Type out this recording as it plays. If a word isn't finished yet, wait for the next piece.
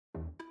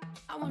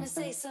I wanna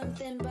say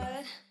something,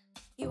 but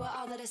you are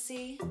all that I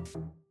see.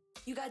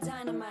 You got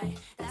dynamite,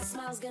 that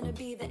smile's gonna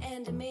be the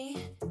end of me.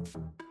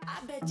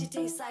 I bet you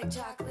taste like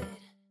chocolate.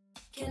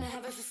 Can I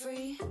have it for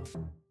free?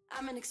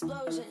 I'm an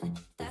explosion,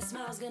 that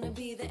smile's gonna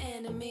be the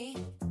end of me.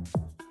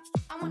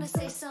 I wanna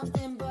say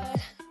something, but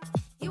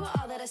you are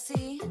all that I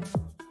see.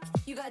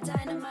 You got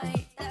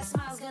dynamite, that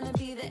smile's gonna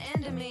be the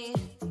end of me.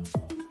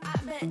 I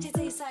bet you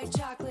taste like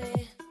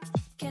chocolate.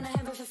 Can I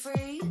have it for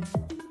free?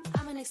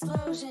 I'm an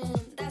explosion,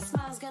 that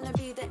smile's gonna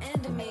be the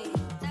end of me.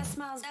 That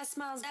smile's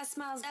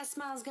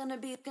gonna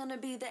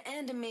be the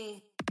end of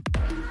me.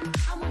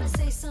 I wanna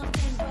say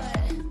something,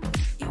 but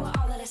you are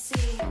all that I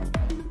see.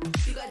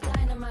 You got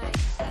dynamite,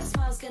 that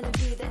smile's gonna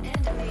be the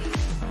end of me.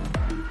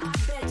 I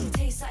bet you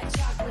taste like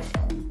chocolate.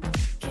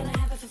 Can I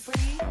have it for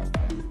free?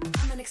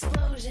 I'm an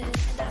explosion,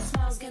 and that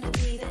smile's gonna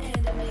be the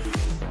end of me.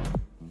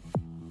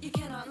 You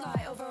cannot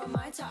lie over a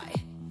Mai Tai.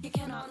 You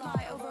cannot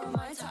lie over a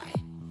Mai Tai.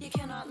 You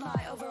cannot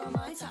lie over a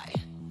Mai Tai.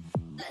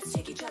 Let's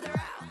take each other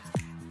out.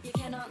 You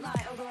cannot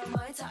lie over a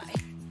Mai Tai.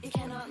 You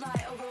cannot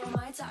lie over a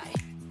Mai Tai.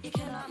 You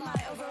cannot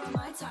lie over a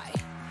Mai Tai.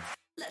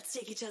 Let's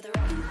take each other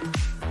out.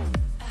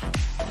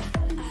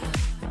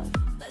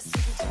 Let's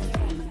take each other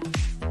out.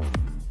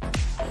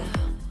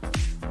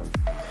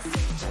 Let's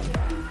take each other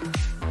out.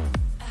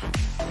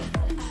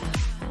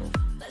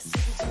 Let's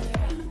take each other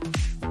out.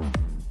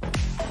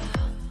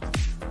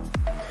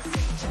 Let's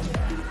take each other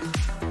out.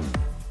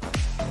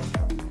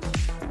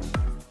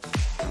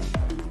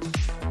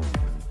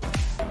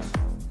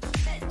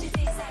 Bet you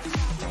taste like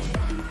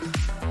chocolate.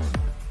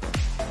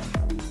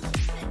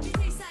 Bet you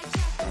taste like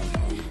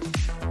chocolate.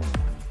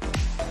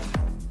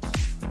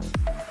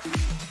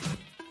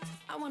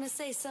 I wanna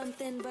say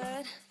something,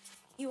 but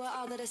you are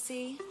all that I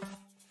see.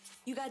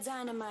 You got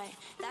dynamite,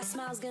 that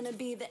smile's gonna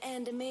be the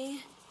end of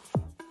me.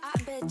 I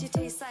bet you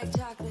taste like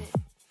chocolate.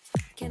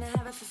 Can I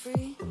have it for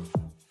free?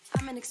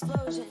 I'm an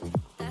explosion,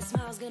 that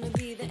smile's gonna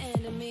be the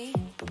end of me.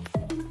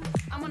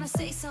 I wanna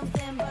say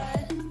something,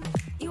 but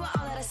you are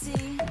all that I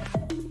see.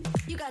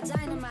 You got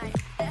dynamite,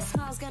 that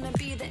smile's gonna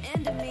be the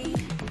end of me.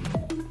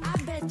 I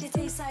bet you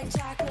taste like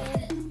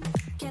chocolate.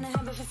 Can I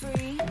have it for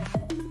free?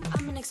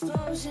 I'm an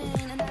explosion,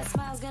 and that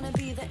smile's gonna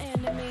be the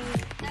end of me.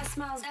 That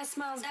smile's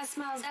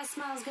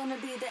gonna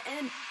be the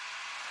end.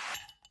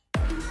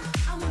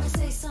 I wanna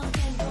say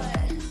something,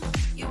 but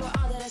you are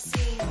all that I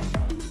see.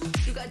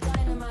 You got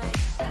dynamite,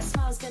 that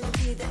smile's gonna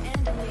be the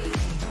end of me.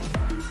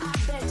 I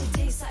bet you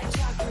taste like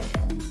chocolate.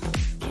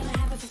 Can I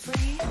have it for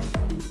free?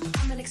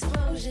 I'm an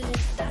explosion,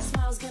 that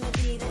smile's gonna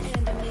be the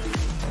end of me.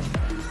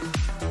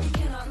 You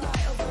cannot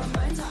lie over a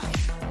Mai Tai.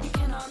 You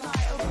cannot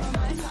lie over a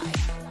Mai Tai.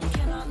 You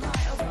cannot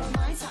lie over a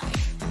Mai Tai.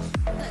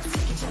 Let's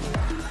take each other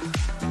out.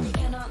 You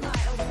cannot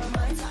lie over a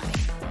Mai Tai.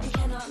 You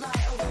cannot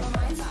lie over a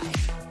Mai Tai.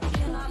 You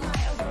cannot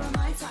lie over a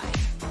Mai Tai.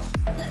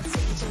 Let's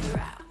take each other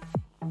out.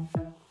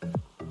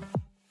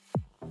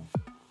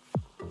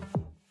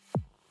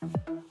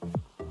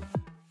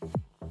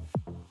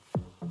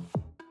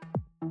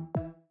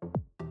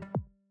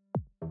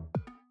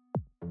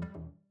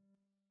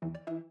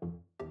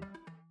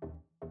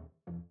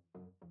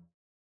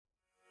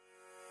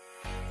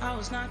 I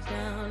was knocked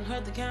down,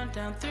 heard the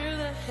countdown through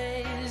the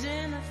haze,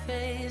 in the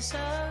face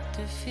of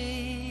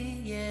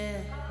defeat,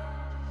 yeah.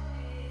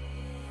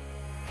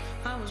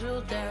 I was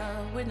ruled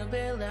out with no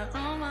bailout,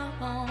 on my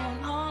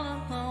own, all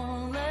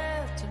alone,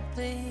 left to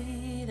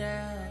bleed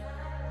out.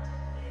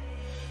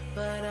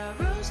 But I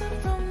rose up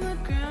from the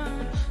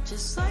ground,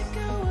 just like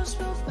I was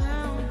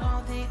spellbound.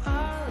 All the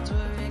odds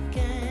were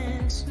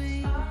against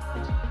me,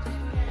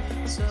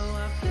 so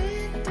I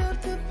picked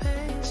up the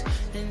pace,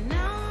 and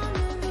now I'm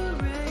in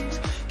the race.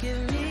 Give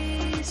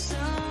me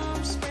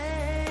some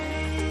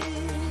space.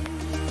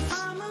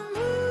 I'm a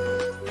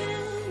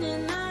movement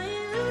and I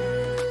ain't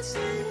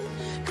losing.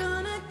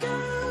 Gonna go,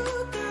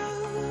 go,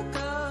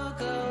 go,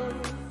 go.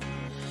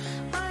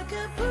 Like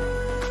a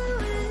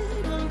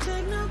bullet, don't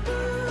take no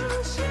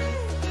bullshit.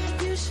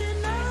 You should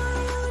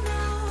know,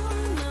 no,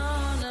 no,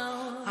 no.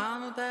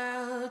 I'm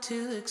about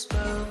to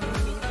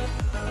explode.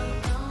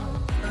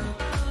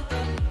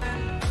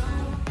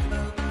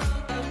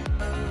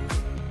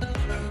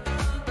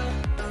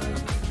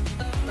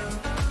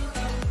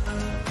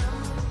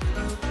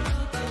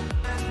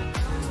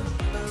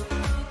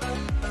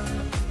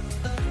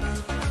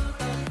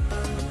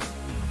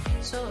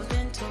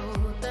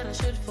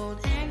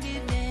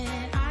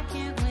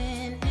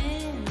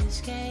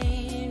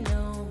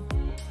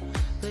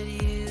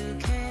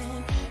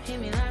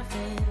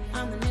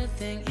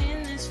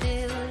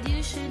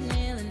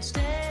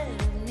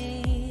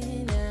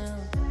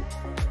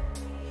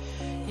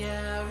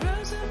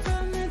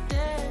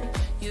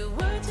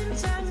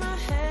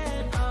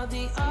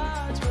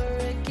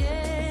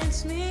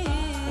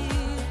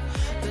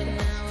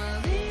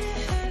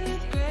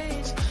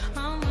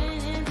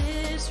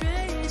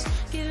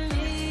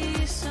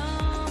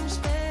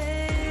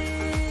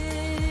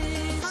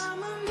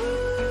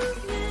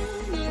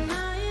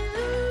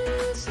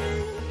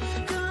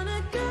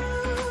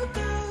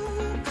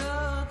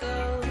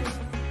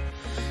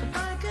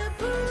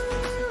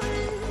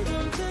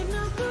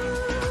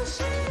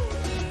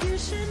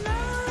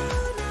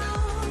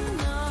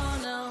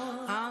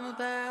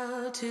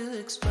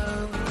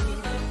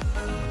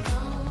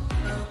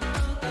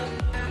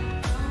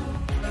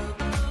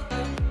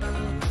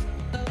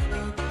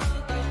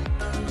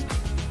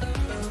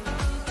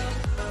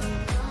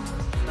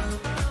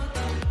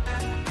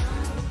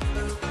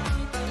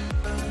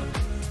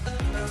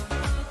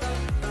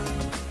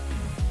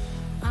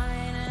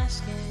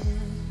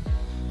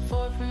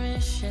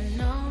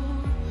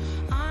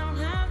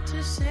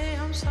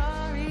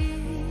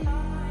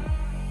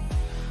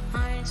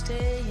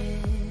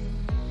 staying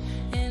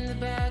in the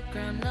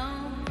background,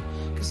 no,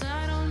 'cause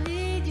I don't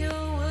need your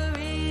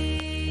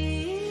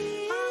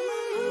worry. I'm a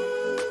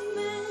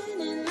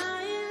moving and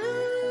I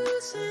ain't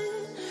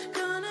losing.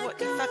 Gonna What,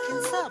 you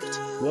fucking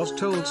subbed? Was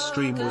told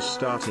stream was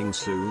starting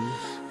soon.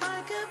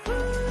 like a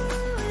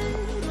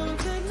bullet, don't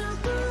take no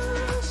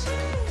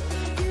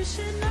bullshit. You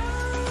should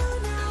know,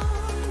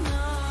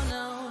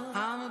 no,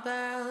 I'm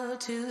about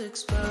to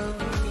explode.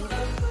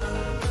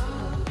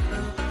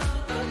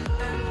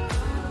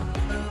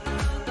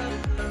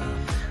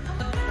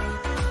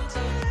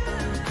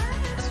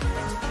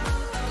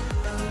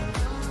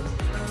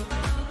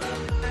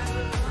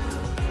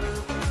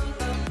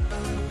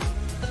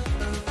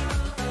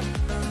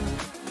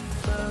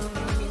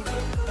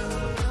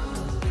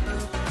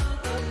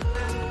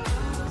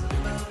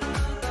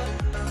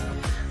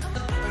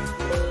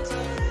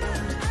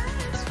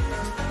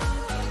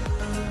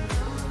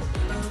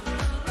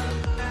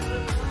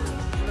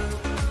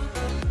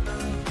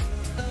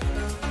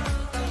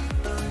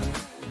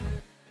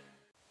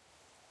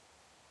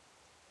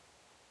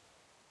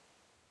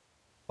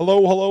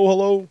 Hello, hello,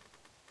 hello.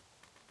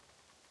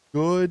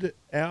 Good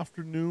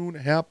afternoon.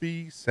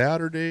 Happy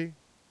Saturday.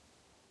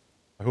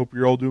 I hope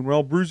you're all doing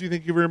well. Brucey,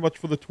 thank you very much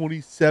for the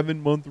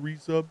 27-month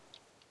resub.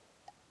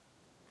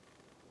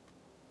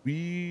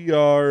 We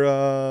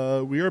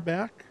are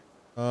back.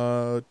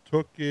 We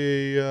took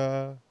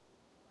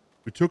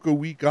a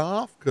week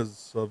off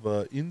because of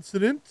an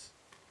incident.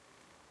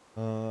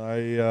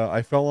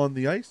 I fell on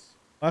the ice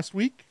last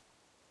week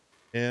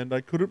and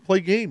I couldn't play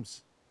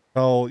games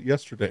until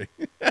yesterday.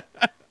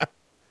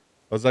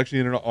 I was actually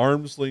in an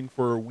arm sling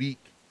for a week.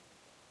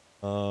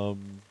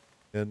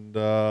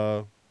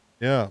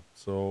 Yeah,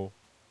 so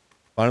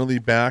finally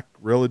back,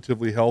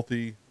 relatively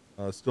healthy.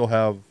 Still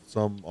have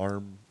some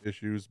arm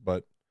issues,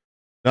 but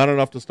not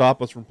enough to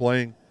stop us from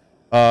playing.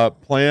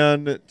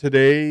 Plan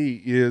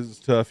today is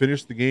to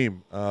finish the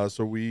game. I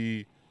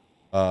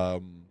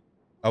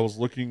was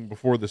looking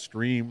before the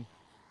stream,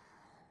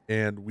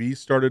 and we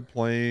started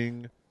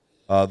playing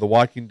the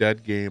Walking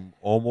Dead game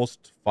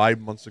almost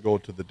 5 months ago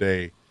to the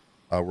day.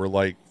 We're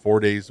like 4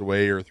 days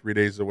away or 3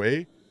 days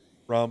away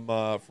from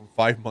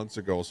 5 months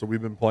ago. So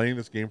we've been playing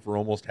this game for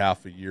almost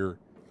half a year,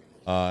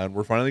 and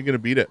we're finally going to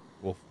beat it.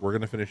 We're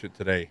going to finish it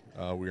today.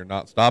 We are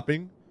not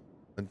stopping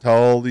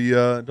until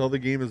the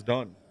game is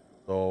done.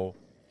 So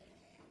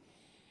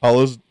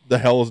how the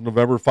hell is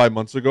November 5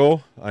 months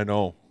ago? I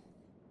know,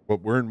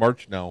 but we're in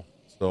March now.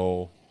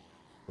 So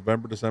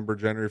November, December,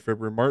 January,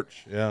 February,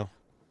 March. Yeah,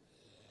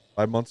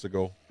 5 months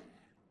ago.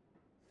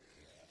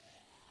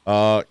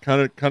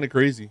 Kind of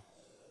crazy.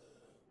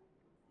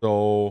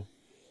 So,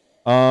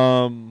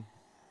 time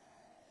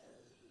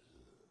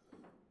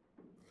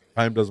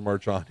does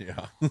march on,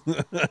 yeah.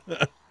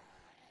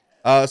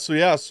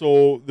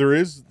 So there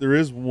is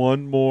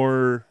one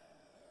more,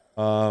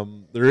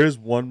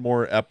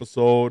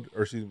 episode,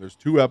 or excuse me, there's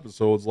 2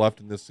 episodes left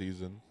in this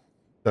season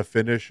to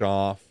finish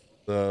off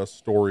the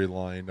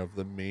storyline of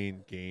the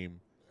main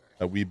game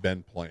that we've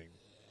been playing.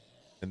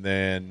 And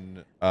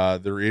then,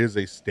 there is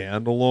a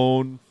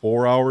standalone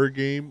 4-hour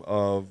game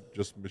of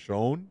just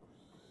Michonne.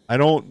 I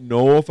don't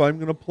know if I'm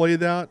going to play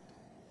that.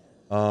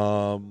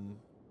 I think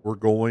we're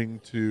going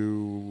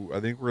to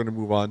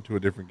move on to a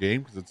different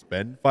game because it's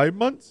been 5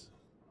 months.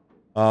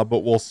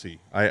 But we'll see.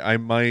 I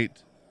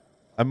might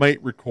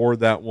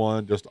record that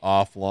one just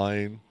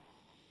offline,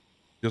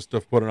 just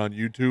to put it on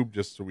YouTube,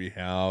 just so we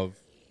have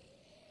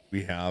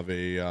the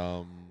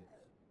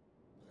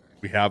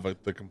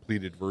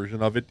completed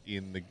version of it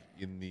in the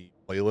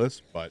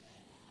playlist. But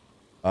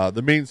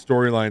the main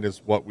storyline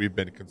is what we've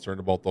been concerned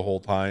about the whole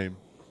time.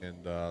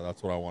 And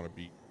that's what I want to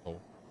beat. So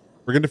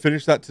we're going to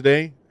finish that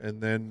today, and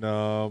then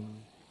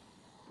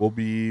we'll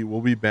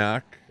be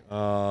back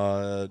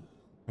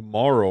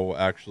tomorrow.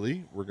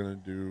 Actually, we're going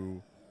to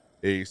do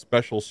a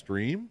special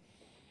stream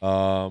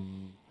for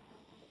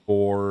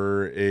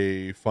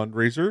a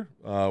fundraiser,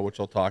 which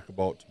I'll talk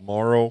about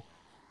tomorrow,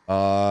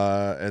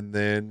 and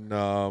then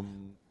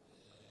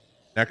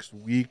next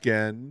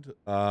weekend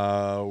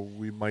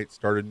we might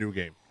start a new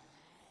game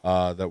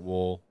that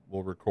we'll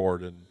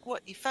record and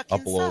What, you fucking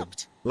upload.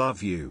 subbed?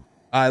 Love you.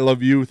 I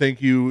love you.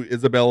 Thank you,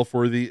 Isabella,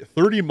 for the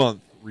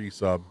 30-month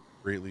resub.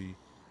 Greatly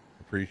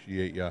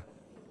appreciate you.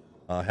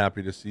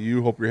 Happy to see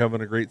you. Hope you're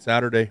having a great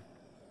Saturday.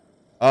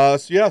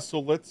 So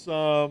let's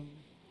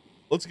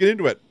get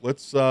into it.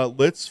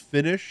 Let's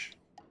finish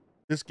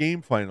this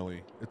game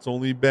finally. It's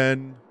only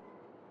been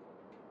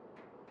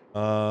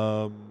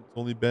 5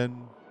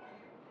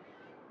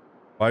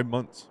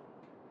 months.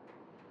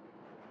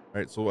 All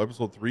right, so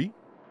episode 3,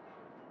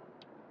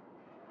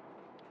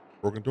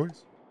 Broken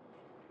Toys.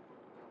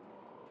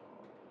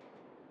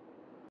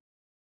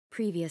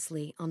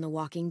 Previously on The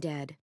Walking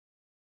Dead.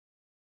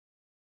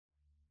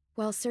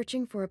 While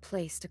searching for a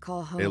place to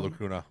call home, Hey,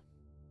 Lacuna.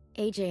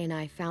 AJ and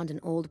I found an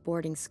old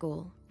boarding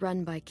school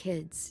run by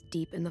kids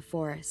deep in the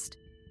forest.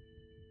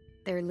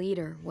 Their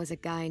leader was a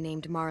guy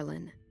named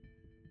Marlon.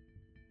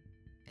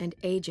 And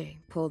AJ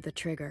pulled the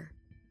trigger.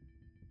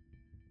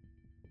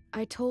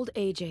 I told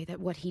AJ that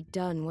what he'd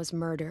done was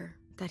murder,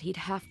 that he'd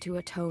have to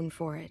atone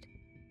for it.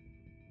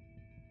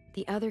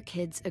 The other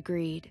kids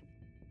agreed.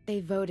 They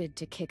voted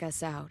to kick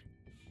us out.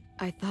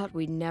 I thought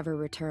we'd never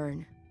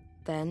return.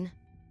 Then,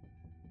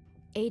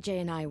 AJ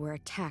and I were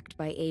attacked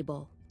by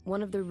Abel,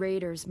 one of the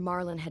raiders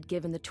Marlon had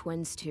given the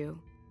twins to.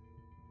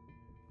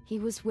 He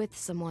was with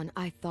someone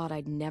I thought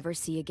I'd never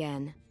see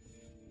again.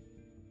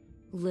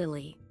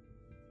 Lily.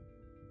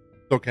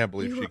 Still can't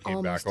believe We she were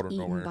came back almost out of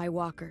eaten nowhere. by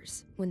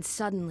walkers, when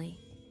suddenly,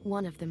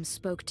 one of them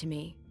spoke to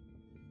me.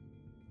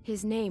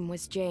 His name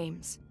was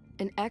James,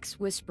 an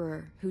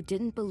ex-whisperer who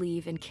didn't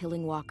believe in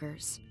killing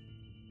walkers.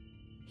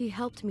 He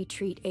helped me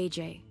treat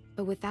AJ,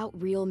 but without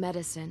real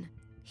medicine,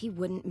 he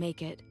wouldn't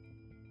make it.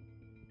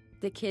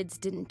 The kids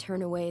didn't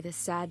turn away the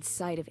sad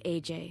sight of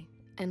AJ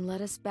and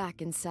let us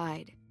back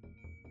inside.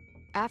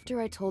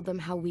 After I told them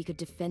how we could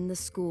defend the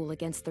school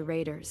against the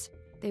raiders,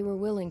 they were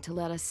willing to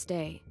let us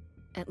stay,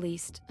 at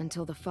least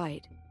until the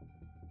fight.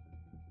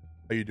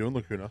 How you doing,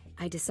 Lacuna?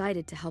 I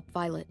decided to help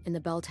Violet in the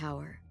bell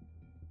tower.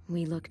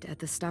 We looked at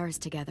the stars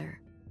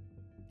together,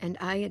 and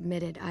I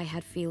admitted I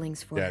had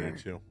feelings for Yeah, I her. did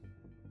too.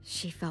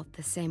 She felt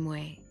the same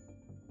way.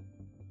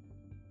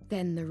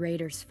 Then the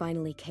raiders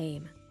finally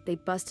came. They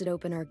busted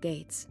open our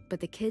gates, but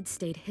the kids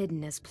stayed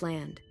hidden as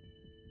planned.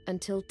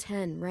 Until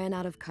 10 ran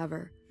out of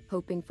cover,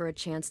 hoping for a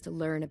chance to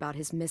learn about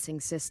his missing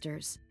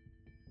sisters.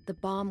 The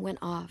bomb went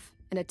off,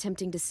 and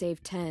attempting to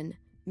save 10,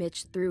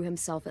 Mitch threw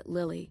himself at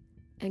Lily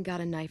and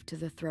got a knife to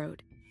the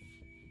throat.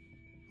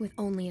 With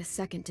only a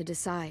second to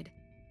decide,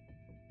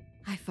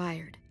 I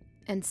fired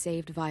and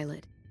saved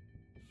Violet.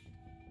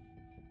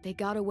 They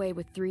got away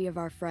with 3 of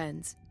our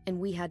friends, and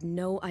we had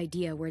no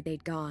idea where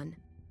they'd gone.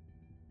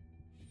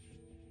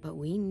 But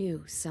we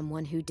knew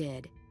someone who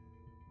did.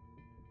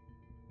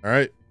 All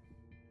right.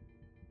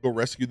 Go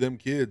rescue them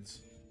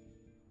kids.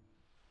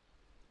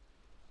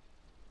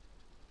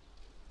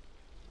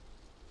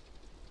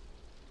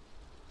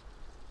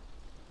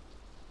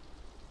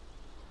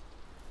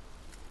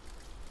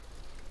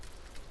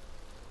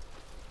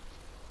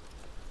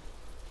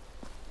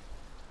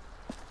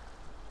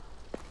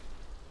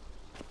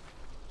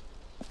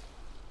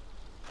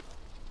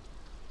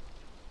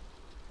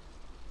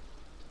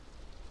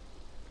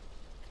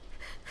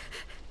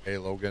 Hey,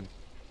 Logan.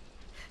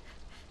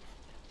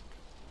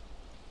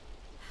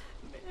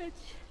 Mitch.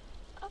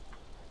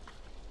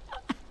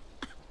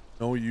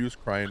 No use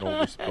crying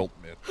over spilt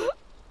milk.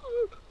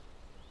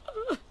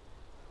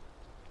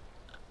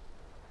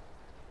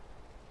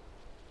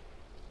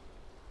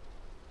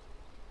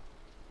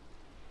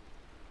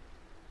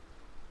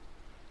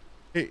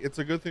 Hey, it's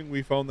a good thing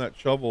we found that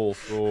shovel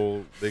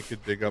so they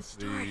could dig up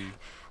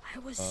I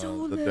was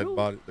so the little, dead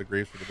body, the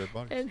graves for the dead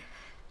bodies. and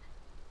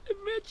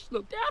Mitch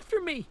looked after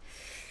me.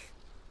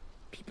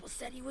 People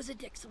said he was a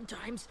dick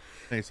sometimes,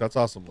 Thanks, that's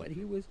awesome. but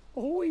he was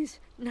always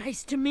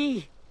nice to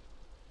me.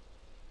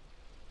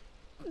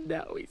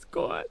 Now he's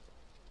gone.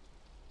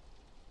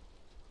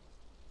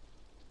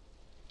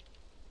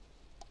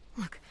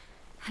 Look,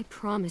 I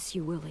promise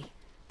you, Willie,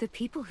 the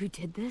people who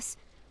did this,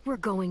 we're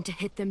going to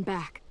hit them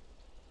back.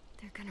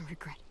 They're gonna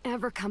regret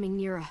ever coming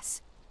near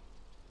us.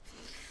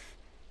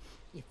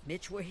 If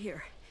Mitch were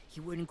here,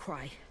 he wouldn't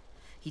cry.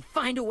 He'd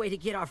find a way to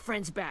get our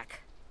friends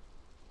back.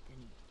 Then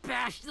he'd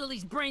bash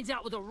Lily's brains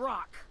out with a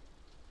rock.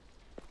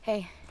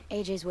 Hey,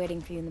 AJ's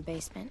waiting for you in the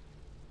basement.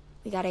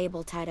 We got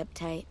Abel tied up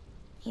tight.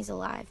 He's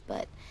alive,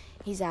 but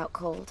he's out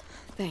cold.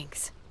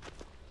 Thanks.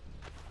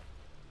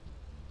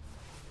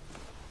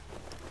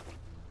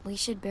 We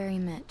should bury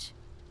Mitch.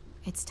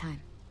 It's time.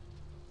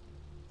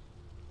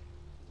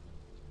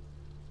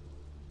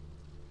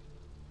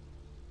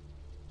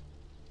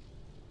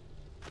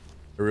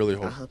 I really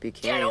hope. hope you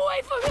Get can.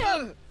 away from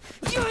him!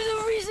 You're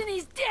the reason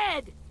he's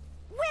dead!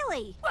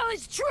 Willie! Well,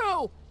 it's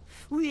true!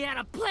 We had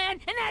a plan,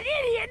 and that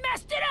idiot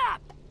messed it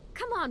up!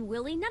 Come on,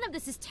 Willie, none of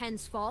this is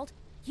Ten's fault.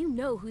 You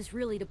know who's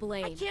really to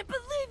blame. I can't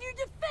believe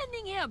you're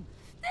defending him!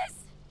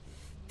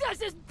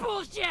 This is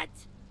bullshit!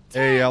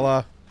 Hey,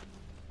 Ella.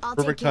 I'll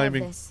Perfect take care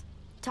timing. of this.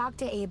 Talk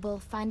to Abel,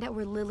 find out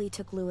where Lily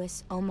took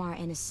Lewis, Omar,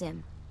 and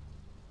Asim.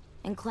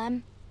 And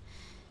Clem,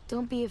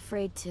 don't be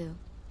afraid to,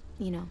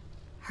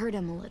 hurt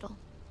him a little.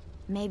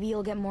 Maybe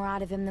you'll get more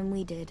out of him than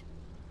we did.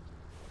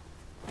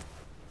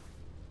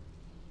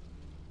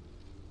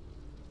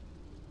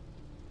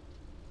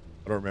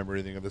 I don't remember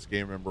anything of this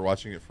game. I remember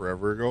watching it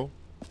forever ago.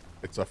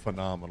 It's a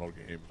phenomenal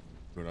game,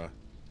 Luna.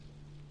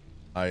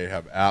 I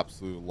have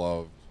absolutely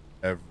loved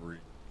every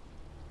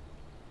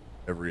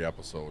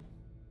episode.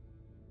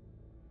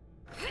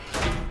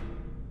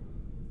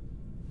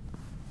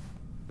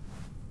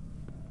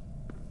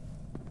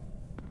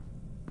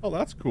 Oh,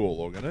 that's cool,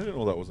 Logan. I didn't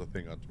know that was a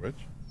thing on Twitch.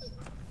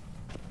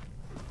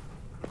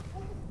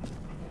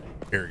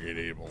 Interrogate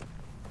Abel.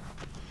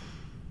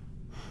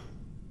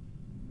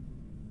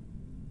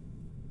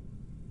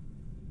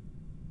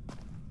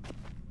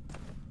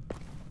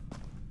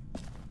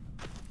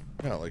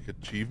 Yeah, like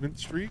achievement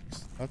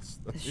streaks? That's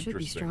This should be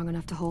interesting. strong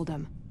enough to hold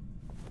him.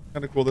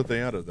 Kind of cool that they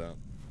added that.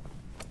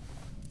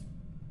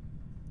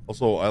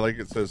 Also, I like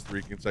it says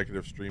 3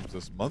 consecutive streams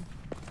this month.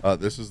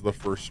 This is the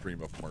first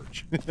stream of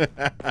March.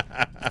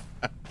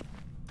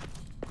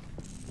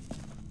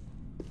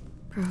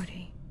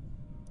 Brody.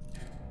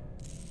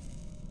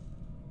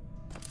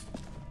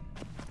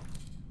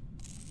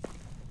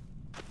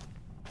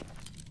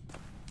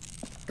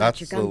 That's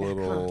your the gun back,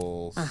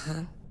 little, huh?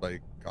 Uh-huh.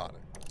 like, got it.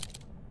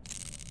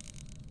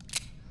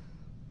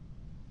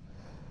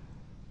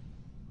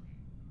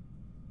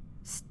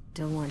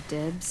 Still want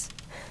dibs?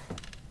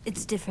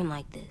 It's different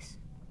like this,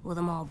 with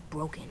them all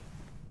broken.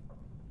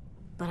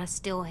 But I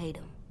still hate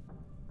them.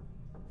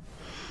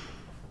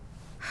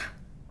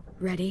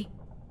 Ready?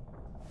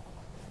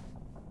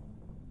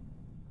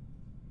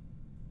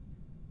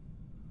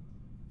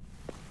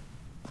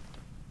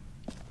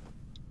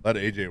 Let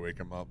AJ wake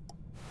him up.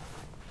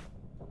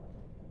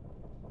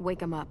 Wake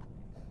him up.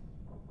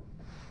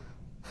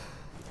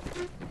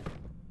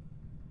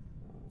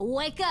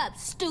 Wake up,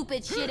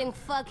 stupid shitting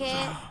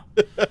fuckhead!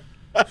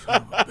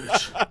 Son of a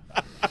bitch.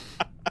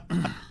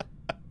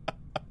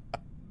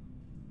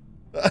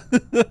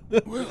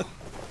 Well,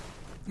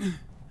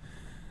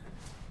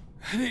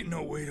 that ain't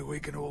no way to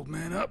wake an old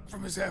man up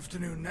from his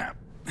afternoon nap.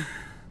 I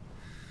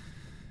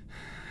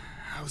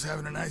was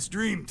having a nice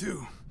dream,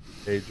 too.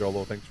 Hey,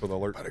 Jolo, thanks for the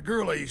alert. About a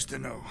girl I used to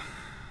know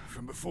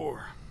from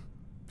before.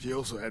 She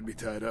also had me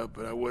tied up,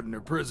 but I wasn't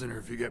her prisoner,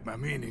 if you get my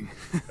meaning.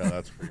 Yeah,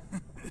 that's great.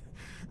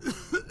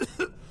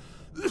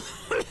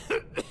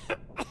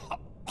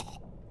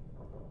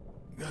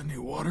 Got any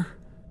water?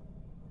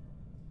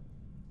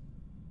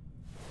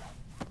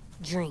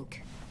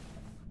 Drink.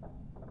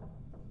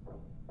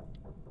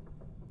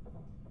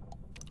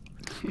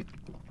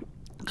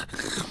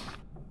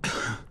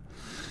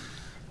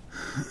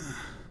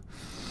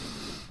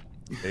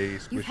 Hey,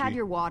 You've had Squishy.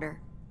 your water.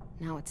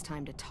 Now it's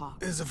time to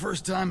talk. It's the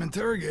first time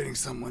interrogating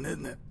someone,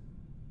 isn't it?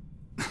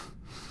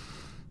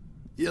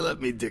 You let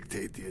me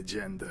dictate the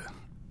agenda.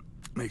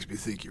 Makes me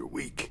think you're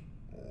weak.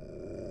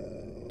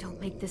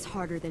 Don't make this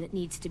harder than it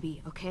needs to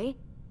be, okay?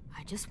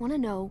 I just want to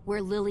know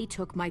where Lily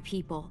took my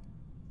people.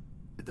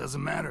 It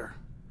doesn't matter.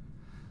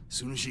 As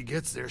soon as she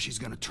gets there, she's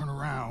gonna turn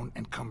around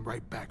and come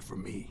right back for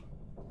me.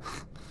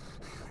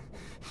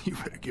 You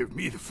better give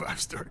me the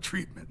 5-star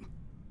treatment.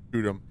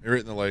 Shoot him.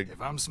 Right in the leg.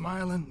 If I'm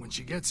smiling when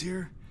she gets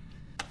here...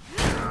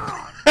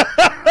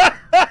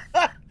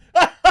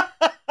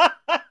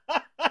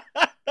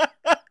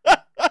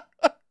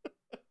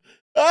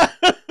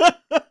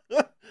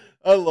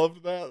 I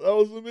loved that. That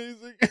was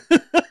amazing.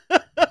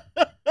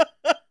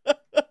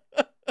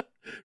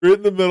 Right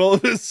in the middle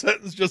of his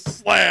sentence, just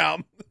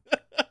slam.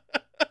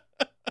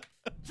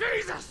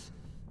 Jesus!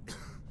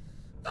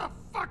 The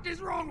fuck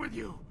is wrong with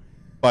you?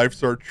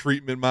 5-star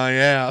treatment my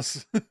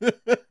ass.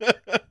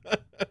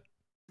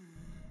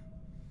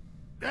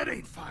 That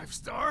ain't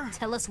 5-star.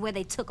 Tell us where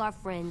they took our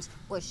friends,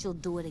 or she'll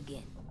do it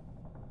again.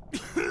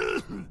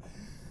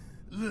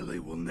 Lily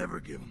will never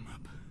give him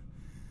up.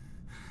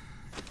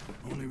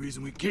 Only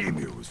reason we came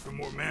here was for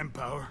more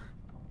manpower.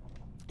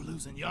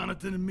 Losing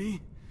Jonathan and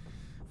me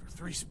for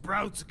 3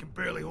 sprouts that can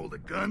barely hold a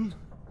gun.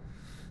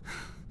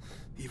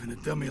 Even a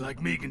dummy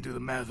like me can do the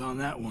math on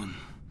that one.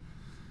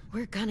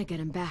 We're gonna get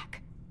him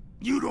back.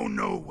 You don't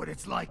know what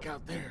it's like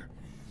out there.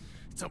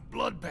 It's a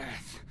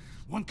bloodbath.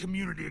 One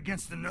community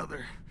against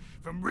another.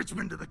 From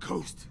Richmond to the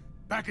coast.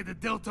 Back at the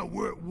Delta,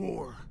 we're at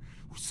war.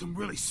 With some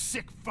really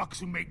sick fucks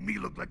who make me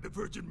look like the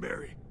Virgin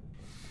Mary.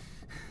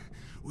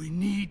 We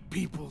need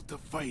people to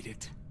fight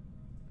it.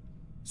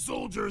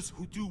 Soldiers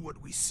who do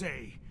what we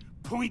say.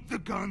 Point the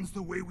guns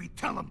the way we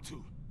tell them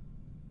to.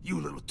 You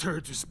little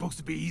turds are supposed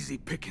to be easy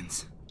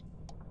pickings.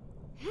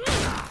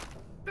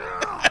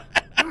 No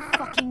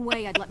fucking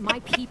way I'd let my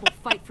people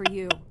fight for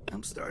you.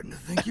 I'm starting to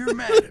think you're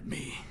mad at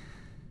me.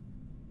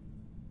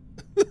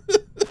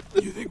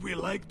 You think we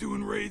like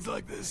doing raids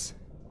like this?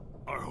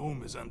 Our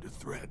home is under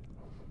threat.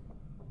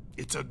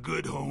 It's a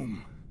good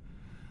home.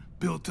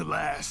 Built to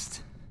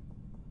last.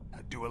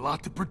 I do a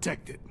lot to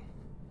protect it.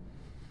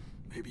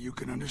 Maybe you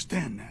can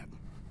understand that.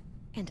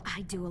 And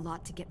I do a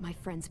lot to get my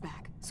friends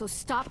back. So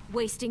stop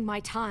wasting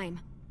my time.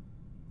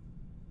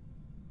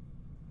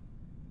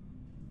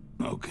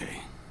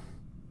 Okay.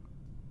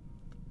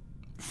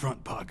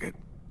 Front pocket.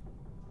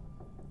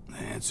 The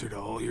answer to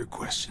all your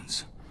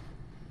questions.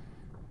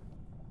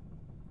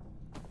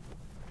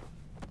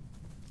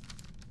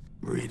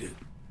 Read it.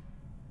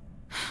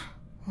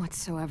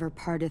 Whatsoever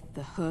parteth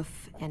the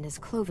hoof and is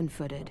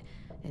cloven-footed,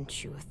 and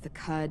cheweth the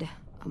cud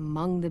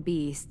among the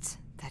beasts,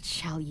 that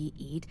shall ye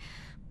eat.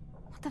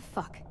 What the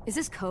fuck? Is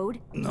this code?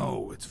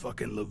 No, it's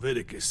fucking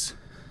Leviticus.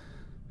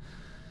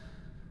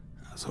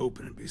 I was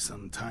hoping it'd be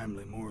some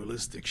timely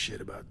moralistic shit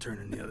about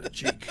turning the other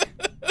cheek.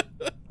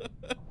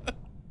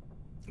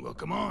 Well,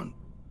 come on.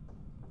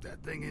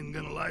 That thing ain't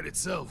gonna light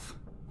itself.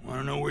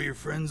 Wanna know where your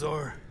friends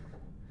are?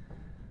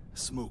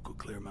 Smoke will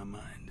clear my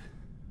mind.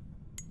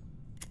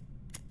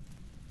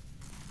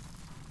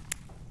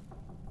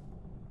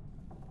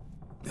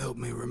 Help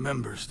me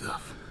remember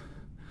stuff.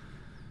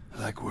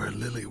 Like where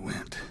Lily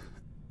went.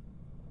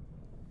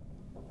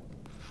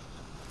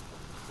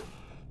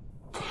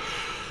 Now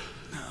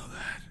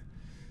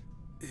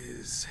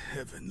is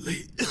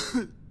heavenly.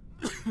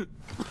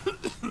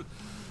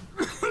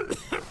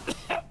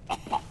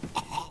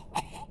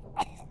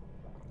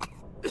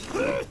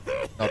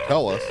 Now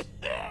tell us.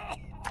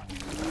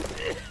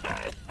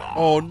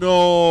 Oh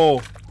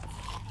no!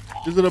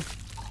 Is it a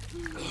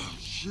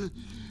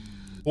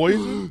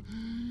poison?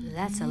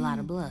 That's a lot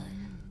of blood.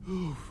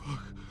 Oh, fuck.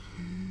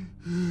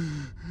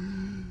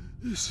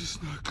 This is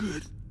not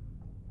good.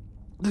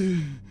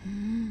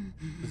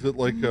 Is it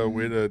like a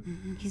way to...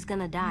 He's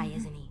gonna die,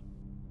 isn't he?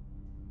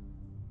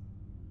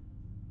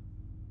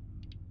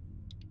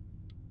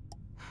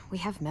 We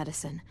have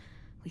medicine.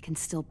 We can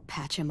still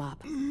patch him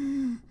up.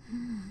 I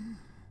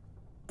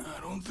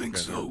don't think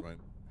Okay, never so. mind.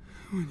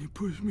 When you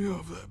pushed me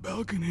off that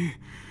balcony,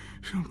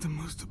 something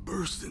must have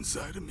burst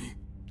inside of me.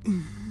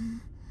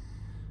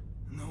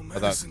 No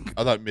medicine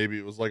I thought maybe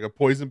it was like a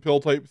poison pill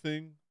type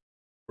thing,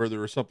 where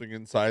there was something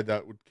inside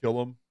that would kill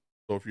him.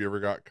 So if you ever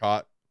got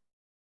caught,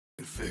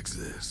 could fix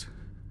this.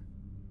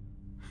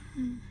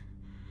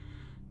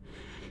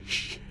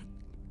 Shit.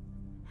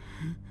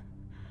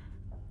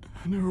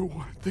 I never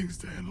wanted things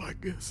to end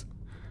like this.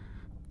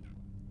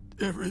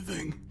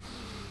 Everything.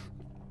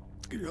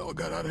 It all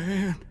got out of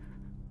hand.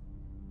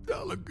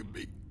 Now look at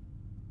me.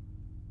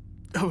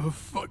 I'm a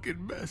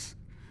fucking mess.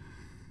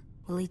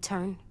 Will he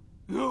turn?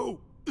 No.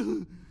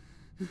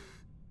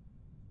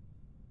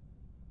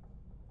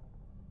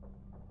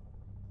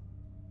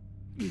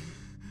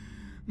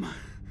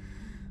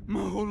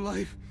 My whole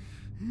life,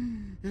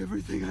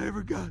 everything I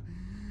ever got,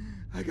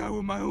 I got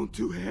with my own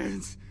two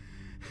hands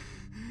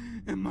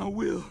and my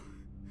will.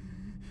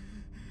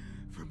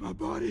 For my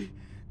body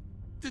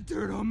to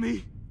turn on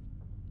me,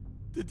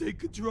 to take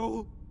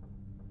control.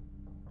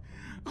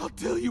 I'll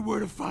tell you where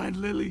to find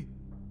Lily.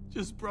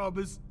 Just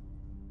promise.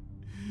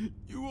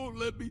 You won't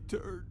let me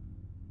turn.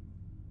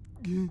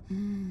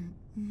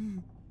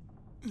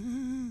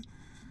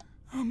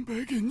 I'm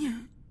begging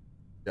you.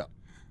 yeah.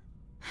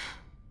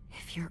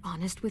 If you're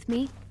honest with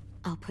me,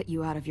 I'll put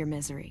you out of your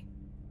misery.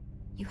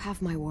 You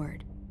have my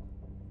word.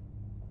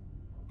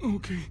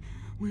 Okay,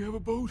 we have a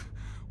boat.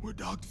 We're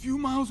docked a few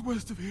miles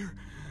west of here,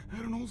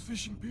 at an old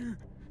fishing pier.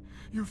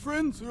 Your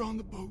friends are on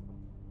the boat.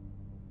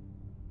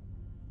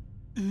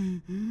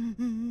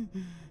 You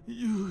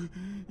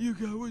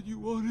got what you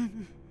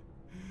wanted.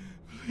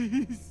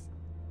 Please,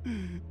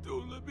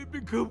 don't let me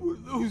become one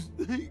of those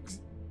things.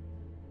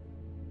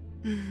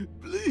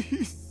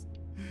 Please,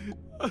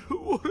 I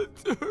don't want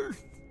to turn.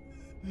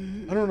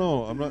 I don't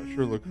know. I'm not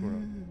sure. Look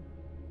around.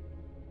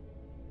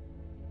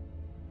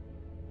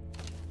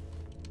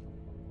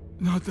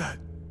 Not that.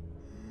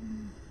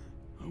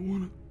 I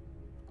want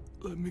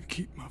to let me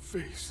keep my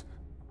face.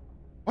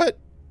 What?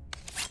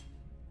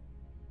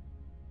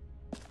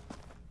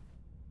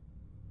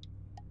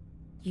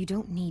 You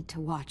don't need to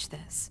watch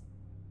this.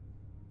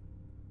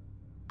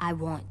 I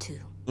want to.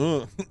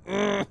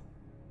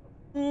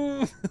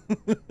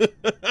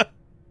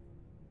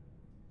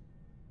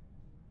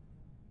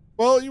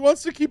 Well, he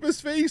wants to keep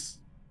his face.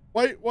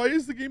 Why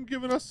is the game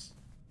giving us...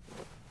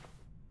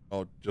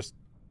 Oh, just...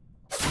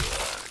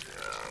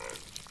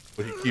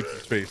 But he keeps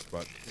his face,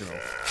 but, you know,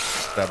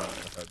 stab him in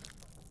the head.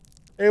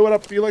 Hey, what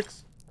up,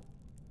 Felix?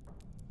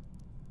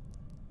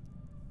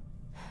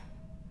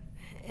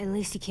 At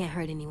least he can't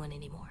hurt anyone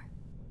anymore.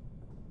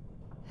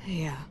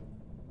 Yeah.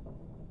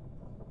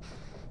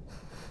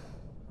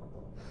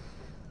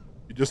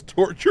 You just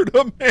tortured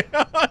a man.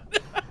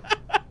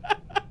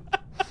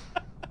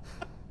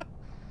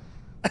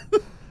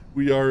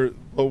 We are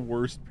the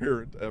worst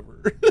parent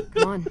ever.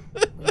 Come on.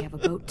 We have a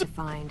boat to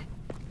find.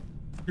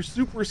 You're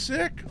super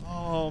sick.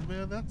 Oh,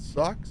 man, that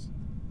sucks.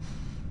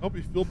 Hope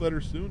you feel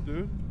better soon,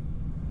 dude.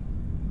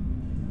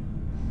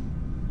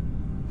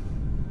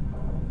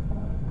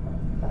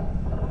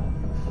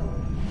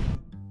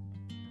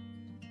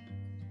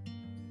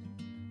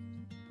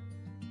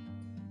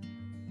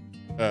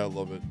 I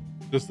love it.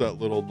 Just that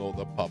little note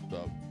that popped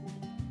up.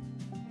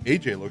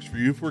 AJ looks for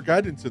you for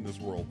guidance in this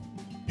world.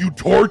 You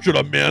tortured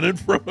a man in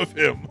front of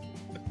him.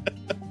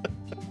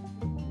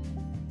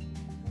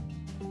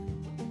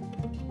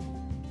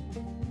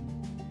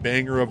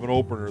 Banger of an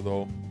opener,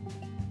 though.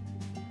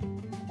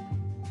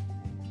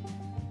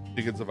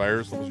 Think it's a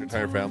virus unless your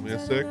entire family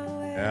is sick?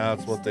 Yeah,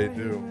 that's what they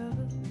do.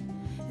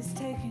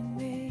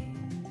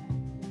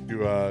 Did you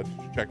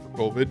check for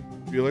COVID,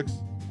 Felix?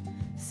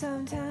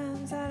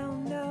 Sometimes I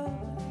don't know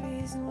the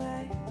reason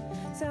why,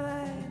 so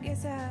I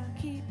guess I'll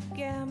keep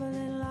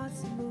gambling.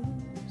 Lots of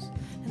moves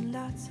and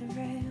lots of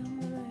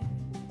rambling.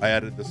 I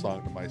added the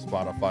song to my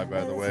Spotify,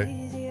 by the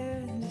way.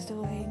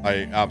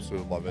 I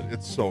absolutely love it.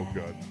 It's so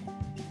good.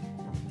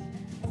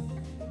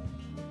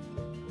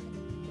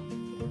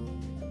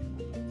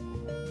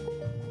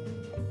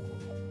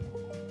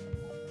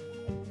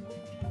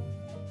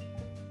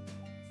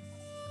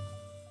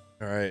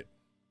 All right.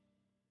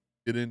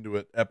 Get into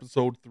it.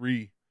 Episode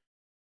 3.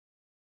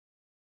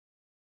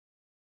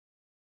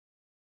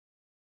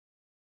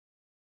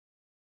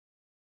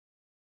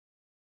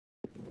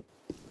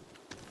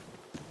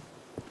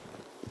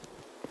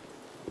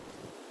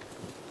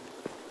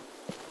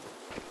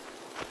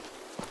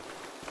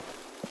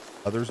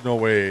 There's no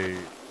way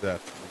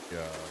that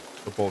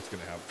the boat's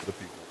gonna have the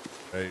people,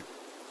 right?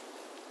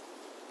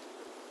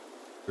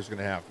 There's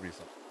gonna have to be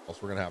something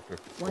else. We're gonna have to.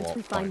 Once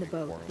we find the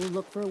boat, we'll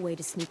look for a way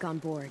to sneak on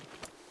board.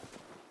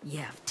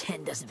 Yeah, if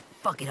 10 doesn't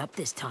fuck it up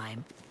this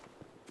time.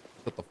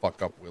 Shut the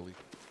fuck up, Willie.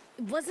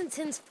 It wasn't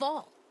Tin's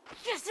fault.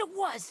 Yes, it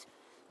was!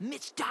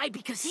 Mitch died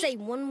because he... Say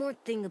one more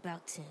thing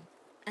about Tin.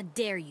 I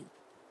dare you.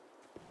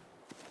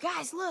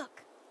 Guys,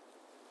 look!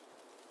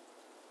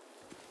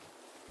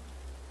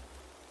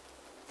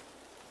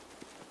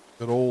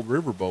 That old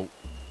riverboat.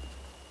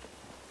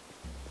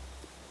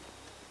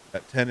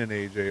 That 10 and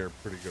AJ are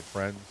pretty good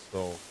friends,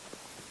 so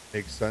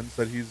makes sense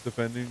that he's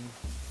defending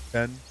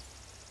 10.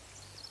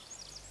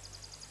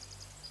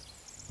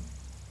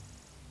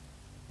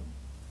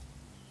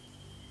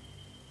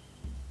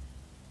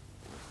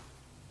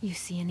 You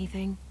see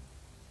anything?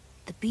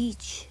 The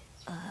beach,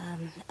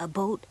 a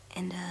boat,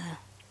 and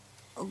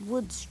a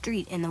wood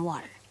street in the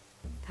water.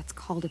 That's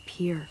called a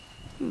pier.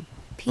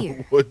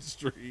 Pier. Wood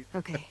Street.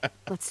 Okay,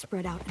 let's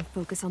spread out and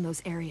focus on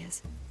those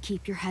areas.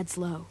 Keep your heads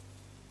low.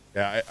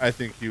 Yeah, I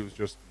think he was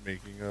just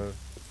making a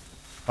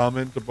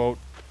comment about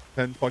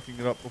 10 fucking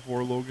it up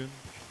before Logan.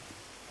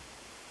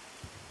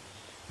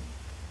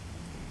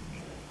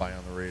 Spy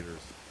on the Raiders.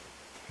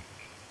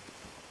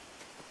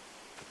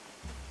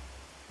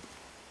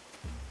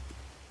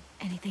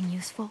 Anything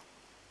useful?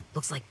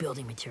 Looks like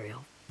building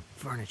material.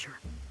 Furniture.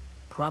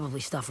 Probably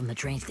stuff from the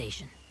train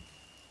station.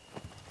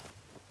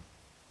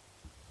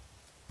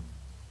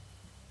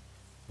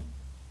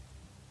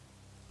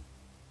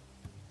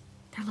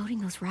 They're loading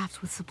those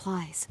rafts with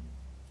supplies.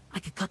 I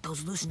could cut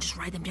those loose and just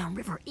ride them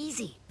downriver.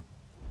 Easy.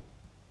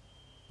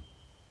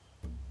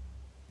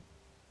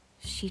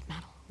 Sheet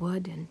metal,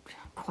 wood, and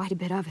quite a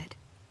bit of it.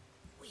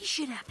 We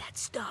should have that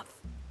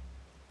stuff.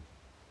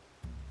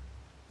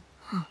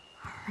 Huh.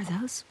 Are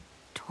those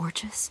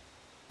torches?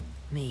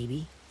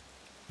 Maybe.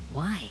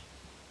 Why?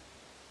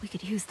 We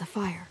could use the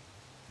fire.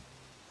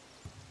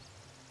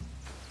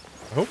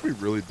 I hope we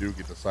really do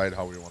get to decide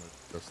how we want to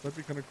do this. That'd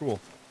be kind of cool.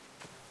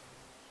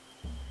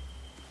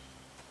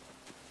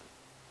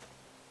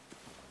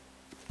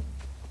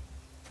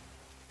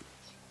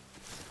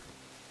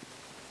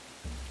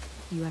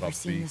 You ever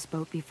seen this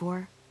boat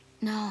before?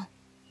 No.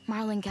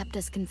 Marlin kept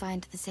us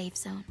confined to the safe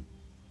zone.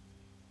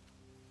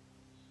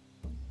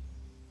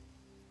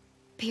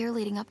 Pier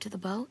leading up to the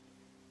boat?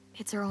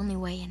 It's our only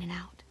way in and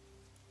out.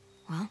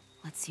 Well,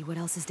 let's see what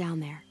else is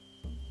down there.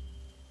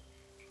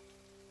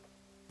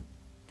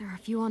 There are a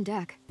few on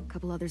deck, a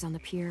couple others on the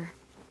pier.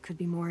 Could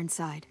be more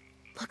inside.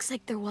 Looks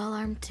like they're well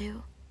armed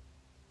too.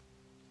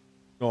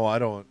 No, I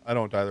don't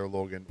either,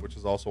 Logan, which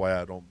is also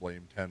why I don't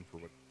blame 10 for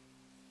what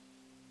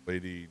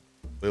Lady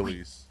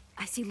Lily's.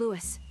 Wait, I see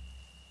Lewis.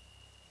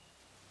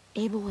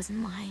 Abel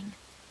wasn't lying.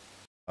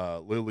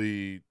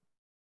 Lily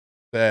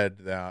said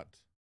that,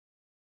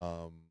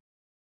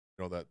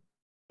 that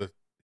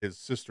his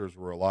sisters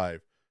were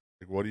alive.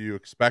 Like, what do you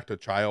expect a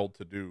child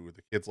to do?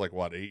 The kid's like,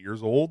 what, 8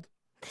 years old?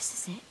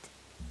 This is it.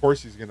 Of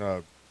course he's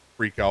gonna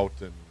freak out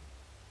and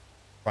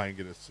try and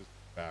get his sister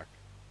back.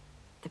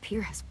 The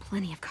pier has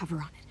plenty of cover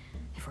on it.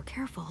 If we're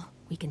careful,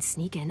 we can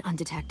sneak in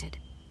undetected.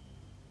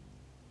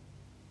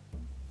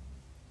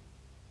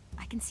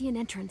 I can see an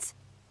entrance.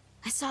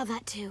 I saw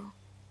that too.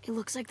 It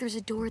looks like there's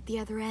a door at the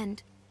other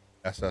end.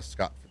 SS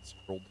Scott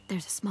Fitzgerald.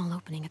 There's a small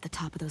opening at the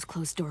top of those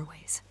closed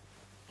doorways.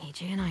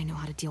 AJ and I know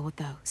how to deal with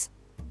those.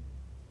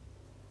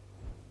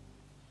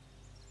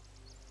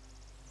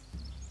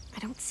 I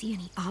don't see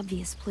any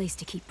obvious place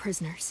to keep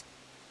prisoners.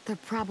 They're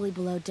probably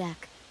below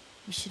deck.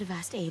 We should have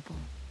asked Abel.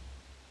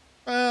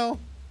 Well,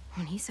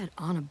 when he said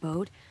on a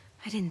boat,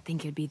 I didn't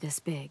think it'd be this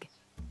big.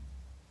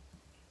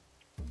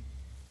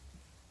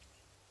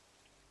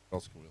 What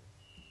else can we?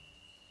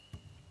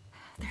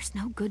 There's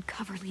no good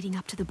cover leading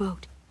up to the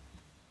boat.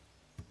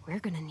 We're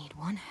gonna need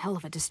one hell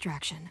of a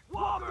distraction.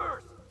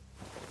 Walkers!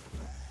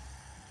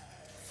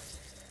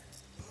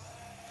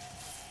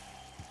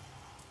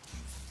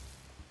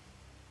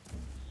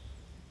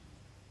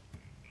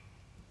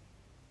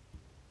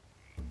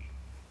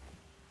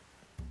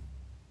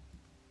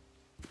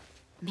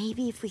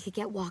 Maybe if we could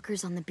get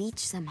walkers on the beach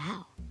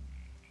somehow.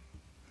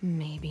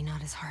 Maybe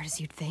not as hard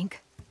as you'd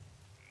think.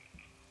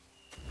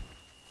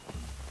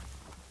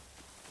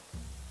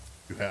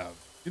 You have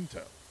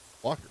intel,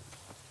 walkers.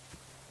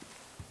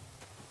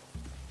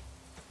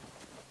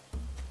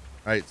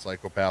 Alright,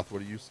 psychopath,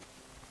 what do you see?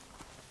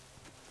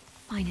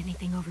 Find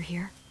anything over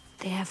here?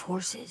 They have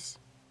horses.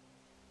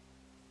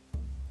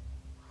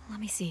 Let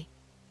me see.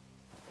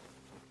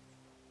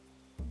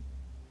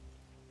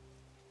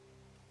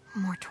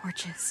 More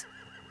torches.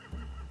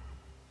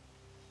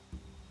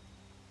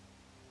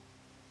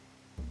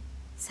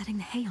 Setting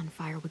the hay on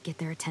fire would get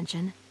their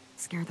attention.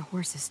 Scare the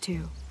horses,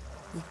 too.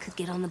 We could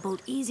get on the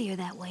boat easier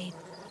that way.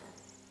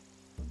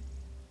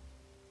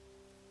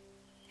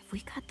 If we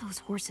cut those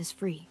horses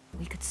free,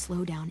 we could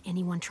slow down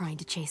anyone trying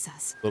to chase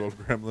us. Little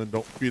gremlin,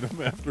 don't feed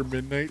him after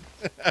midnight.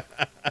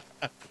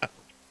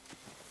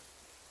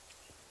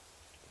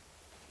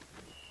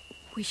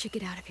 We should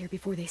get out of here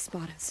before they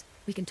spot us.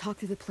 We can talk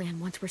through the plan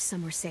once we're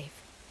somewhere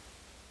safe.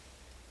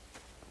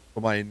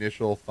 But my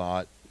initial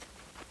thought,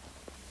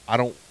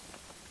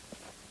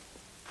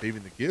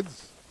 saving the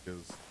kids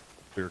is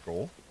a clear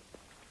goal.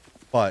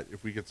 But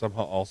if we could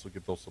somehow also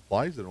get those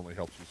supplies, it only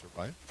helps you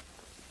survive.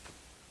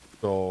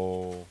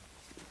 So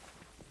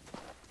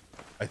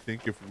I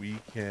think if we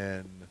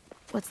can...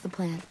 What's the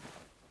plan?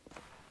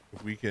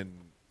 If we can...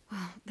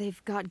 Well,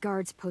 they've got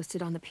guards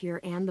posted on the pier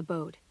and the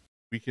boat.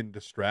 We can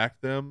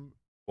distract them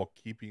while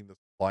keeping the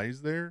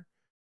supplies there,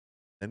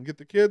 then get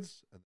the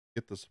kids and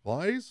get the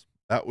supplies.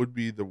 That would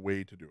be the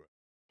way to do it.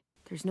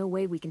 There's no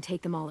way we can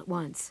take them all at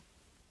once.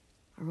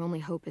 Our only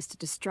hope is to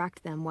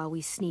distract them while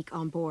we sneak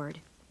on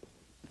board.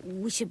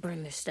 We should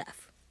burn their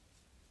stuff.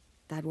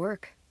 That'd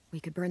work. We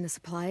could burn the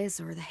supplies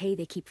or the hay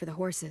they keep for the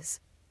horses.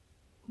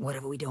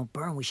 Whatever we don't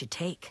burn, we should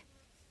take.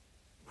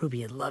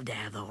 Ruby would love to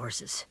have the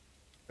horses.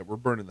 Yeah, we're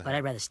burning the hay. But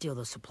I'd rather steal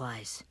those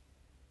supplies.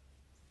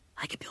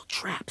 I could build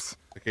traps.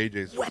 Like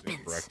AJ's Weapons.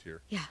 incorrect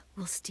here. Yeah,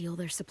 we'll steal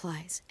their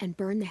supplies and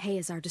burn the hay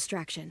as our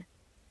distraction.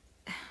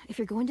 If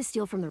you're going to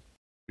steal from the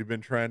We've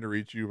been trying to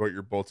reach you about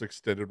your boat's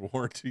extended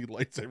warranty.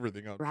 Lights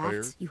everything on fire.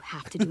 rafts, you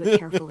have to do it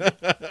carefully.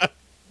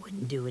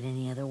 Wouldn't do it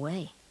any other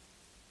way.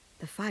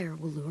 The fire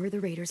will lure the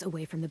raiders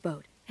away from the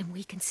boat, and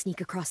we can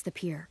sneak across the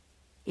pier.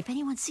 If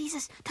anyone sees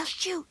us, they'll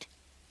shoot.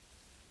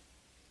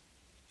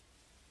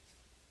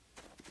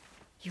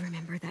 You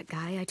remember that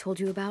guy I told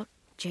you about,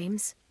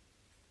 James?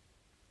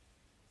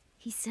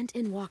 He sent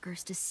in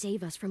walkers to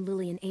save us from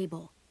Lily and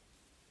Abel.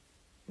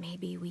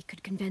 Maybe we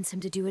could convince him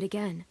to do it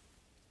again.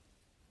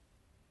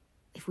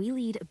 If we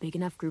lead a big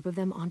enough group of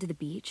them onto the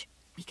beach,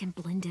 we can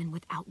blend in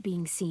without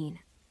being seen.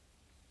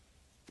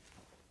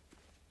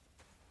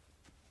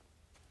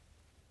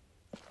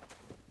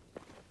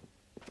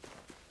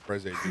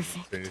 Surprised AJ didn't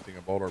say anything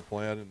about our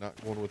plan and not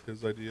going with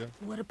his idea.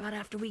 What about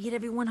after we get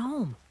everyone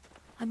home?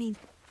 I mean,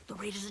 the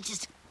raiders will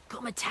just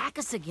come attack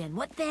us again.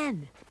 What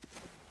then?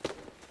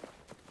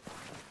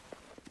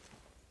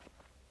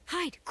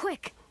 Hide,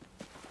 quick!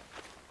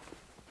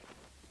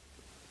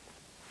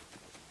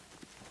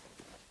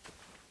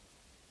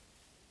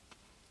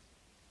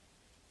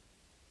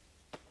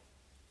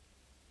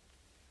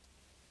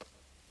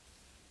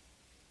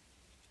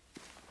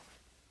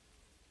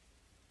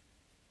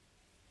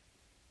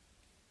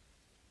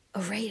 A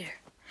raider.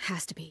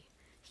 Has to be.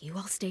 You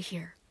all stay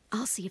here.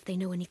 I'll see if they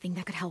know anything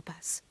that could help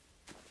us.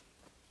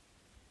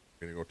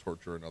 Gonna go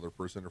torture another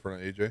person in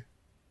front of AJ?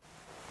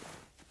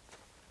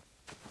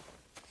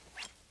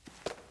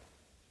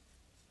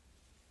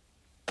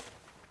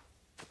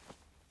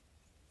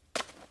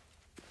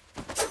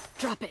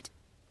 Drop it.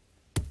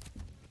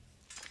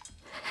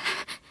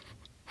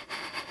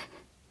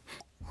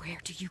 Where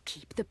do you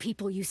keep the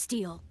people you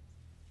steal?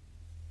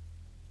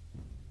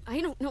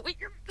 I don't know what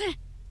you're...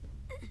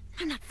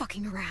 I'm not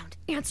fucking around.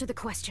 Answer the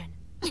question.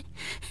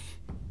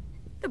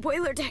 The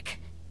boiler deck.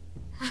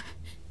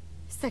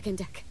 Second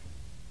deck.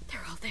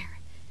 They're all there.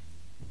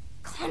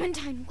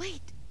 Clementine,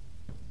 wait.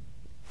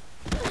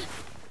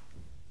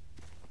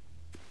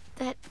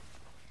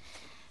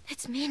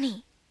 It's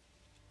Minnie.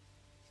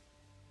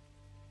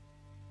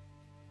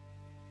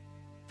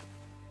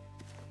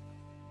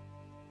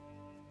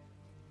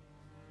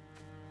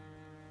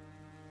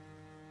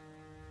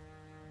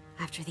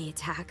 After the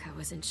attack, I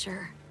wasn't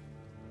sure.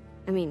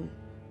 I mean,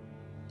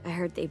 I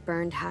heard they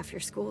burned half your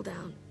school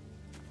down.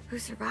 Who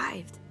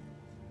survived?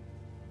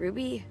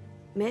 Ruby?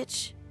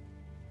 Mitch?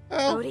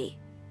 Brody?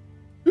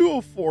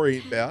 204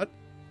 ain't bad.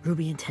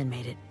 Ruby and 10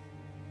 made it.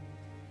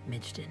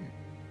 Mitch didn't.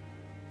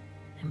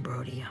 And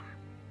Brody,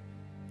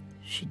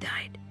 she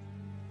died.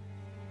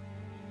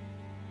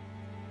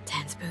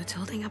 10's boots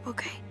holding up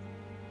okay?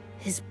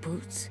 His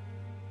boots?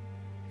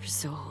 They're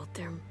so old,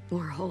 there are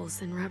more holes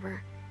than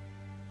rubber.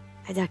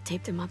 I duct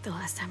taped him up the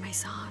last time I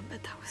saw him,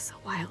 but that was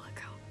a while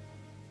ago.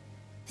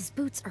 His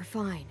boots are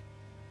fine.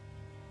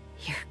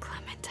 You're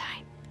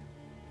Clementine.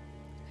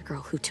 The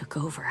girl who took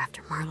over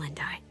after Marlon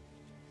died.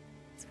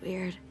 It's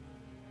weird.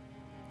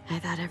 I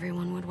thought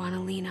everyone would want to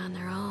lean on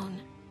their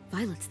own.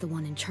 Violet's the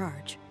one in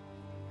charge.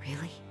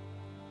 Really?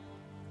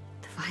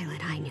 The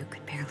Violet I knew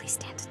could barely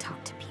stand to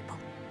talk to people,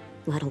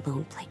 let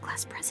alone play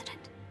class president.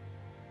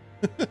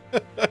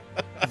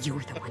 You're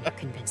the one who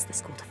convinced the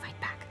school to fight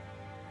back.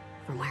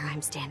 From where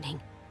I'm standing,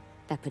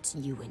 that puts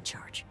you in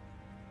charge.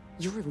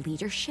 Your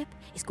leadership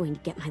is going to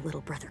get my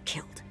little brother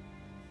killed.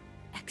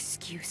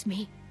 Excuse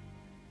me?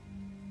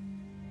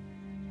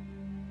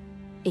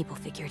 Abel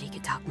figured he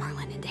could talk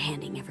Marlon into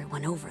handing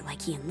everyone over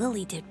like he and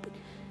Lily did, but...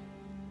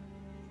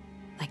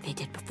 like they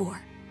did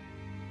before.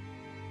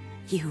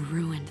 You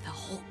ruined the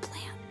whole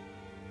plan.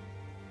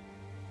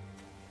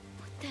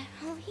 What the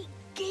hell? He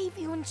gave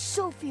you and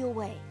Sophie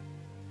away.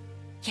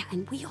 Yeah,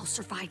 and we all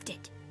survived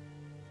it.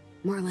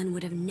 Marlon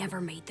would have never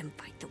made them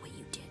fight the way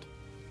you did.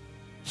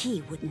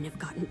 He wouldn't have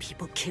gotten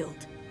people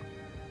killed.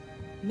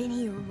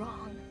 Minnie, you're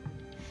wrong.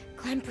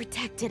 Clem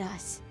protected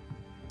us.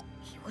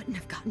 He wouldn't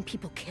have gotten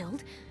people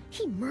killed.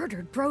 He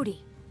murdered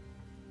Brody.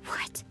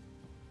 What?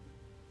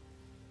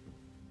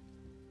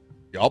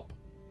 Yup.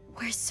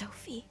 Where's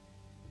Sophie?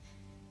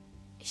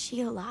 Is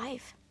she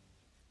alive?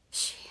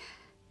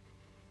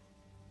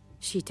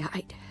 She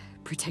died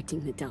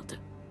protecting the Delta.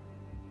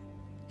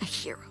 A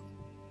hero.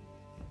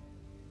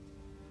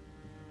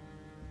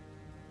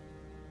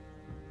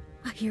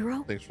 A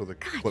hero? Thanks for the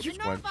God, clip you're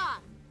squinch.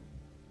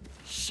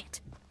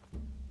 Shit.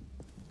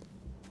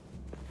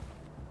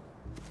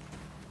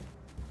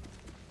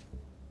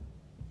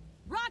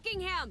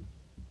 Rockingham!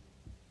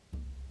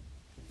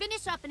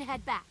 Finish up and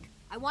head back.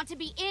 I want to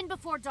be in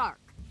before dark.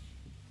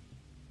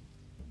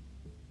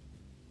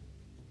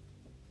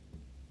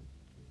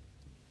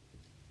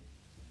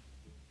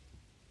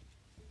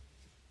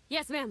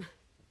 Yes, ma'am.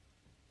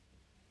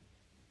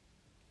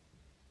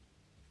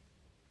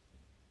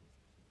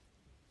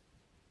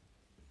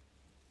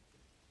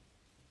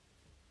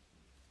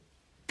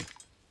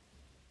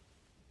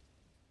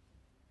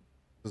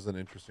 This is an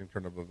interesting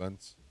turn of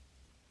events.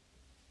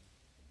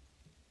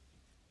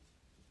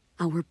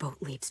 Our boat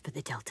leaves for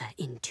the Delta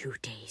in 2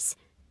 days.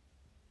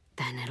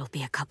 Then it'll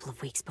be a couple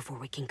of weeks before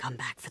we can come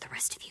back for the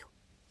rest of you.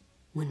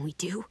 When we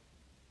do,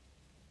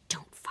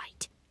 don't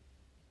fight.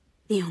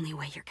 The only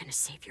way you're gonna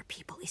save your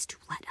people is to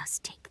let us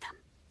take them.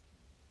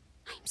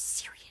 I'm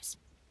serious.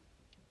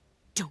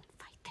 Don't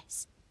fight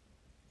this.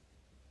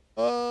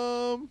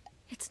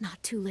 It's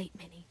not too late,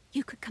 Minnie.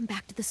 You could come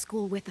back to the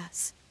school with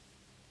us.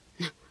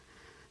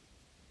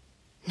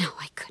 No,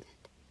 I couldn't.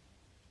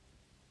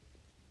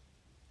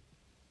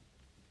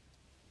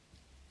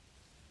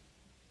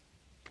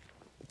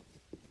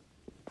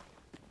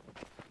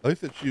 I like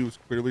that she was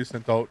clearly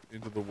sent out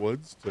into the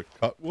woods to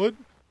cut wood,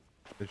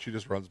 and she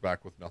just runs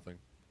back with nothing.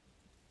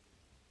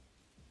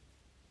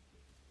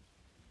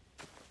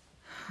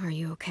 Are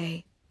you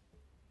okay?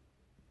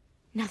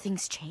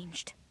 Nothing's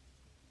changed.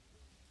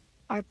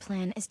 Our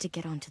plan is to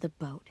get onto the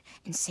boat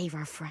and save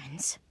our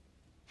friends.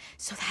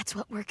 So that's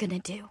what we're gonna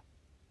do.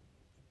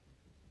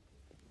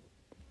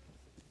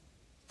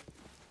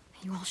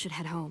 You all should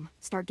head home.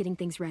 Start getting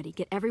things ready.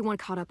 Get everyone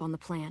caught up on the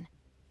plan.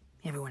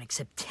 Everyone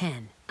except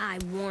 10. I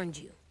warned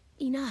you.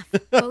 Enough,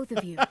 both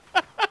of you.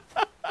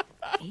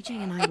 AJ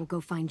and I will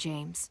go find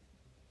James.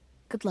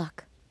 Good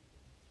luck.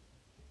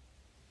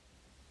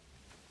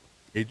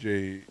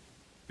 AJ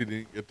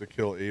didn't get to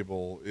kill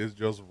Abel, is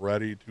just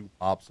ready to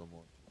pop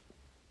someone.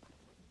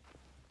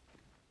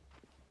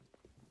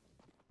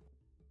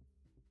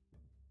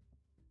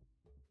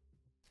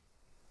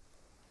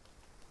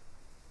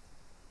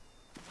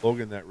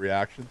 Logan, that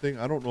reaction thing,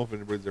 I don't know if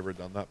anybody's ever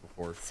done that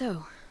before.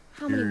 So,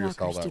 how many Curious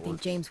how walkers do that you think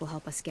works. James will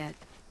help us get?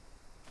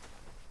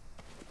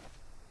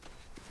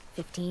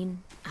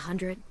 15?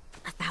 100?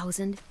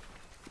 1,000?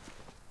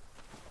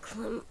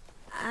 Clem,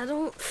 I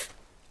don't...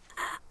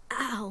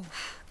 Ow.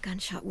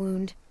 Gunshot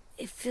wound.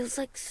 It feels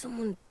like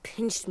someone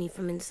pinched me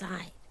from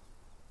inside.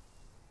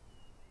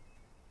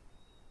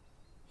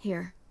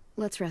 Here,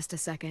 let's rest a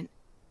second.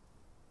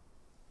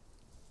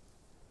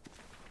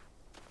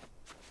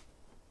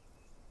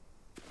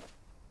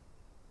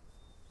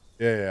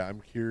 Yeah,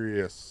 I'm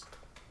curious,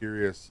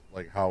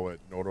 like how it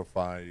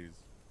notifies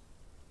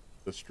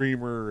the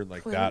streamer and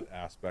like Clem? that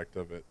aspect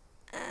of it.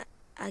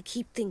 I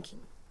keep thinking.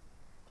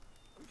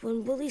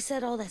 When Willie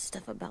said all that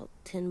stuff about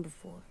Tin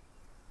before,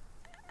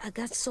 I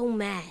got so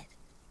mad.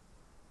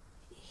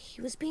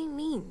 He was being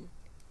mean,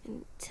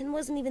 and Tin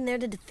wasn't even there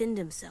to defend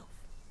himself.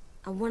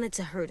 I wanted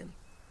to hurt him.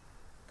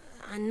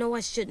 I know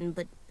I shouldn't,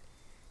 but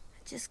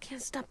I just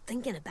can't stop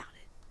thinking about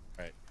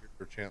it. Right, here's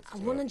your chance. I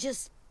want to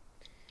just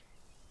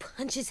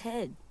punch his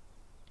head.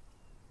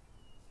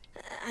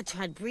 I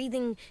tried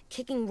breathing,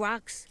 kicking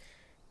rocks.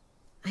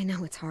 I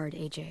know it's hard,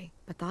 AJ,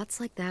 but thoughts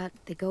like that,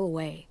 they go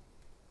away.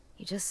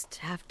 You just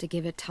have to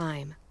give it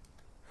time.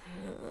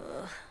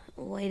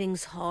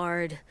 Waiting's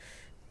hard.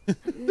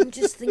 I'm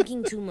just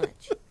thinking too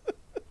much.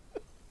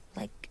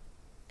 Like,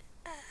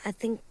 I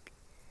think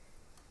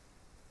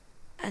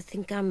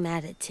I'm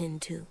mad at Tin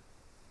too.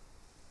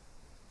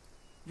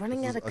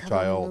 Running out of cover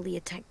when Willie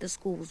attacked the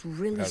school was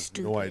really has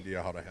stupid. no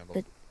idea how to handle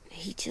But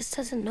he just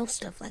doesn't know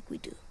stuff like we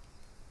do.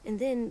 And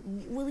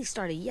then Willie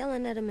started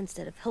yelling at him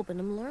instead of helping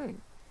him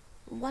learn.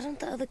 Why don't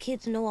the other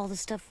kids know all the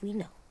stuff we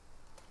know?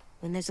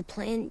 When there's a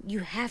plan, you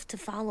have to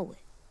follow it.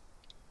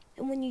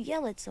 And when you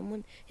yell at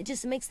someone, it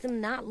just makes them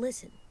not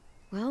listen.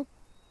 Well,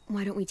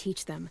 why don't we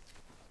teach them?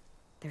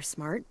 They're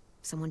smart.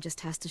 Someone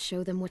just has to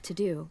show them what to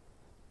do.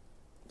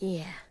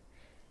 Yeah.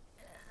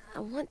 I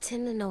want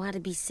Tim to know how to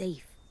be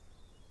safe.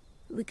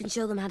 We can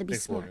show them how to be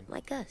smart, Logan.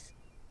 like us.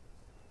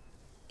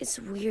 It's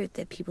weird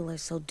that people are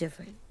so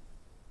different.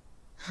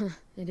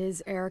 It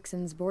is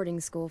Erickson's boarding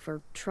school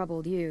for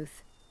troubled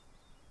youth.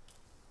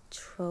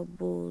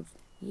 Troubled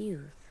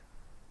youth?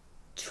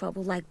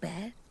 Trouble like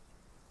bad?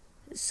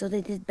 So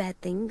they did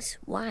bad things?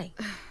 Why?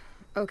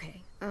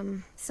 Okay,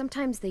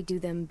 sometimes they do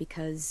them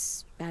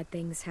because bad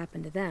things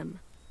happen to them.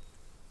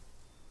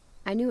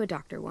 I knew a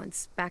doctor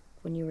once, back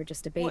when you were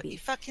just a baby. What, you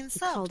fucking He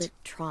called subbed? it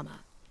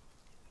trauma.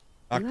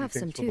 Doctor, You have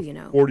some thanks for too, the you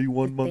know.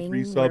 41 The month thing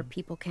resub. where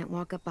people can't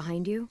walk up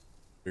behind you.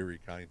 Very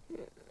kind.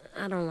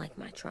 I don't like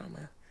my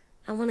trauma.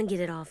 I want to get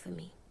it off of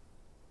me.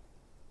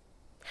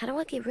 How do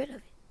I get rid of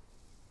it?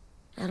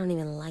 I don't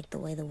even like the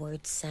way the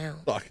words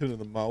sound. Talking in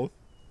the mouth.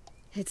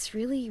 It's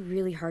really,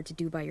 really hard to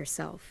do by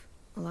yourself.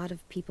 A lot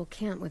of people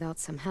can't without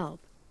some help.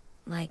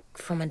 Like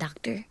from a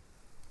doctor?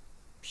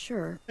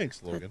 Sure.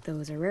 Thanks, Logan. But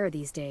those are rare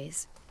these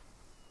days.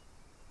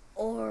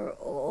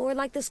 Or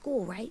like the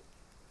school, right?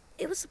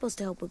 It was supposed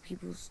to help with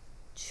people's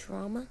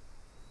trauma.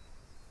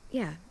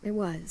 Yeah, it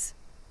was.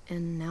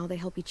 And now they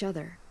help each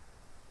other.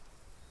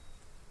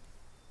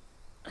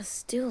 I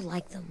still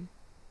like them.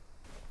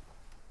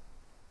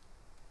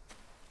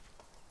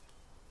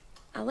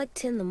 I like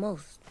Tin the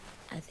most,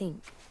 I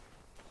think.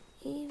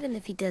 Even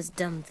if he does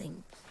dumb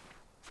things.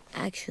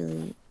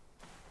 Actually,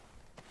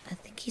 I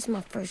think he's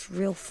my first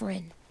real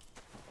friend.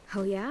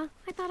 Oh yeah?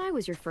 I thought I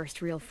was your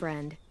first real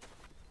friend.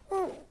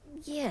 Well,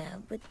 yeah,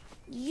 but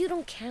you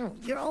don't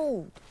count. You're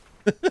old.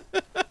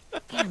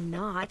 I'm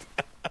not.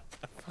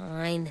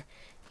 Fine.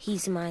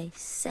 He's my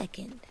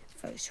second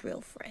first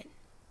real friend.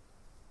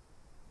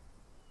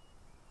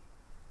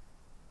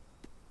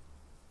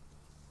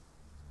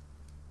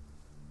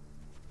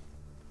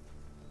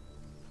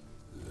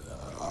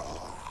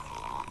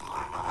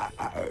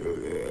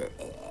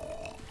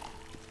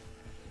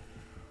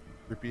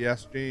 Creepy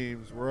ass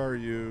James, where are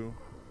you?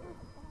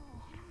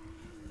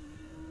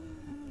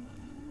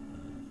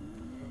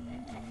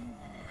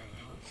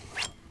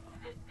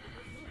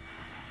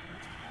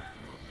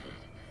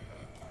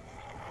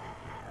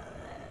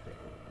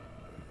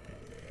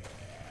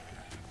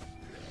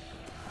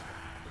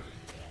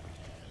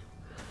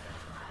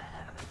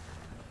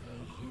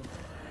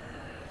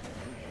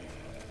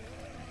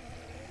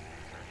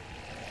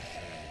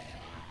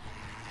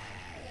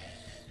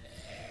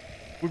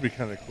 Would be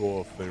kind of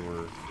cool if they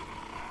were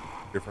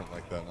different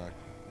like that.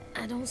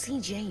 I don't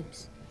see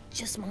James.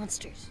 Just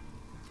monsters.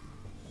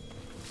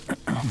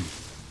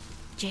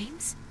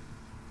 James?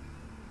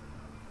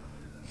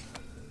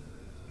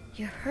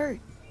 You're hurt.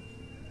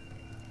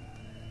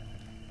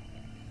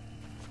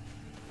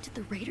 Did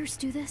the Raiders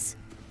do this?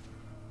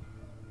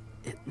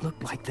 It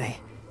looked like they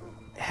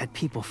had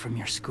people from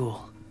your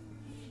school.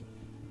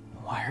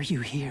 Why are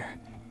you here?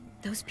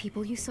 Those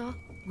people you saw?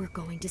 We're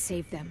going to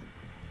save them.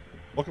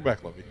 Welcome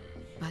back, Lovey.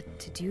 But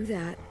to do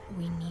that,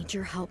 we need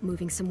your help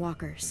moving some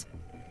walkers.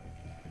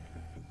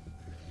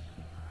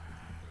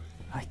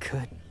 I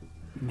could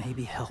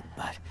maybe help,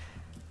 but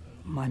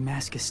my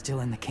mask is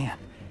still in the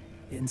camp,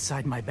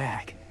 inside my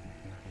bag.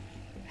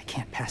 I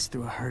can't pass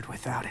through a herd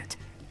without it.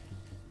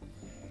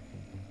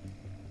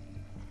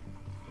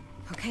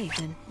 Okay,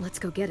 then let's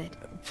go get it.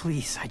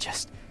 Please, I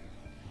just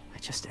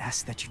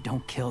ask that you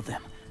don't kill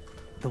them.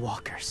 The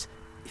walkers.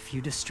 If you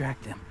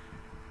distract them,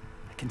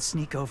 I can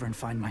sneak over and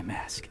find my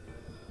mask.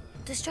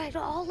 Distract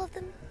all of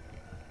them?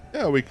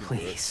 Yeah, we can.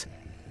 Please.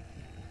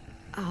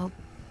 I'll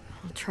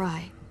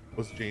try.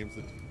 Was James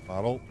the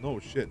model? No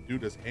shit,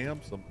 dude is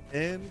handsome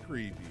and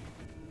creepy.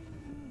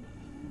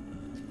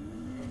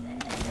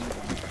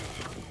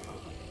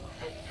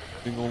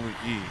 Thing only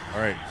E.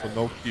 Alright, so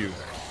no Q.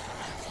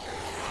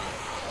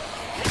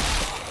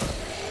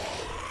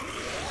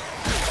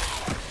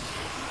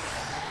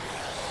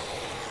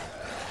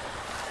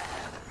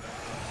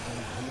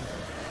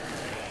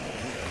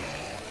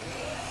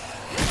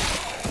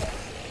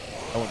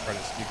 That one trying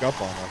to sneak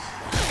up on us.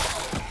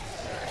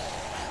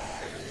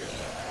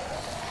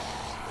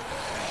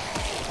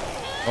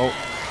 Oh.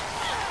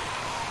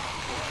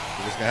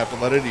 We're just gonna have to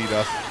let it eat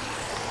us.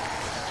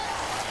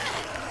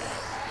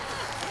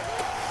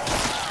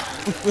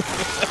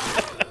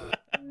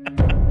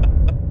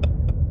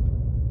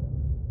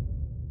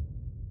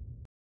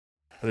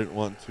 I didn't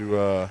want to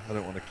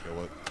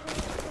kill it.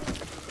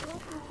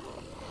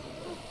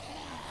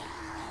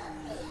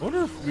 I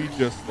wonder if we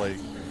just like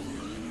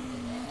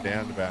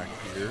stand back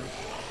here.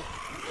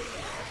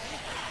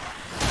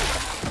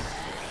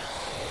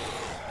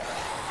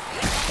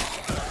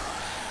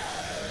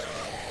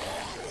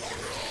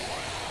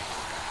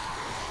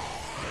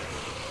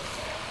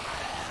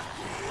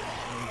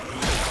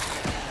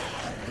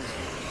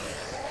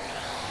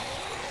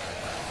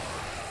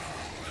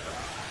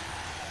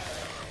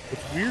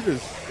 What's weird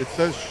is it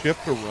says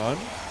shift to run.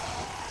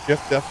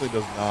 Shift definitely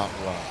does not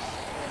run.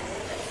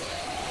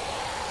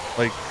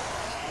 Like,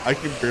 I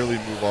can barely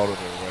move out of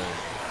their way.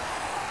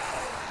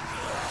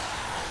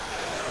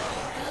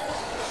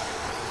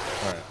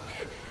 Alright.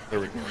 There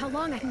we go. Now how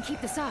long I can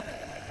keep this up?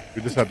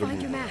 We just have to Find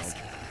move your around. mask.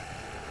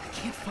 I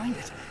can't find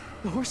it.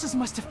 The horses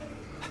must have...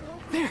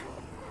 There!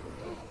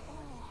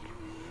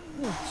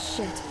 Oh,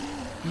 shit.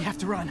 We have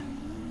to run.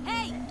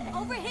 Hey,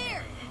 over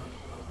here!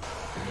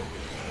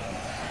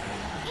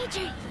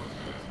 AJ!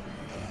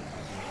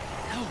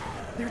 No,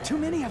 there are too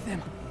many of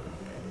them.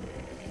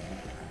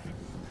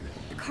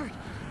 The cart.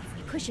 If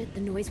we push it,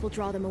 the noise will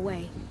draw them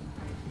away.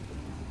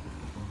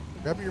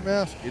 Grab your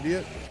mask,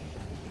 idiot.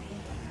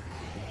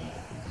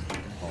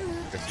 Oh,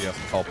 I guess he has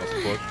to help us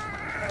push.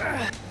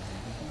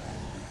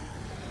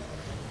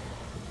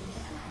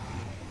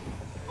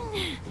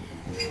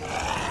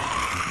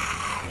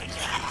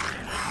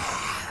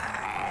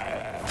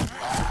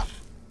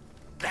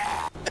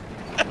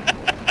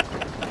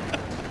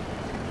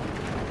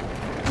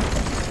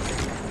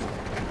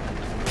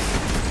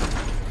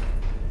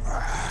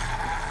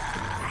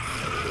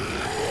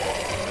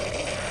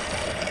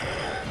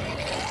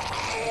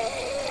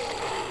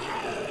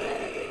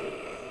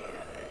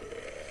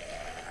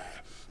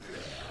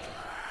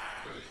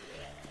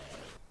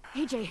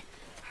 AJ,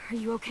 are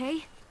you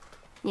okay?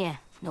 Yeah,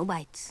 no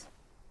bites.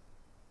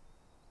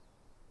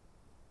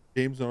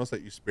 James noticed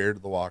that you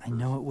spared the walkers. I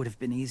know it would have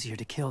been easier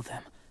to kill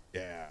them.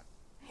 Yeah.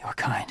 You're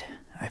kind.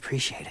 I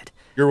appreciate it.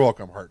 You're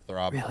welcome,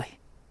 Heartthrob. Really?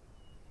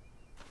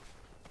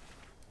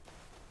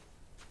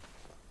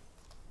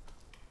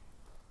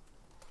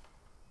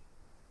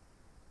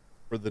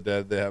 For the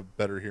dead, they have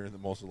better hearing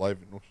than most alive.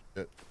 No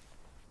shit.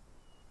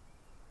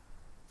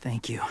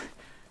 Thank you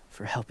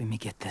for helping me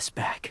get this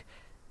back.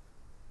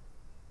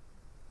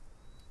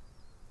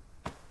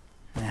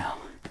 Now,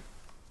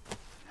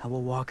 how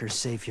will walkers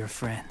save your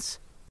friends?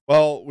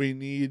 Well, we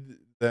need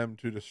them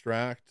to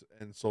distract,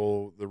 and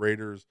so the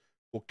raiders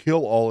will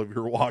kill all of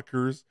your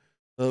walkers.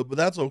 But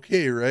that's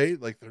okay, right?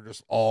 Like, they're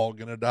just all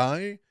gonna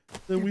die. Then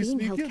They're we being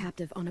sneak held in.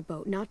 captive on a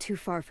boat not too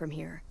far from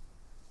here.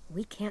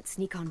 We can't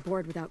sneak on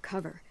board without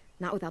cover,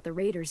 not without the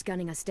raiders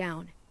gunning us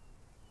down.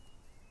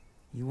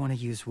 You want to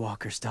use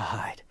walkers to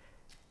hide?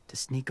 To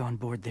sneak on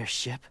board their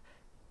ship?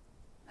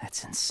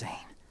 That's insane.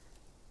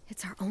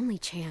 It's our only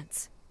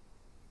chance.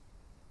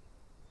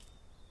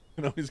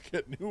 You always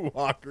get new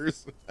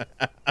walkers.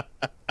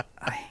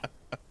 I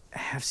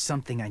have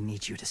something I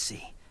need you to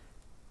see,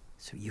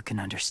 so you can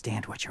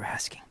understand what you're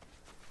asking.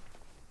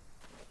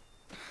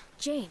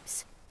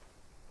 James.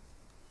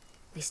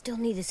 We still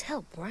need his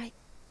help, right?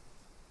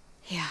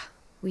 Yeah,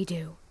 we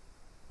do.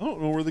 I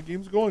don't know where the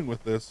game's going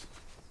with this.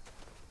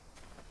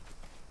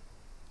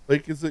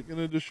 Like, is it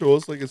gonna just show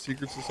us like a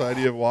secret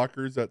society of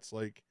walkers that's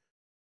like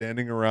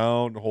standing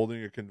around,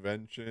 holding a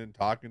convention,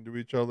 talking to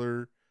each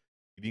other,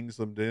 eating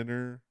some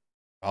dinner,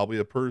 probably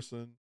a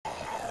person?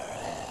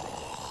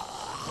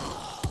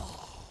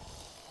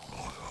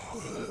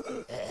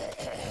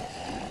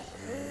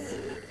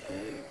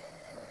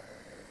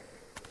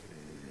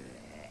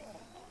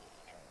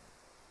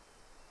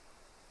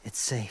 It's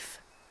safe.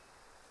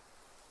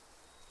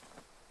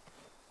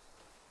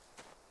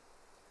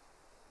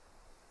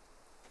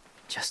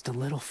 Just a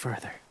little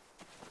further.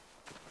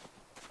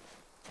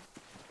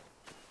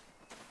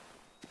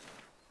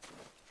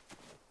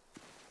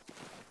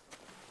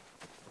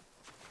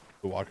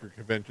 The Walker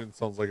Convention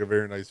sounds like a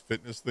very nice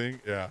fitness thing.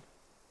 Yeah.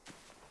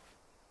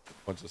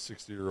 Bunch of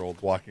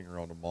 60-year-olds walking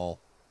around a mall.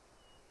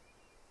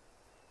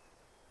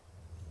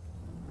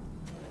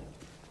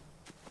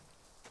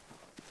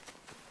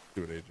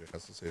 See what AJ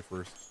has to say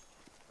first.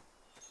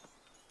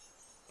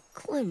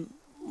 Clem,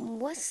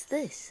 what's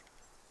this?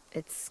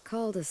 It's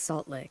called a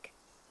salt lick.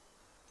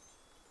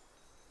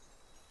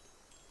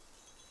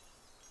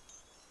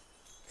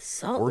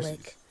 Salt Horses.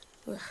 lick?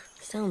 Ugh,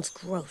 sounds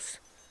gross.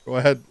 Go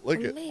ahead, lick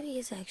Or it. maybe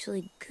it's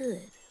actually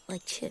good,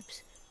 like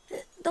chips.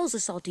 Those are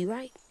salty,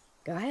 right?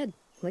 Go ahead,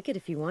 lick it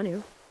if you want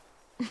to.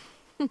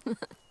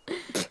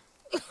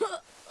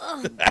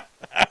 Oh,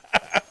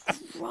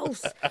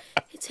 gross.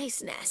 It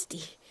tastes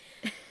nasty.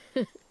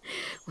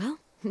 Well,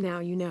 now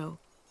you know.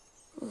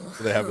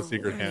 Do they have a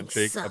secret Learning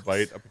handshake, a sucks.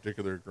 bite, a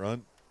particular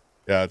grunt?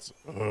 Yeah, it's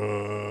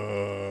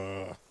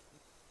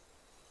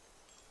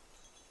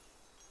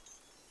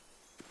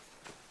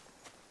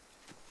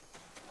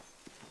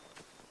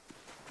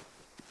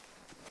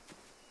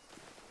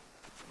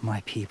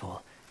My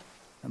people,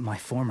 my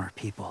former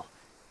people,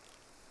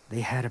 they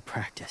had a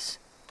practice.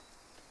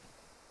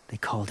 They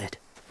called it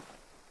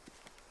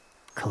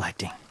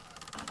collecting.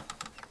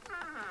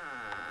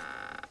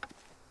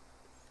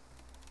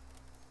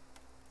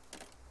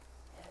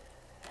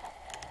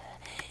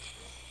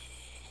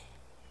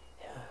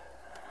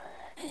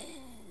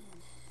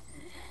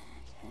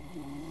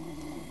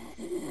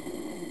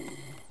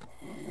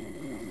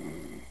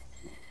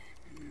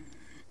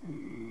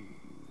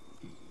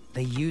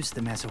 They use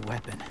them as a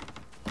weapon.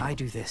 I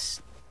do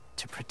this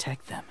to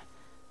protect them.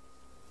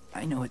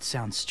 I know it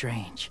sounds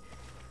strange,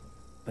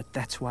 but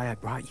that's why I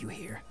brought you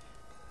here.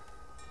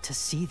 To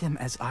see them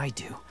as I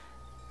do.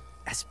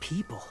 As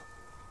people.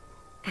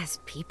 As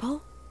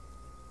people?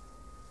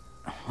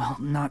 Well,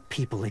 not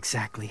people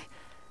exactly,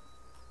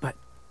 but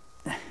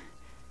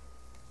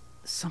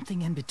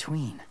something in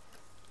between.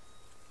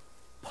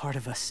 Part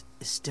of us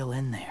is still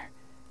in there.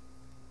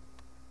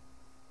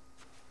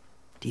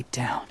 Deep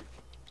down.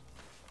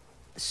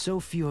 So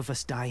few of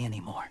us die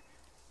anymore.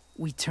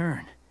 We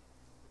turn.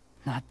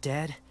 Not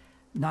dead,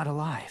 not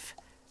alive.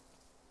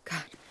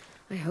 God,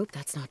 I hope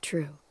that's not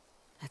true.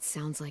 That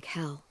sounds like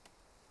hell.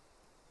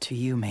 To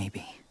you,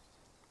 maybe.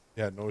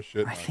 yeah, no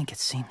shit. I man. think it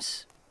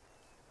seems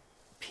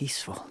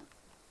peaceful.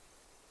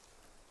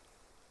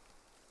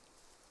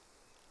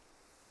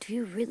 Do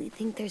you really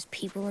think there's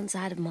people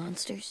inside of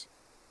monsters?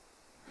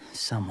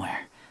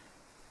 Somewhere.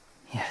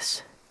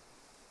 Yes.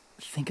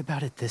 Think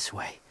about it this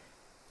way.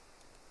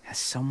 Has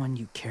someone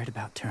you cared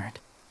about turned?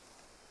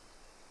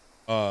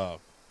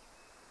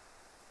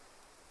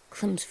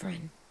 Clem's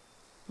friend,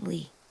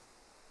 Lee.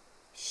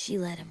 She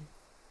let him.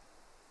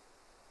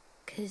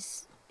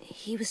 'Cause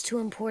he was too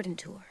important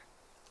to her.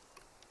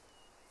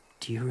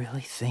 Do you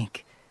really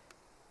think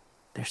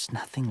there's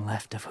nothing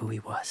left of who he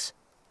was?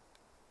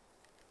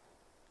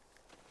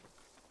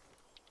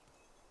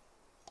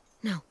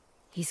 No,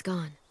 he's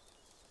gone.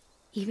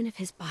 Even if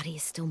his body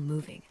is still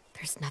moving,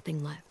 There's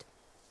nothing left.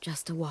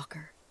 Just a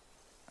walker.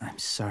 I'm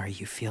sorry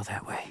you feel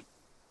that way.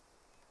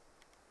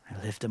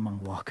 I lived among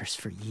walkers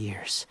for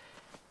years.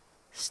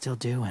 Still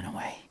do, in a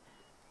way.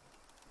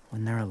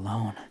 When they're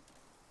alone,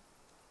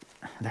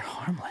 they're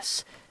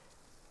harmless.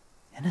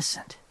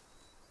 Innocent.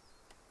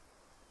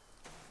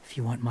 If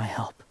you want my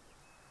help,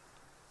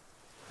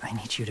 I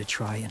need you to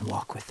try and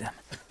walk with them.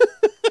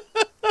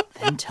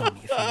 Then tell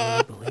me if you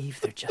really believe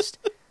they're just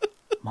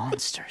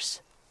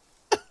monsters.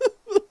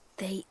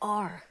 They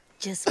are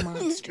just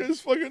monsters. This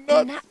guy's fucking nuts.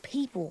 They're not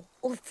people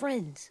or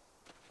friends.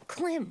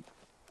 Clem,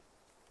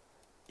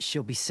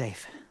 She'll be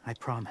safe, I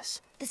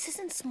promise. this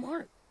isn't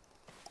smart.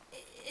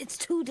 It's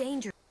too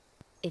dangerous.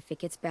 If it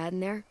gets bad in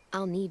there,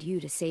 I'll need you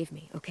to save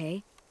me,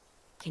 okay?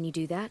 Can you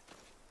do that?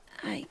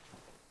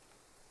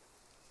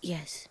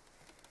 Yes.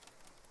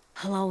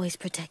 I'll always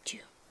protect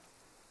you.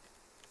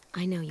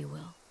 I know you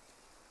will.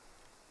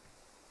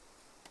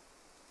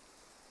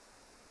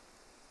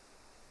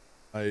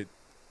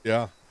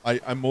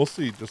 I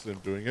mostly just am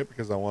doing it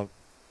because I want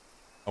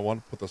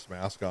to put this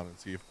mask on and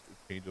see if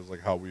it changes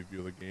like how we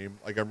view the game.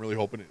 Like I'm really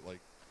hoping it like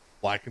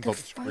blackens out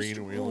the screen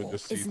and we only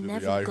just see through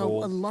the eye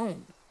hole.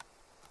 Alone.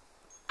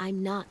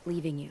 I'm not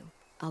leaving you.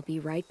 I'll be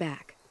right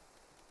back.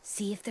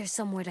 See if there's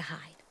somewhere to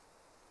hide.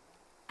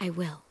 I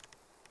will.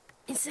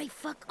 And say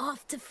fuck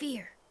off to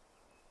fear.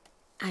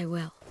 I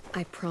will.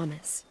 I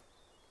promise.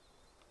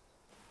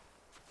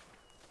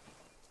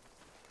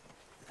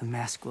 The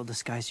mask will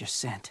disguise your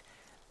scent,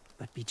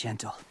 but be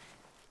gentle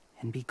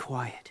and be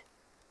quiet.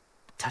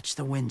 Touch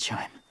the wind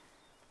chime.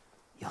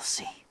 You'll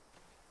see.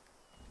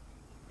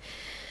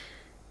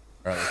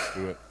 All right, let's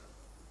do it.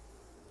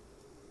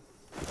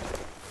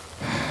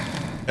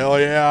 Hell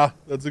yeah,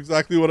 that's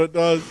exactly what it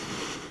does.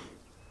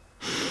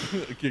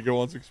 Kiko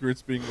wants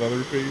experience being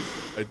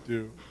Leatherface. I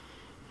do.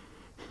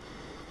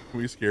 Can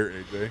we scare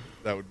AJ?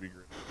 That would be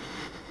great.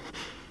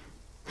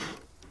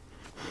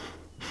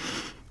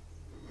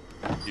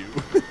 Thank you.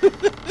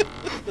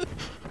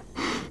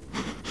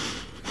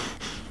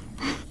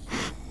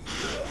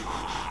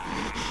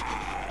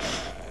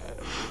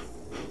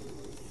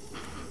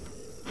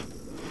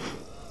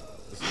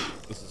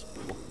 This is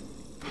cool.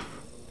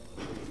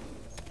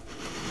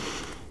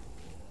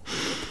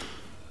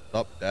 What's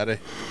up, Daddy?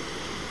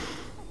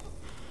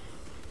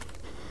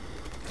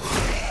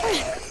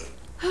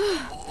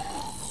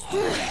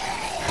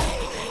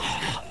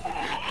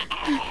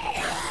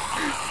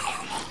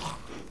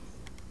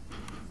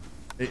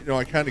 You know,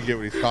 I kind of get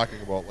what he's talking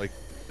about. Like,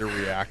 they're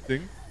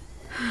reacting.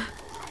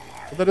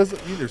 But that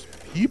doesn't mean there's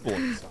people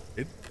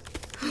inside.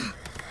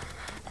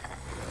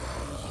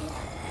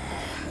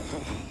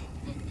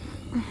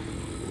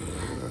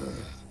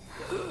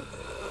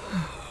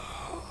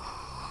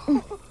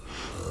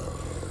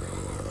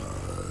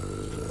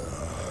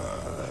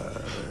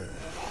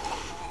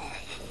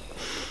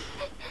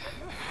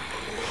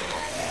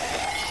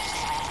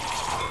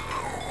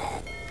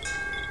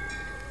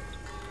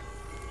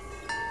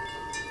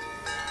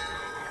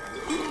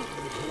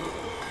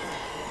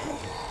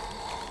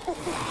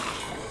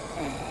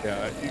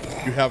 Yeah,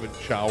 you haven't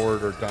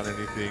showered or done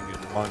anything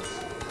in months,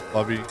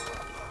 Lovey,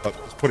 but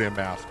just putting a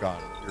mask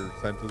on. Your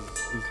scent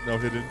is no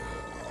hidden.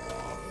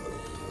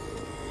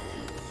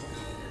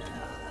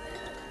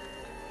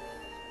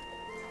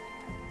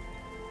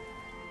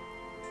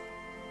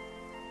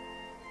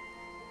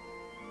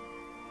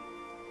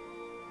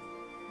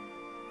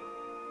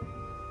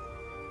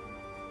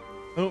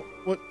 Oh,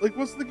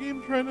 what's the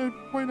game trying to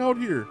point out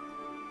here?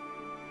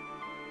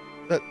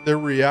 That they're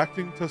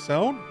reacting to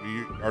sound?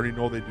 We already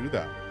know they do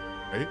that,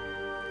 right?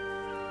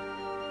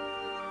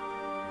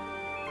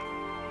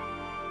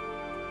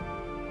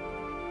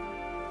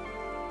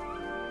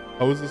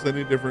 How is this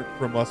any different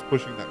from us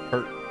pushing that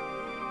cart?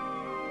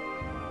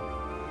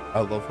 I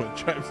love when it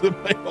chimes in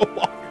my own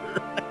walker.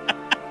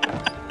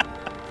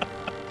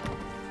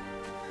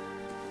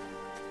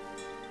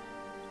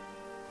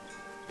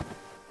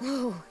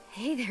 Whoa,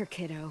 hey there,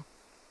 kiddo.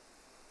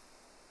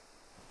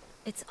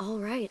 It's all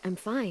right, I'm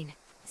fine.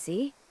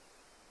 See?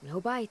 No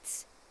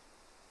bites.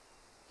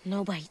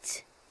 No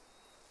bites.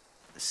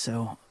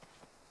 So,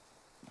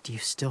 do you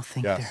still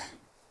think Yes. they're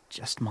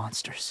just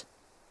monsters?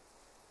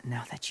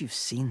 Now that you've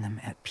seen them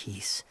at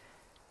peace,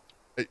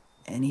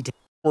 any day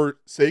For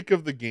sake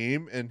of the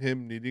game and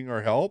him needing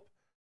our help,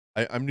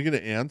 I'm going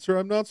to answer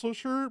I'm not so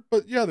sure,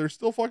 but yeah, they're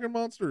still fucking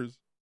monsters.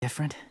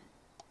 different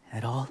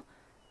at all?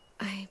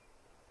 I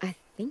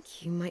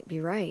think you might be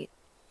right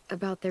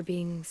about there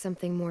being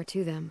something more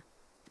to them.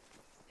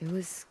 It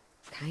was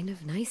kind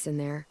of nice in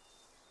there.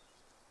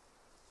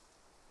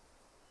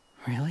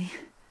 Really?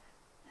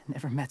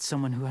 Never met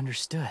someone who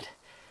understood.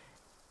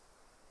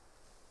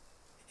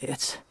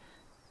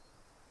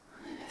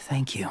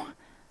 Thank you.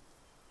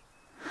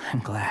 I'm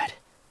glad.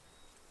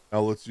 Now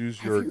let's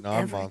use your Have you ever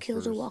non-monsters.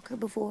 killed a walker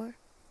before?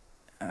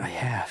 I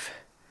have.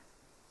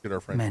 Get our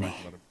friends Many.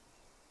 talking about it.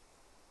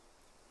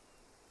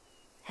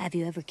 Have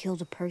you ever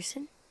killed a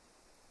person?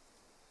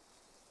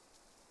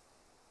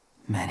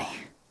 Many.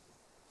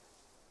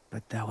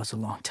 But that was a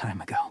long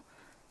time ago.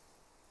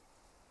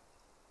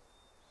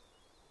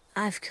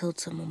 I've killed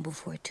someone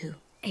before, too.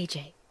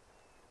 AJ.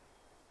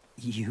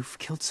 You've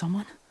killed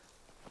someone?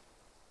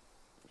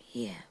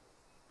 Yeah.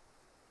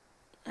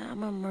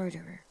 I'm a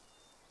murderer.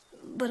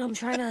 But I'm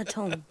trying to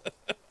atone.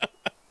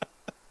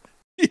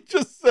 He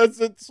just says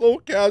it so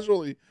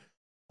casually.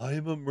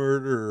 I'm a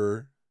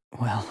murderer.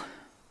 Well,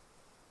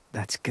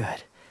 that's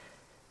good.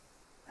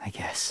 I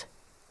guess.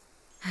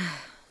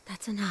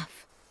 That's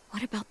enough.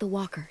 What about the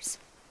walkers?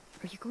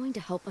 Are you going to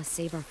help us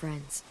save our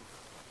friends?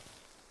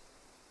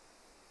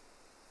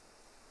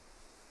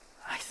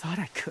 I thought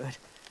I could,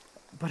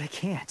 but I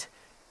can't.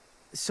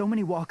 So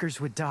many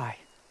walkers would die.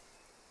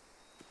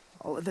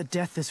 All of the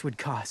death this would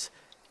cause.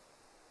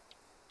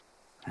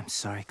 I'm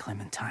sorry,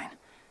 Clementine,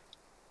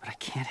 but I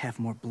can't have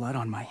more blood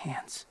on my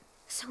hands.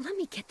 So let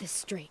me get this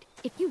straight.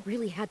 If you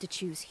really had to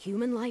choose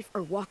human life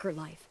or walker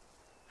life,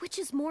 which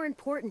is more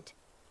important?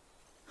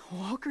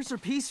 Walkers are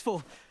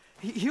peaceful.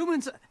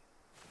 Humans...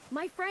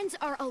 My friends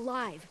are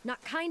alive,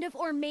 not kind of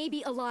or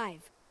maybe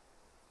alive.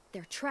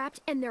 They're trapped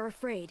and they're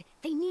afraid.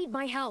 They need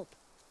my help.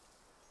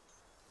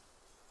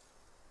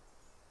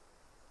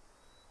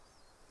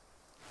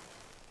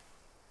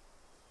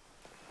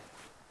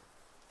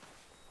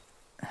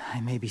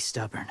 I may be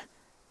stubborn,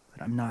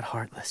 but I'm not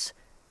heartless.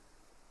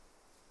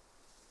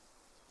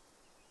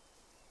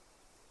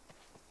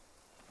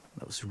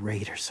 Those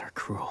raiders are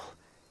cruel.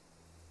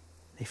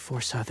 They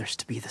force others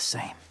to be the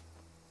same.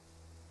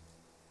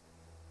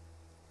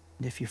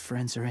 And if your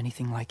friends are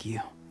anything like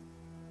you,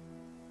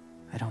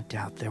 I don't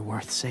doubt they're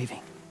worth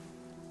saving.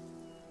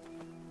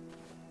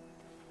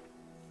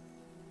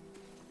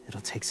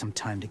 It'll take some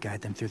time to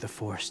guide them through the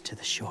forest to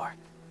the shore.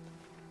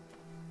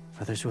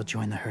 Others will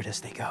join the herd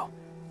as they go.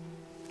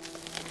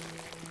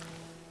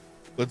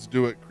 Let's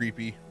do it,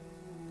 creepy.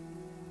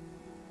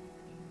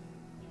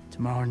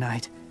 Tomorrow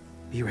night,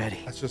 be ready.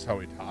 That's just how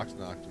he talks,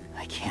 Nocti.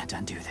 I can't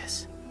undo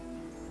this.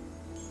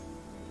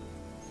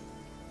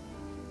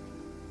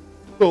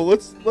 So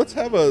let's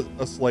have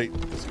a slight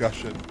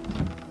discussion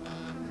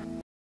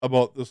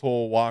about this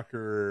whole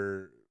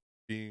Walker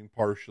being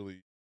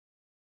partially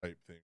type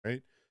thing,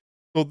 right?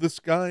 So this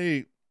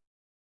guy,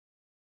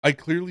 I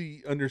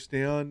clearly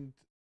understand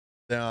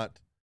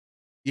that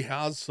he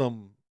has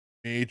some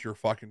major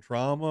fucking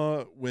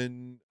trauma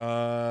when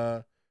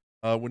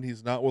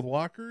he's not with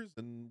walkers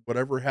and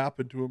whatever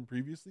happened to him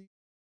previously.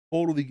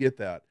 Totally get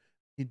that.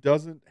 He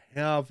doesn't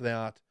have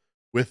that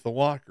with the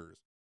walkers,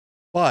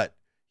 but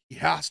he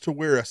has to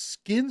wear a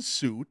skin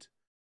suit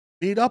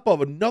made up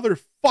of another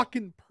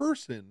fucking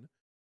person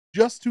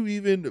just to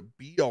even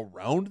be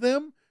around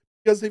them,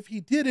 because if he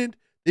didn't,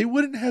 they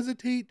wouldn't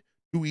hesitate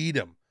to eat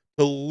him,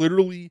 to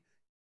literally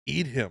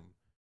eat him.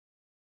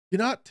 You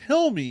cannot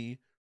tell me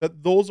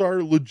that those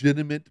are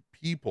legitimate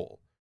people,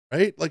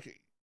 right?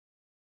 Like,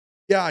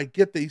 yeah, I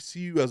get they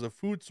see you as a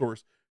food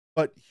source,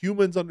 but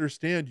humans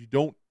understand you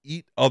don't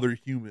eat other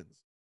humans.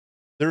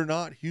 They're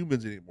not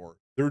humans anymore.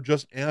 They're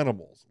just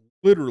animals,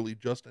 literally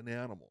just an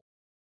animal.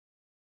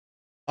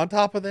 On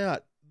top of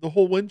that, the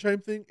whole wind chime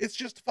thing, it's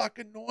just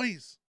fucking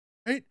noise,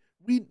 right?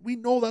 We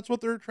know that's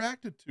what they're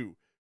attracted to.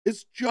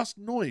 It's just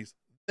noise.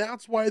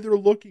 That's why they're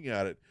looking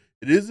at it.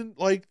 It isn't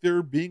like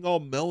they're being all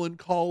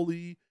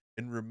melancholy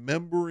and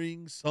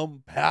remembering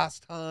some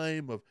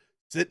pastime of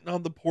sitting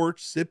on the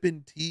porch,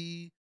 sipping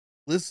tea,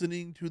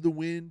 listening to the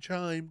wind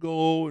chime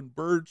go and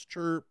birds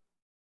chirp.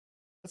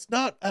 That's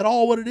not at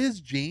all what it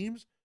is,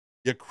 James.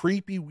 You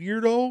creepy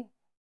weirdo.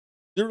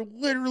 They're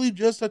literally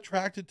just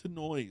attracted to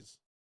noise.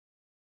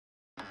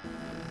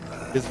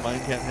 His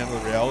mind can't handle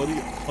reality,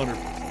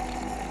 100%.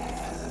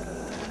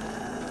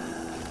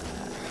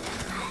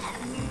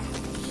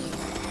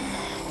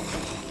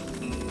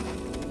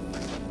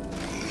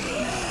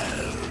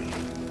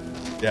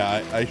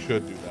 Yeah, I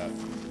should do that,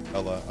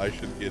 Ella. I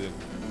should get in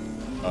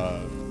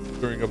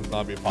during a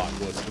zombie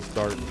apocalypse to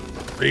start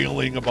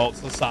railing about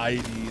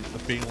society and the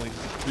failings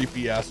of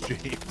creepy ass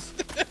James.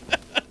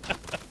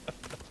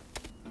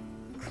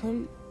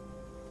 Clem,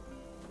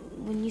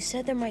 when you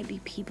said there might be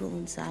people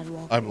inside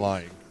walkers... I'm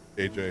lying,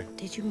 AJ.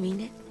 Did you mean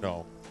it?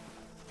 No.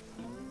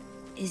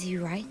 Is he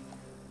right?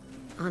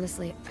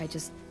 Honestly, I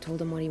just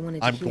told him what he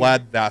wanted I'm to hear.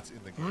 glad that's in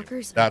the game.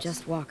 Walkers That's are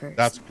just walkers.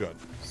 That's good.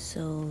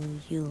 So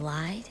you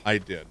lied? I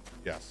did,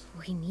 yes.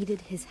 We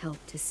needed his help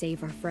to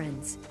save our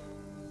friends.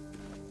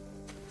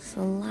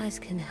 So lies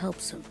can help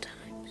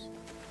sometimes.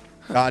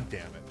 Huh. God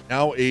damn it.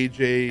 Now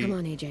AJ, Come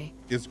on, AJ.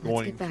 is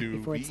going to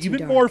before be it's too even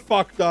dark. more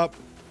fucked up.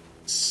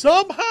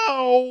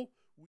 Somehow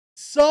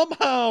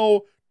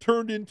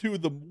turned into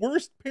the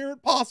worst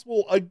parent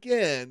possible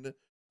again,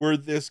 where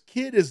this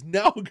kid is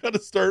now going to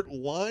start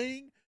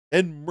lying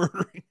and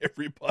murdering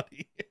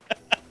everybody.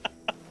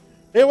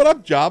 Hey, what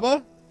up,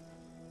 Jabba?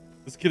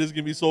 This kid is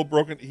going to be so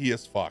broken. He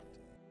is fucked.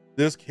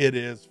 This kid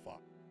is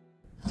fucked.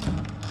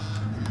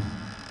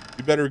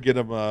 You better get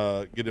him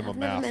a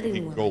mask so he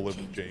can go live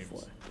with James.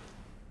 Before.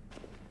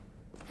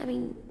 I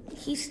mean,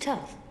 he's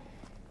tough.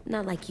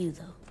 Not like you,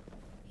 though.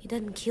 He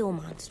doesn't kill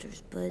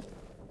monsters, but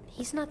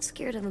he's not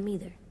scared of them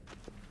either.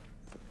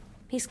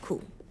 He's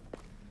cool.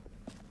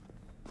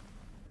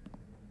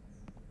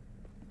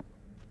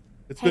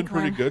 It's Hey, been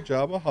pretty Clem. good,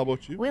 Jabba. How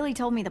about you? Willie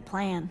told me the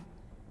plan.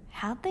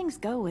 How'd things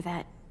go with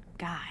that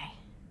guy?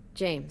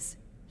 James,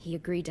 he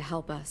agreed to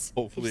help us.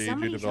 Hopefully, If AJ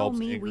somebody told develops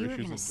me anger we were issues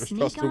gonna and sneak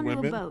distrust of onto a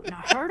women. boat in a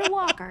herd of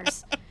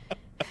walkers,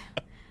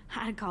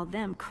 I'd call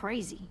them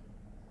crazy.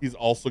 He's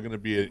also going to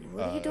be a,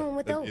 What are you doing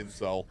with an those?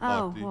 incel.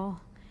 Oh, Monty.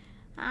 well,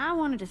 I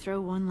wanted to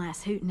throw one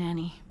last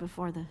hootenanny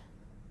before the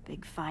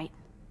big fight.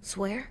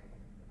 Swear?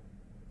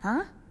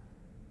 Huh?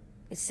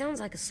 It sounds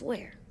like a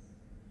swear.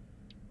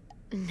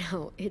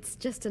 No, it's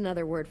just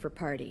another word for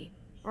party.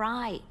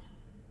 Right.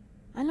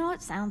 I know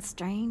it sounds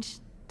strange,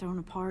 throwing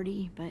a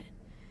party, but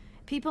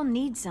people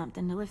need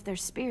something to lift their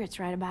spirits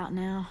right about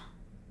now.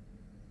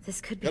 This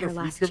could be Got a our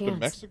free last trip to chance.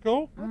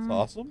 Mexico? That's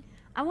awesome.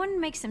 I wanted to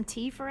make some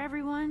tea for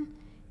everyone.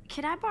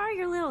 Could I borrow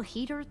your little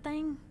heater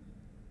thing?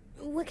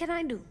 What can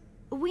I do?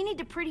 We need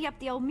to pretty up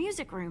the old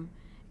music room.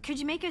 Could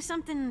you make us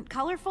something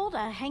colorful to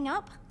hang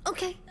up?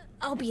 Okay,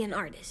 I'll be an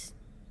artist.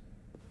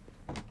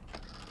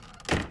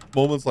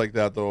 Moments like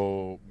that,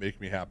 though,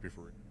 make me happy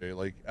for AJ.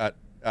 Like,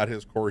 at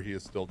his core, he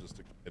is still just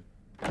a kid.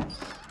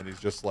 And he's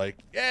just like,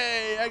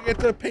 yay, I get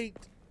to paint.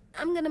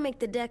 I'm gonna make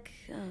the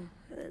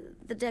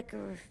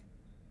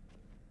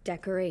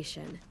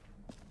Decoration.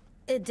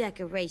 a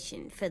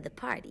decoration for the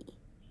party.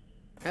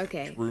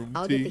 Okay, Room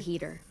I'll tea. get the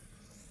heater.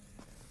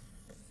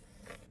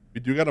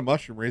 We do got a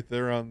mushroom right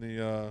there on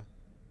the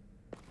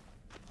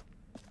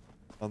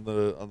on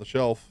the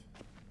shelf.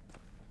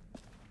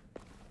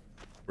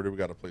 Where do we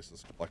got to place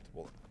this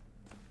collectible?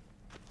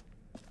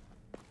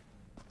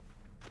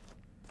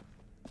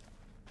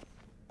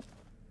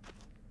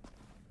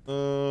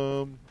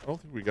 I don't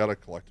think we got a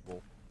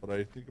collectible, but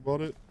I think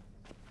about it.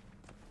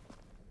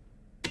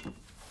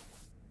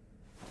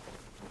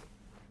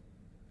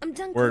 I'm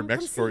done. Where in Come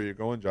Mexico are you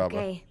going, Jabba?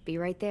 Okay, be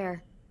right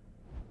there.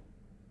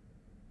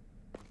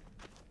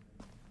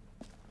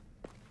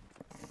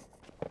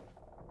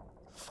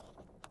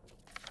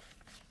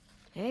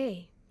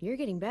 Hey, you're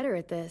getting better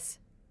at this.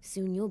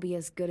 Soon you'll be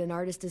as good an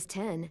artist as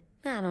 10.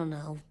 I don't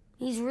know.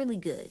 He's really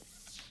good.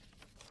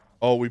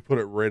 Oh, we put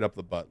it right up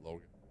the butt,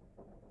 Logan.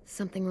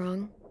 Something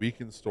wrong, We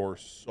can store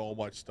so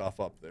much stuff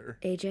up there.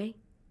 AJ?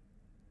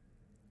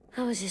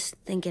 I was just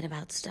thinking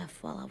about stuff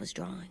while I was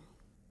drawing.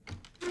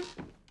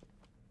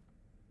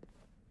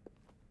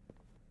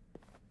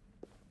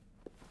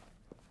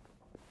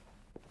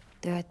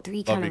 There are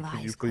three kind Lovey, of eyes.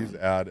 can you please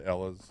Clem. add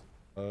Ella's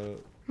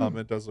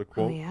comment as a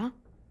quote? Oh, yeah?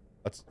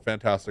 That's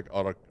fantastic.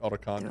 Out of There are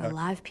context.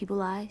 live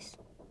people eyes.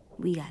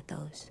 We got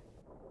those.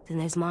 Then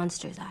there's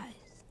monsters' eyes.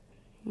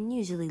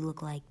 Usually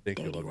look like Thank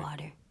you, dirty Lovey.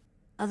 water.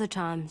 Other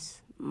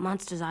times,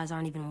 monsters' eyes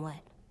aren't even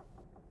wet.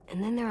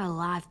 And then there are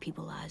live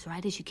people eyes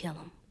right as you kill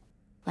them.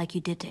 Like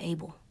you did to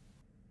Abel.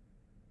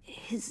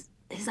 His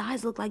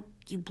eyes look like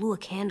you blew a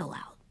candle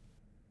out.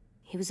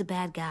 He was a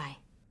bad guy.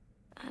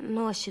 I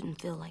know I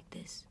shouldn't feel like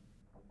this.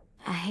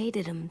 I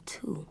hated him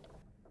too.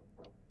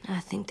 I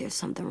think there's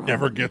something wrong.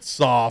 Never with me. get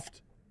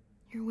soft.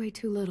 You're way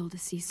too little to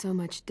see so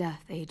much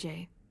death,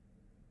 AJ.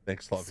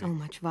 Thanks, Lovey. So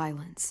much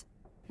violence.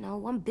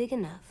 No, I'm big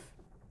enough.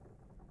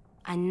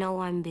 I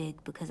know I'm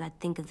big because I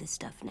think of this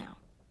stuff now.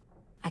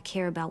 I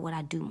care about what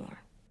I do more.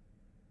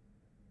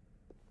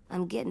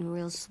 I'm getting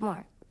real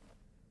smart.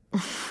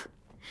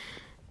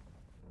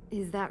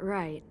 Is that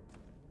right?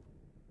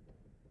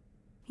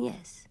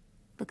 Yes,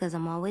 because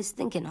I'm always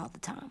thinking all the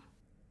time.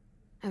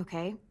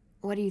 Okay,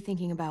 what are you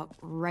thinking about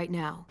right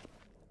now?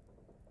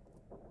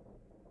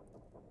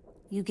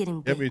 You getting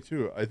Yeah, big, me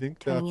too. I think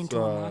turning that's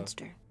into a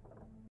monster.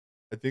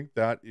 I think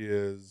that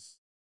is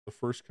the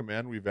first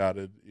command we've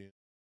added in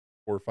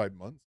 4 or 5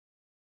 months.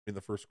 In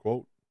the first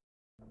quote.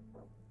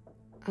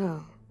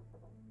 Oh,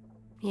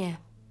 Yeah.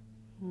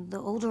 The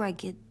older I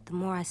get, the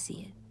more I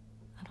see it.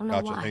 I don't know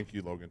Gotcha. why. Thank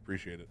you, Logan.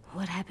 Appreciate it.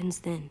 What happens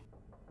then?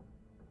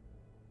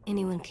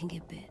 Anyone can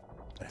get bit.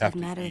 I have Doesn't to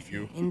matter eat if you.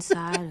 you're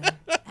inside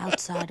or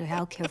outside or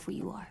how careful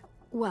you are.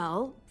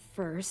 well,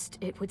 first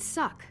it would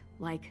suck,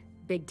 like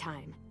big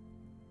time.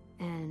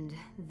 And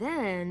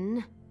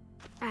then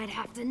I'd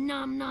have to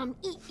nom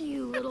eat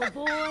you, little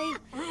boy.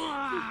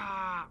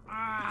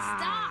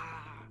 Stop!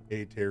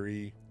 Hey,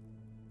 Terry.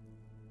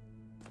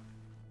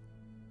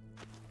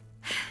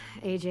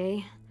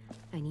 AJ,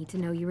 I need to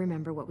know you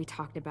remember what we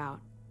talked about.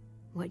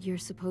 What you're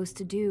supposed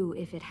to do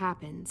if it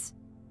happens.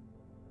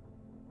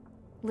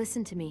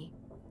 Listen to me.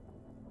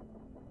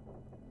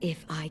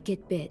 If I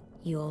get bit,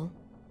 you'll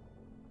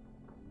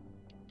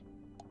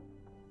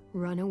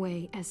run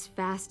away as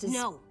fast as...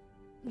 No.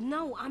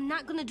 No, I'm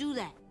not gonna do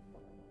that.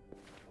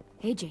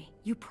 AJ,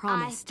 you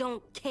promised. I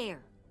don't care.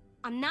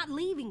 I'm not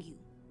leaving you.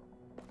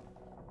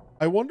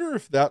 I wonder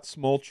if that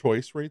small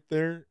choice right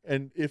there,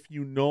 and if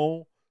you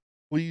know,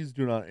 please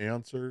do not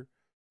answer,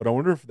 but I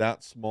wonder if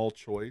that small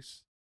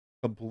choice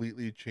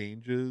completely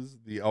changes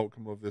the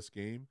outcome of this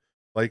game.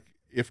 Like,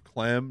 if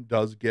Clem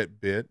does get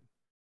bit,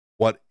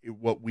 what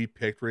we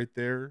picked right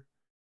there,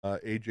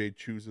 AJ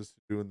chooses to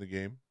do in the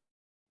game.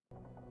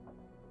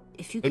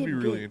 If you That'd get be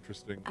really bit,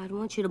 interesting. I'd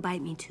want you to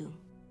bite me too.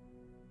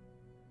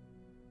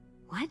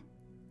 What?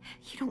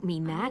 You don't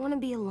mean I that. don't want to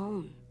be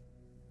alone.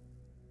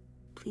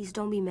 Please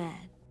don't be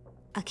mad.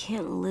 I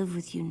can't live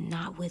with you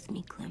not with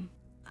me, Clem.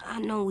 I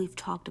know we've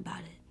talked about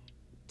it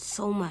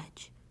so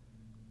much,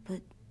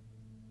 but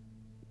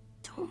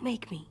don't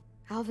make me.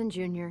 Alvin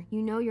Jr.,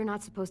 you know you're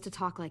not supposed to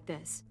talk like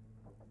this.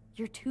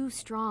 You're too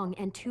strong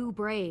and too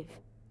brave.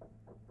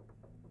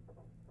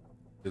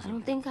 I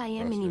don't think I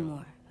am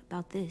anymore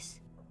about this.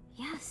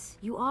 Yes,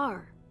 you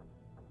are.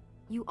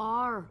 You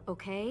are,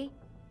 okay?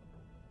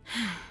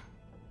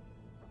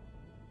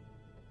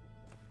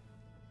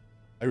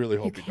 I really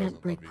hope you he can't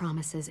doesn't break love you.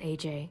 promises,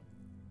 AJ.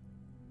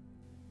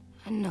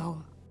 I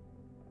know.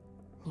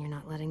 You're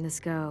not letting this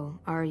go,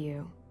 are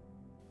you?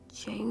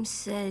 James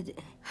said...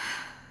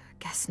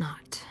 Guess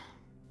not.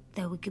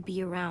 That we could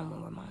be around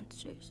when we're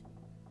monsters.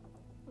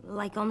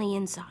 Like on the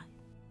inside.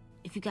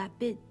 If you got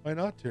bit... Why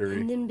not, Terry?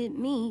 And then bit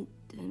me,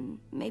 then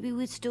maybe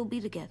we'd still be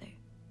together.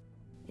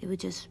 It would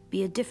just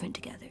be a different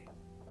together.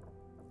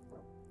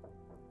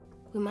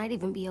 We might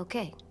even be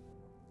okay.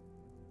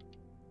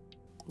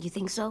 You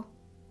think so?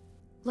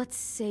 Let's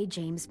say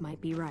James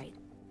might be right.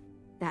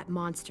 That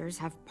monsters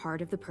have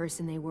part of the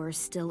person they were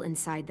still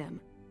inside them.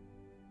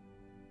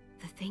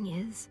 The thing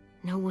is,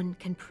 no one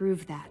can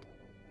prove that.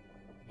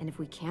 And if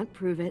we can't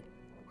prove it,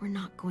 we're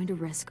not going to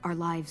risk our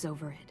lives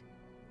over it.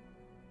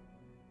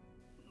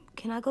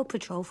 Can I go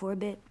patrol for a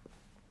bit?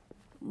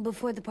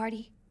 Before the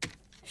party?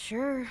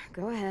 Sure,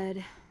 go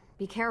ahead.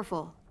 Be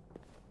careful.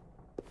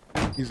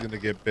 He's gonna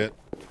get bit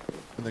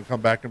and then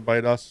come back and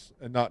bite us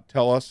and not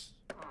tell us.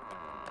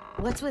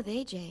 What's with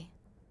AJ? He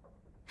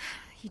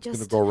He's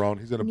just gonna go around.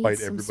 He's gonna needs bite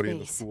some everybody in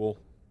the space. pool.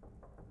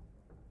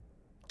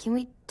 Can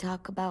we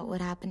talk about what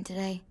happened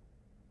today?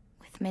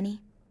 With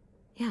Minnie?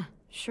 Yeah,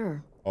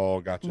 sure. Oh,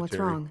 gotcha, What's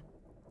Terry. wrong?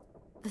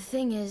 The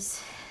thing is,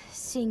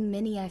 seeing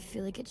Minnie, I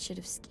feel like it should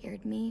have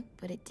scared me,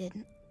 but it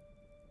didn't.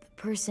 The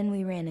person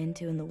we ran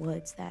into in the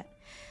woods, that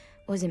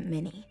wasn't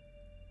Minnie.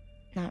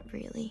 Not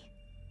really.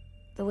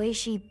 The way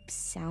she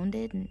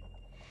sounded and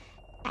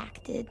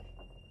acted,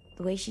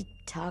 the way she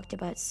talked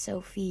about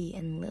Sophie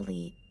and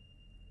Lily.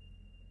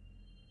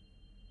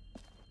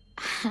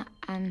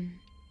 I'm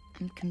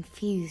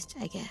confused,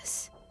 I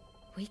guess.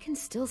 We can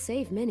still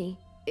save Minnie.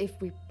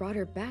 If we brought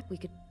her back, we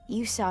could...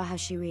 You saw how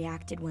she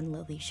reacted when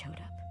Lily showed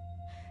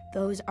up.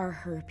 Those are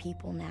her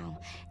people now,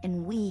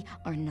 and we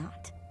are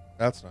not.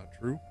 That's not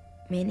true.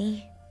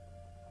 Minnie,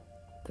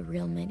 the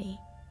real Minnie,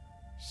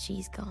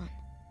 she's gone.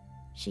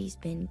 She's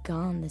been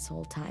gone this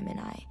whole time, and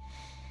I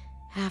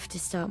have to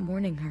stop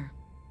mourning her.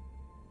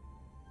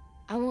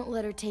 I won't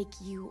let her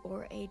take you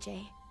or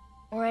AJ,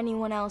 or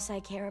anyone else I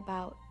care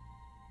about.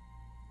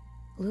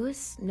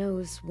 Louis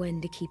knows when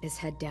to keep his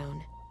head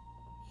down.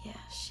 Yeah,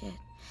 shit.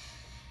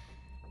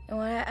 Oh,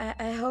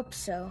 I hope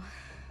so.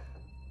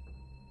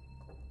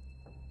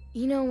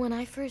 You know, when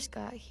I first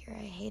got here,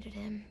 I hated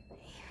him.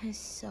 He was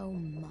so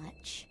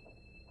much.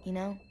 You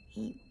know,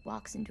 he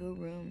walks into a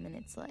room and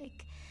it's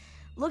like,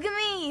 look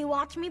at me,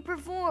 watch me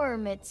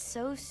perform. It's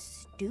so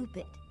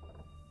stupid.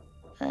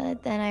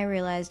 But then I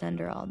realized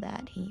under all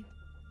that, he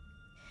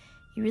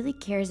really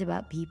cares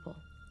about people.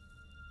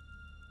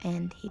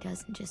 And he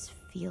doesn't just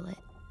feel it,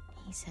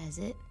 he says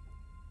it.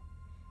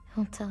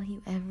 He'll tell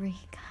you every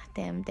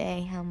goddamn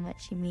day how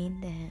much you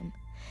mean to him.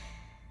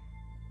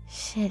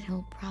 Shit,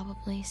 he'll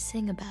probably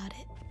sing about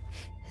it.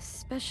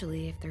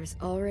 Especially if there's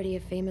already a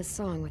famous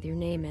song with your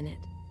name in it.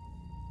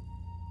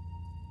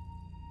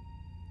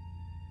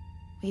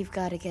 We've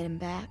got to get him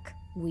back.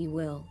 We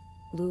will.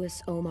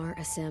 Louis, Omar,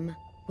 Asim.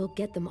 We'll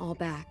get them all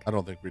back. I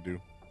don't think we do.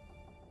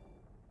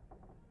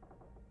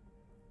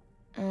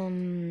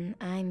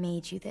 I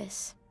made you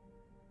this.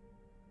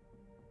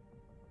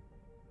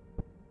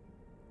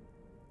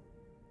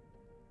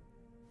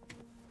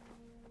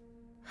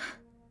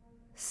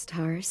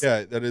 Stars?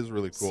 Yeah, that is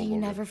really cool. So you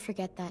Logan. never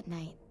forget that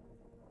night.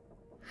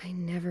 I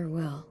never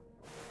will.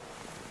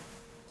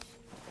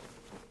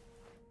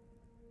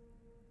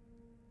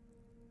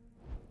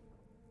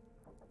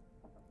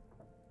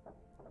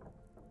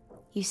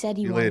 You said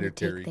you See you wanted later, to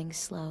take Terry. things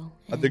slow.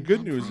 The and good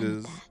I'm news fine with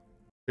is, that.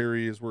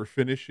 Terry, is we're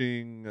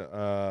finishing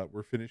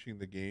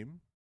the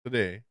game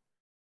today.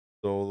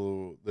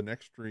 So the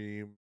next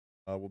stream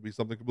will be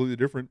something completely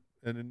different,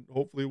 and then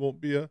hopefully it won't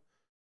be a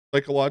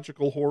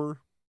psychological horror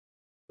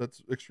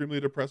that's extremely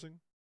depressing.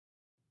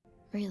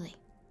 Really.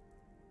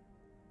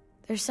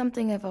 There's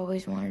something I've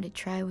always wanted to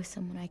try with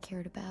someone I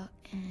cared about,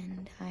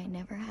 and I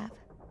never have.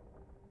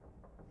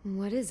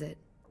 What is it?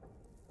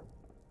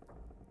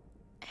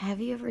 Have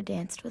you ever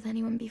danced with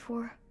anyone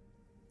before?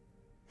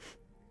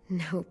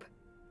 Nope.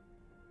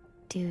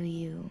 Do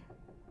you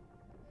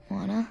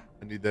wanna?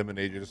 I need them and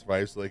AJ to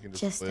survive so they can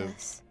just live.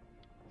 Us.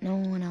 No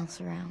one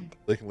else around.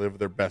 They can live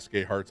their best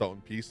gay hearts out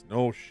in peace.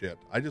 No shit.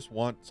 I just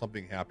want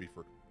something happy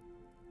for.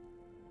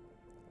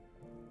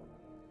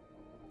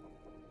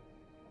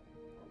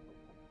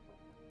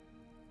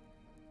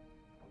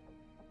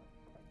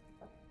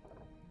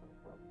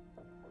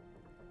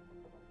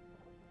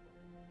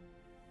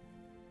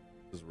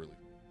 This is really.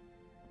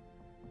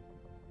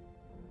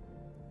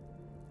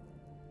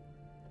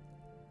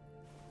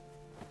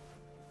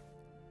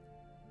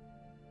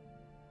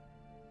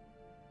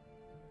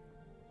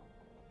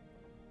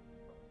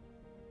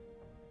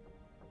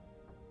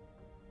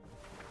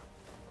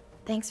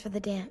 Thanks for the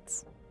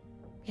dance.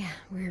 Yeah,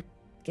 we're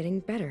getting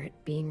better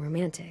at being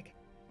romantic.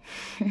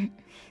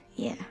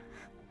 Yeah.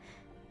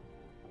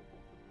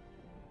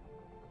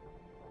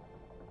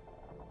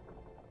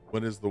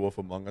 When is The Wolf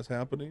Among Us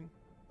happening?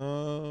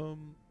 Not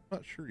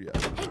sure yet.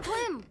 Hey,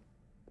 Clem!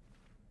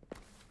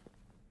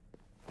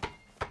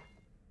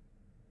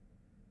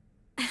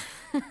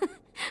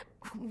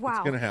 Wow.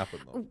 It's gonna happen,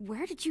 though.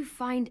 Where did you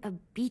find a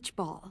beach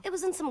ball? It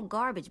was in some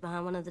garbage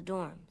behind one of the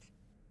dorms.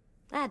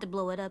 I had to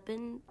blow it up,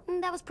 and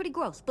that was pretty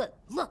gross. But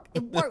look,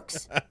 it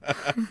works.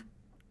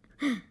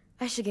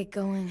 I should get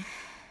going.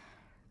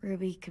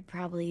 Ruby could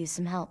probably use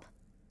some help.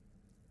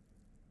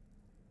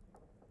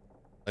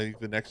 I think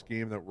the next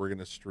game that we're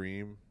gonna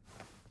stream.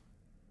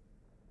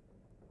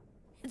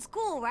 It's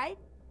cool, right?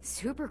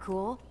 Super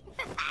cool.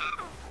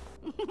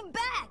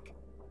 Back!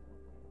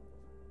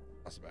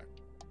 Us back.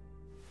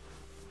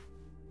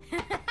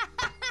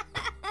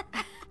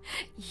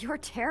 You're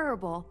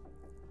terrible.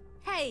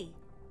 Hey!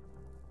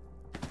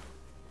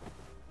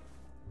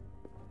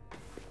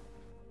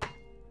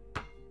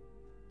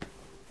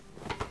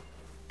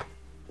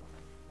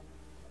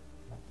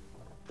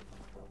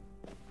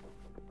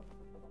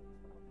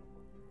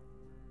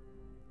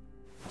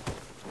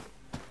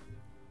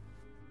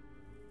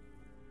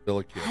 Still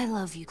a kid. I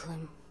love you,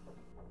 Clem.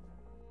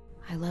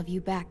 I love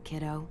you back,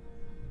 kiddo.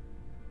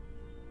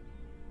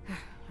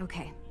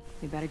 Okay,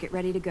 we better get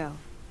ready to go.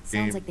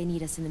 Sounds Game. like they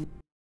need us in the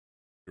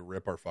To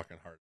rip our fucking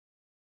heart.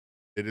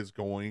 It is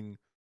going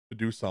to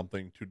do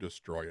something to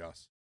destroy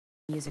us.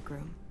 music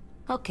room.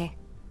 Okay.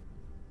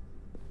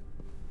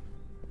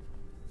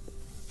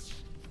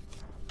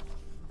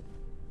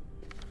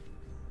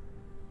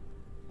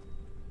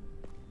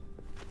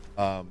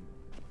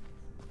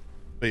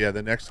 But yeah,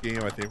 the next game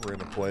I think we're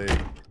gonna play.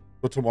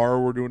 So tomorrow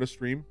we're doing a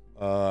stream.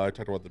 I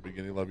talked about at the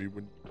beginning, Levy,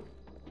 when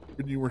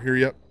you were here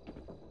yet.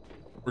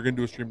 We're gonna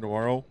do a stream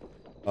tomorrow.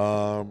 It's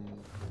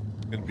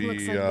gonna be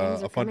Looks like things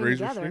a are coming fundraiser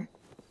together.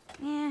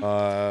 stream.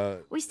 Yeah.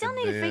 We still and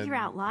need to figure then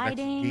out next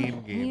lighting,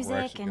 game we're music,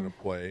 actually and gonna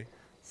play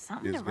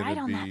something is to write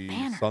gonna on that be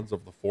banner. Sons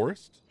of the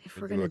Forest. If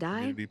We're we're gonna gonna do a die,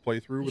 community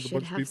playthrough we with a should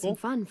bunch of have people. some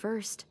fun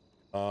first.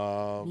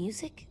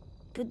 Music?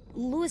 But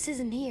Lewis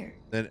isn't here.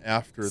 Then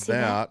after See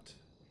that,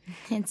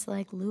 It's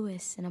like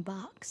Lewis in a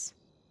box.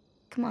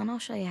 Come on, I'll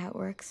show you how it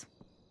works.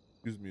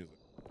 use music.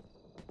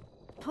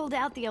 Pulled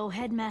out the old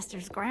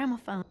headmaster's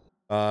gramophone.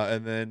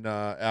 And then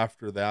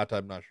after that,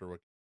 I'm not sure what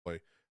to play.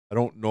 I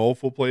don't know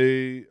if we'll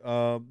play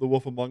The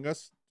Wolf Among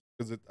Us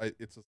because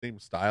it's the same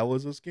style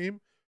as this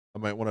game. I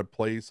might want to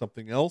play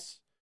something else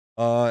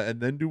and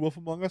then do Wolf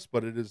Among Us,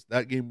 but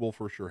that game will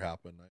for sure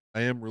happen.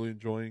 I am really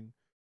enjoying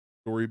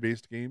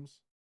story-based games.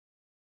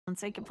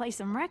 So you can play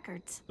some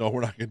records. No,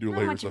 we're not going to do Not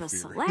Layers much of of a Fear.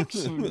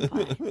 selection,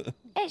 but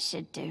it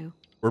should do.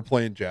 We're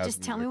playing jazz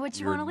Just tell me music. what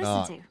you We're wanna listen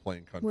not to.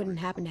 Playing country. Wouldn't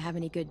happen to have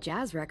any good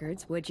jazz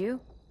records, would you?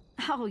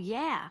 Oh,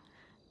 yeah.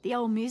 The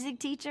old music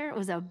teacher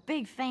was a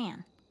big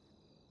fan.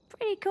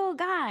 Pretty cool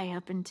guy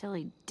up until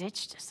he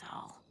ditched us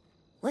all.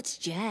 What's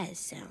jazz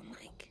sound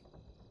like?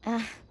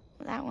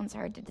 That one's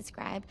hard to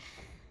describe.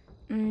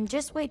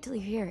 Just wait till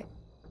you hear it.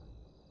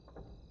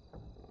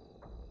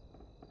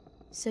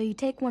 So you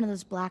take one of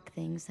those black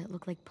things that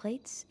look like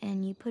plates,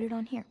 and you put it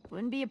on here.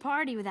 Wouldn't be a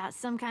party without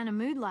some kind of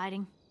mood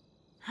lighting.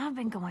 I've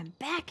been going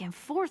back and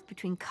forth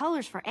between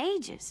colors for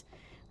ages.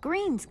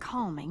 Green's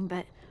calming,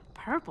 but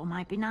purple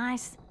might be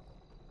nice.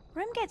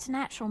 Room gets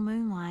natural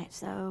moonlight,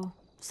 so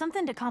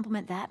something to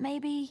complement that,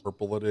 maybe?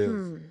 Purple it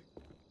is.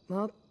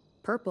 Well,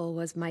 purple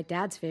was my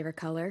dad's favorite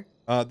color.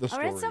 The I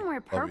story. read somewhere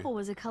of it. purple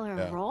was a color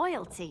Yeah. of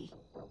royalty.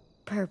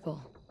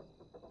 Purple.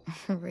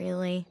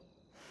 Really?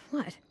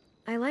 What?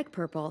 I like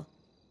purple.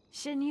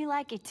 Shouldn't you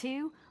like it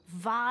too?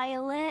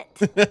 Violet?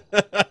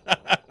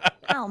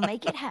 I'll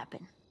make it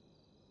happen.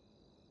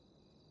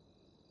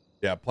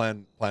 Yeah,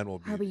 plan will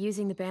be. Are we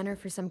using the banner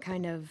for some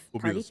kind of Will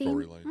be party the theme?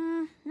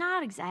 storyline.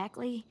 Not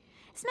exactly.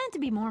 It's meant to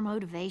be more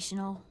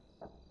motivational.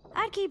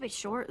 I'd keep it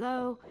short,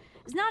 though.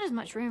 There's not as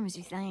much room as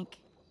you think.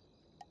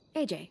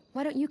 AJ,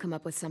 why don't you come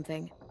up with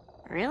something?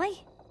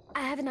 Really?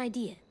 I have an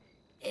idea.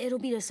 It'll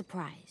be a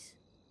surprise.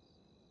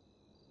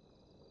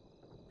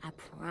 I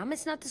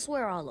promise not to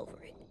swear all over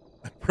it.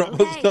 Promise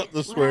Okay, not to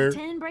we'll swear. have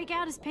 10 break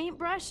out his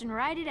paintbrush and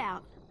write it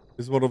out.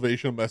 His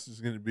motivational message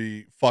is going to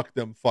be "fuck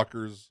them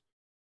fuckers,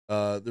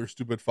 they're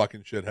stupid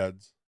fucking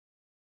shitheads."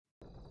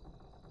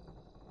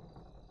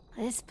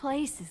 This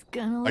place is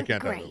gonna I look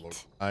can't have it great. look.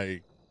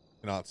 I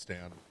cannot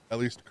stand at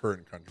least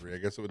current country. I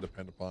guess it would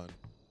depend upon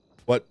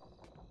what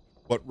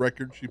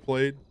record she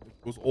played. If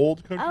it was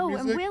old country Oh,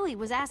 music. and Willie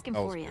was asking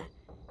That was for you. good.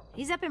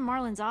 He's up in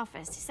Marlon's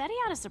office. He said he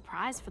had a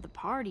surprise for the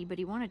party, but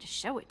he wanted to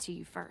show it to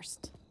you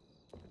first.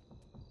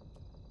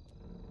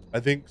 I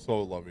think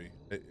so, Lovey.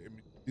 I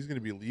mean, he's going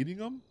to be leading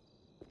them.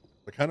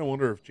 I kind of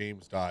wonder if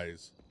James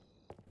dies.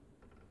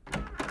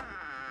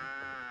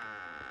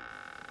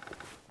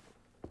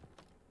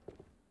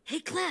 Hey,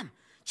 Clem,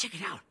 check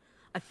it out.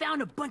 I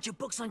found a bunch of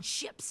books on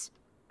ships.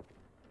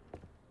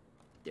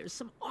 There's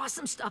some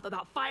awesome stuff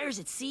about fires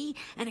at sea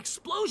and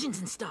explosions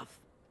and stuff.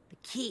 The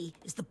key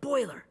is the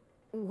boiler.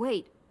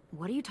 Wait,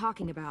 What are you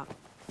talking about?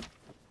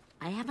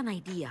 I have an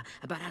idea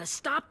about how to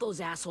stop those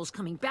assholes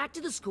coming back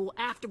to the school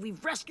after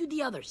we've rescued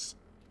the others.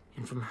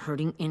 And from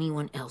hurting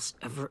anyone else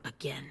ever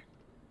again.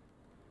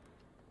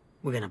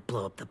 We're gonna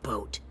blow up the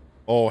boat.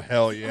 Oh,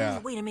 hell The yeah.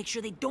 only way to make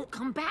sure they don't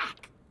come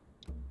back.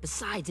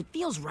 Besides, it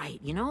feels right,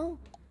 you know?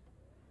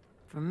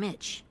 For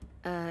Mitch.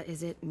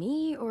 Is it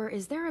me, or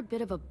is there a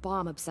bit of a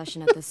bomb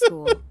obsession at the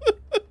school?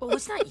 Oh,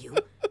 it's not you.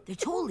 There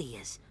totally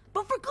is.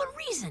 But for good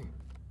reason.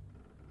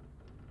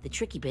 The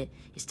tricky bit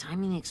is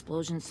timing the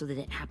explosion so that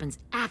it happens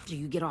after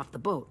you get off the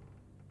boat.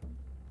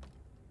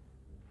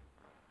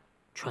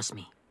 Trust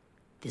me,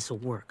 this'll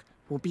work.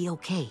 We'll be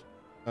okay.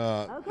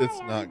 It's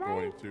not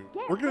going to.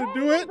 We're gonna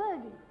do it,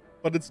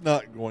 but it's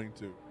not going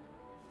to.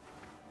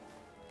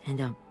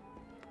 And,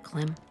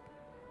 Clem,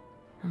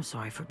 I'm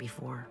sorry for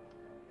before.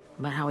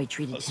 About how he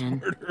treated Ten.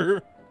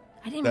 Murder.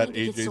 I didn't That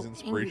mean to get AJ's so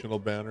inspirational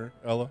banner,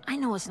 Ella. I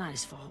know it's not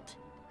his fault.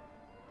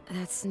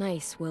 That's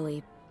nice,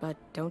 Willie, but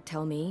don't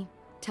tell me.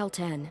 Tell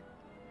 10.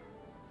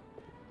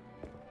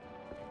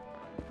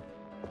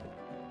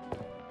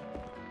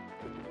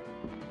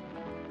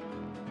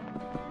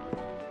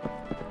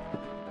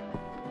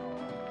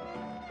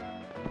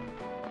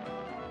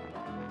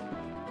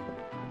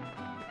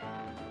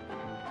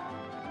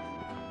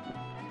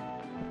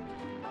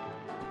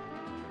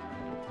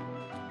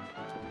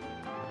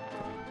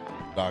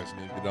 Dogs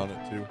need to get on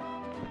it too.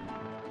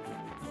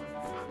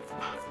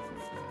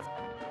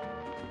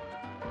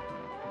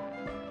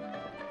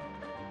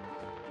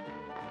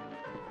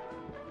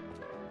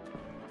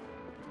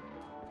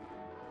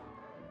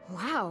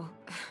 Wow,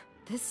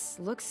 this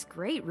looks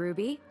great,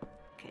 Ruby.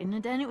 Couldn't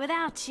have done it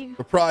without you.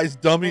 Surprise,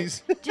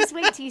 dummies. Just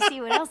wait till you see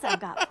what else I've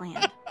got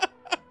planned.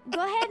 Go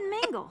ahead and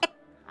mingle.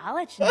 I'll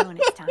let you know when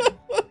it's time.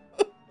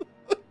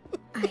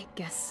 I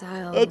guess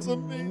I'll That's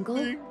mingle.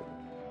 amazing.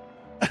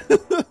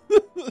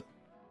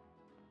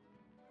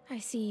 I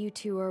see you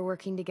two are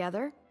working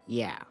together.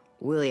 Yeah,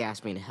 Willie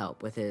asked me to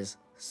help with his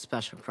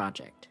special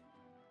project.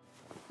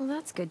 Well,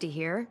 that's good to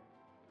hear.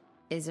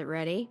 Is it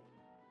ready?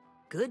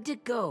 Good to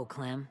go,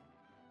 Clem.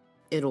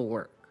 It'll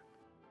work.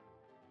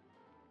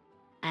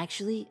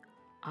 Actually,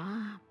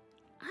 I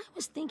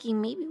was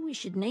thinking maybe we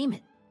should name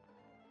it.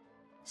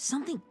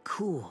 Something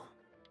cool.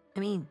 I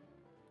mean,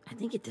 I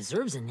think it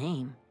deserves a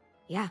name.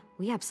 Yeah,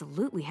 we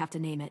absolutely have to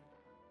name it.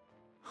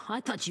 I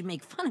thought you'd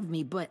make fun of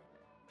me, but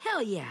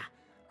hell yeah.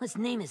 Let's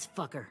name this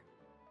fucker.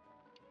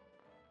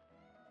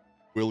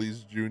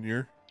 Willie's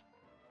Jr.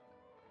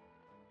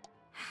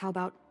 How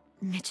about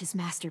Mitch's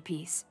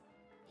masterpiece?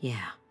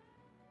 Yeah,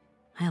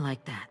 I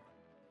like that.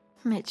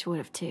 Mitch would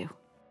have too.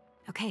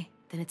 Okay,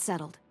 then it's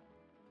settled.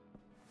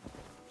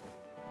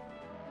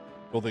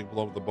 Don't think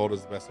blowing up the boat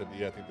is the best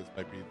idea. I think this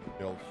might be the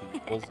Tale of Two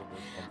Evils. And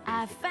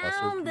I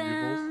found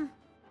them.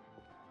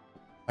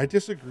 I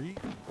disagree,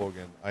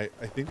 Logan. I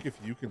think if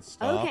you can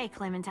stop Okay,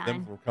 Clementine.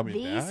 them from coming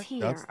These back,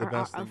 here that's the are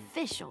best our thing.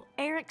 official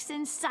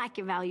Erickson psych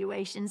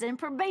evaluations and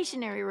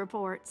probationary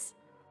reports.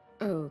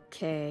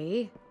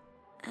 Okay.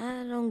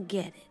 I don't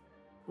get it.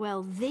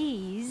 Well,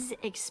 these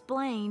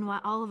explain why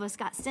all of us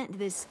got sent to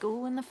this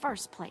school in the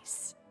first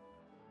place.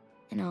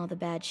 And all the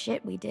bad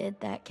shit we did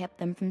that kept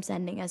them from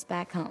sending us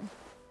back home.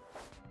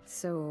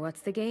 So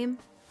what's the game?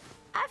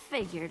 I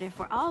figured if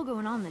we're all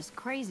going on this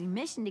crazy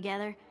mission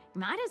together,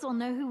 you might as well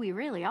know who we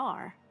really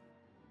are.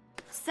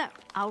 So,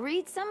 I'll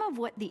read some of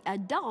what the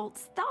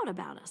adults thought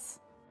about us.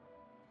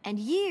 And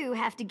you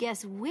have to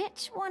guess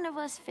which one of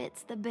us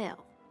fits the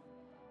bill.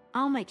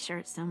 I'll make sure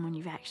it's someone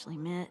you've actually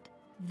met.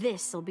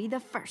 This'll be the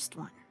first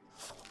one.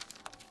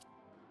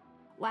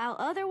 While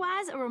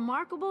otherwise a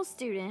remarkable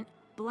student,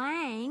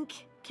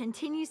 blank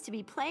continues to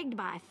be plagued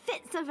by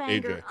fits of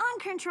anger, AJ.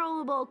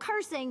 uncontrollable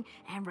cursing,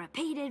 and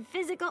repeated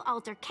physical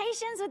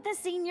altercations with the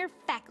senior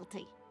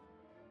faculty.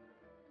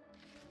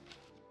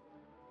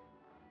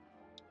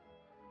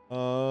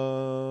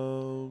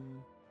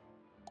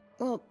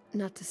 Well,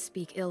 not to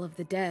speak ill of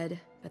the dead,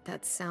 but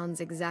that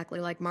sounds exactly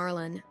like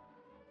Marlon.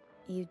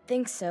 You'd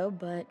think so,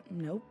 but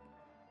nope.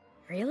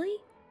 Really?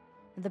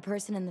 The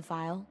person in the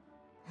file.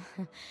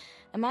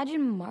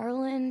 Imagine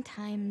Marlon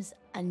times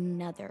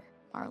another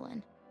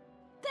Marlon.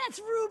 That's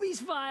Ruby's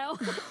file.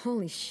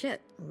 Holy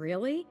shit,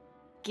 really?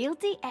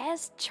 Guilty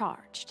as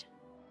charged.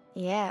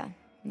 Yeah,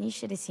 you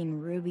should have seen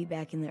Ruby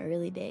back in the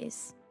early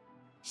days.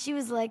 She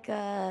was like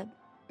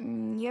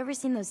you ever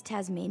seen those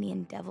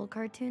Tasmanian devil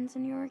cartoons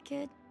when you were a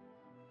kid?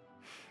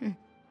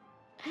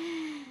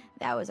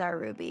 That was our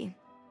Ruby.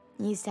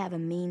 Used to have a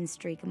mean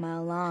streak a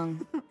mile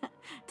long.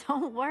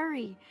 Don't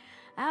worry.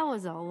 That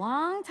was a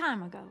long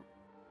time ago.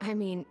 I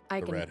mean, I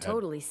The can redhead.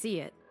 totally see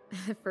it.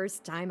 The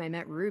first time I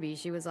met Ruby,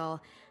 she was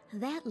all,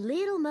 that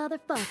little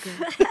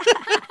motherfucker.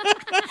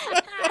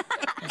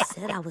 I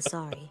said I was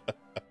sorry.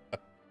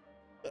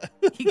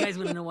 You guys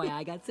want to know why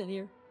I got sent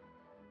here?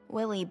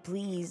 Willie,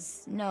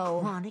 please, no.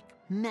 Chronic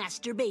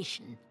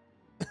masturbation.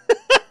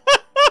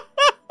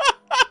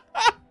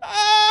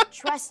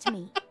 Trust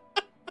me.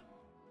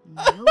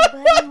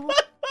 Nobody will...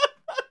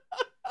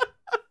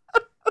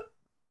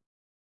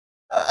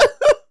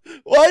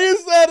 Why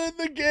is that in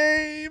the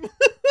game?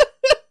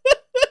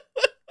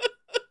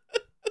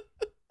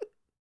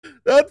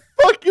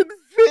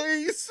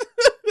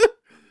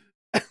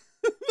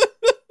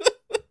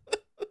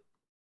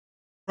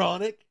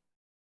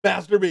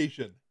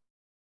 Masturbation.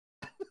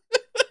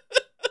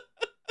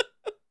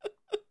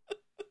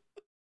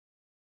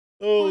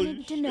 Holy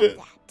Wanted to shit. know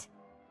that.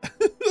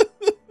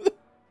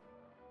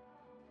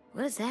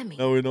 What does that mean?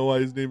 Now we know why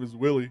his name is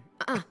Willie.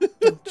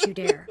 Don't you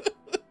dare.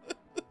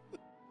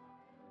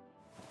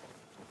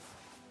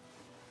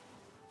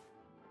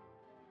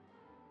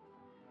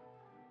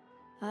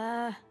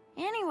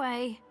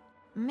 Anyway,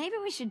 maybe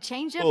we should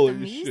change up Holy the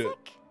music?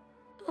 shit.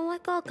 I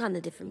like all kind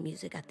of different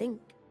music, I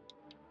think.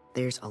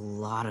 There's a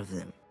lot of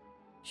them.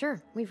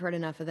 Sure, we've heard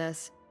enough of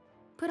this.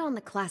 Put on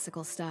the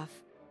classical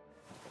stuff.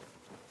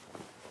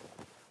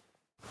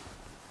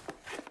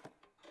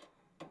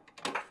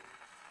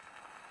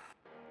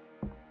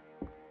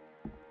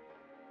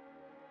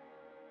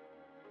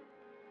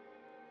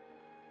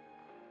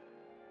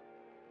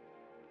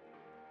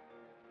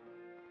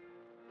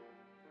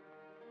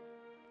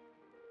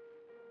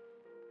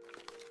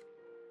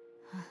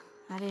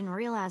 I didn't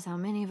realize how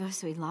many of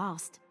us we'd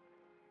lost.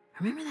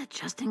 Remember that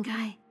Justin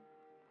guy?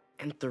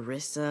 And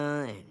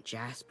Theresa and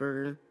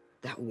Jasper,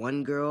 that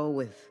one girl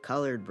with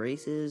colored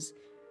braces,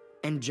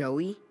 and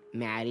Joey,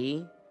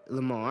 Maddie,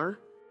 Lamar.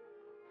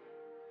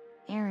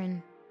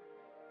 Aaron.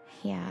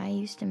 Yeah, I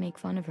used to make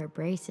fun of her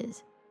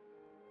braces.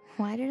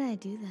 Why did I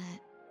do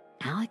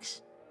that?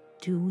 Alex,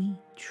 Dewey,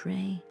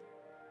 Trey,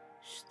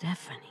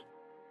 Stephanie.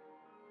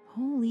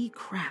 Holy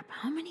crap,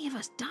 how many of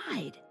us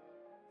died?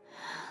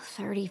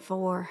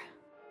 34.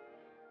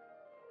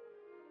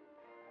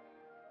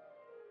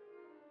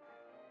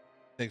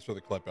 Thanks for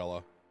the clip,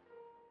 Ella.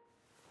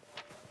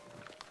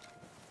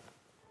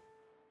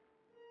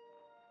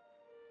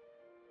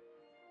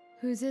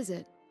 Whose is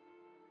it?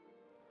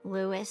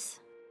 Lewis.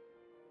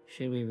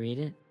 Should we read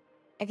it?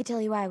 I could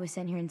tell you why I was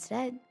sent here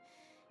instead.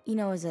 You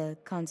know, as a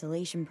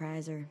consolation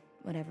prize or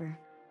whatever.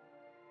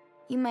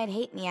 You might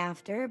hate me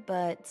after,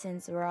 but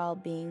since we're all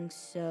being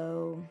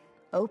so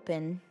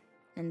open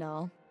and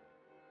all.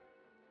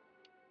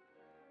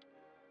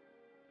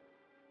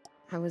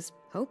 I was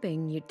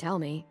hoping you'd tell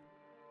me.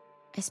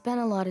 I spent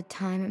a lot of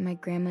time at my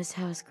grandma's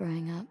house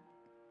growing up.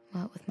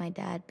 What with my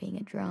dad being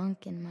a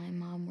drunk and my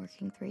mom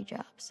working 3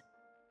 jobs.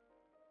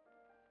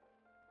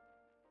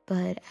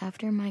 But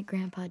after my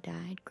grandpa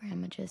died,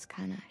 Grandma just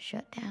kind of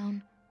shut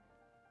down.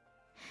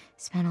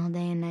 Spent all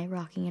day and night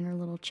rocking in her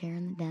little chair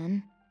in the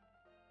den.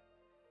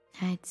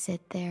 I'd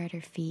sit there at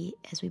her feet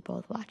as we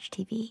both watched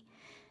TV,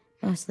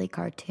 mostly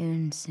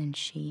cartoons since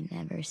she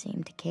never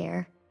seemed to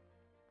care.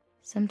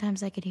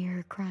 Sometimes I could hear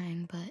her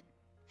crying, but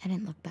I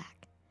didn't look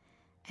back.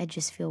 I'd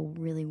just feel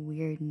really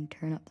weird and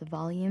turn up the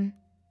volume,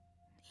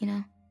 you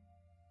know?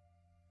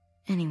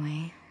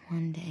 Anyway,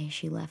 one day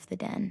she left the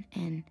den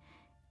and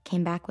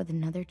came back with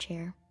another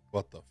chair.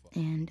 What the fuck?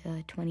 And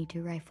a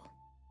 .22 rifle.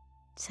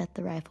 Set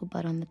the rifle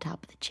butt on the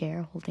top of the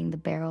chair, holding the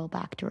barrel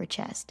back to her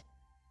chest.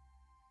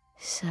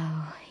 So,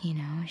 you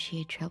know, she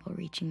had trouble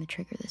reaching the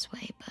trigger this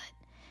way, but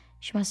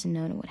she must have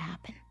known it would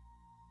happen.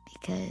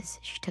 Because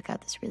she took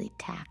out this really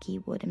tacky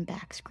wooden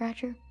back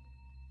scratcher.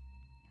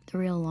 The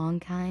real long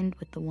kind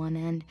with the one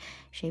end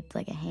shaped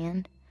like a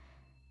hand.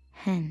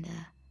 And,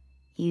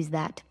 used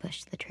that to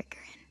push the trigger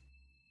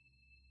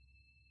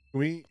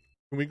in.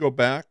 Can we go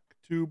back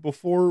to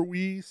before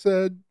we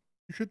said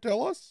you should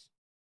tell us?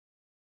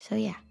 So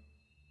yeah,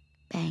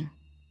 bang.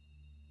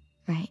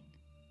 Right.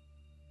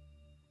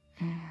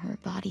 Her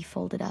body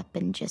folded up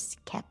and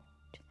just kept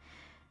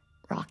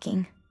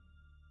rocking.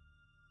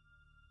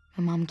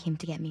 My mom came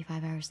to get me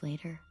 5 hours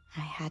later.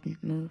 I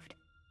hadn't moved.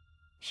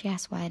 She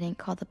asked why I didn't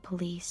call the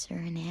police or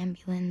an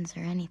ambulance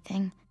or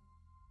anything.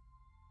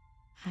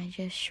 I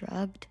just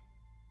shrugged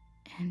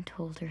and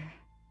told her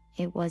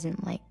it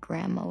wasn't like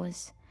Grandma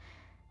was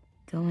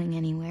going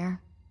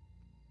anywhere.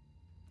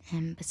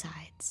 And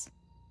besides,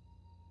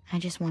 I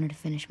just wanted to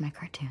finish my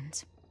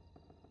cartoons.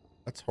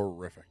 That's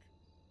horrific.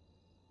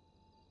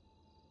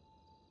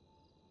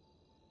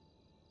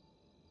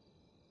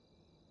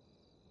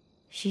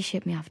 She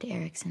shipped me off to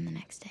Erickson the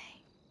next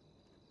day.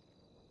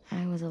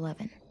 I was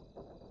 11.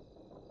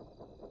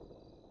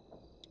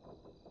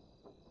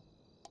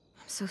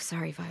 I'm so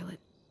sorry, Violet.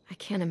 I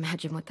can't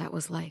imagine what that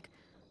was like.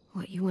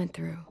 What you went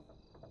through.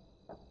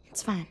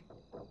 It's fine.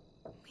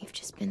 We've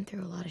just been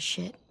through a lot of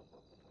shit.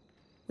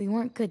 We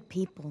weren't good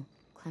people,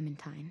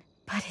 Clementine.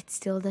 But it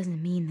still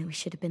doesn't mean that we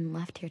should have been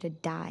left here to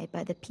die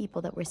by the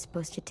people that were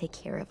supposed to take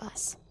care of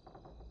us.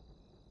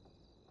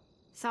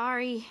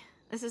 Sorry.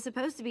 This is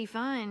supposed to be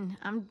fun.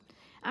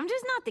 I'm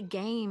just not the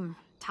game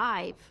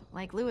type,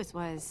 like Lewis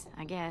was,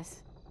 I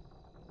guess.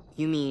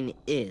 You mean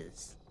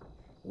is.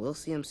 We'll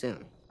see him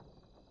soon.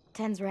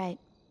 Ten's right.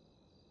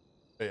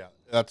 Yeah,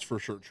 that's for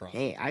sure, Tron.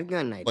 Hey, I've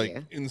got an idea.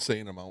 Like,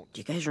 insane amount. Do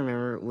you guys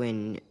remember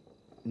when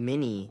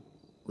Minnie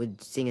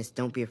would sing us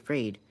Don't Be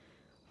Afraid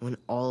when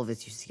all of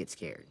us used to get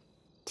scared?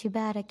 Too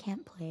bad I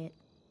can't play it.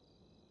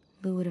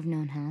 Lou would have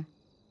known how.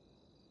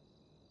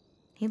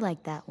 He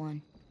liked that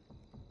one.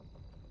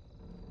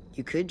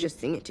 You could just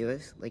sing it to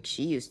us, like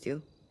she used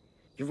to.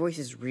 Your voice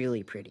is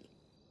really pretty.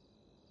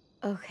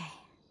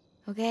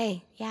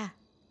 Okay, yeah.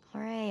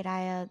 All right,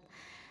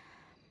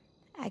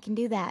 I can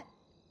do that.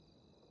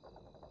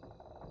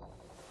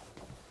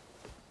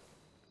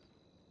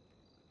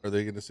 Are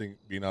they going to sing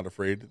 "Be Not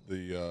Afraid,"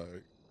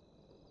 the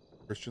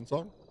Christian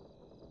song?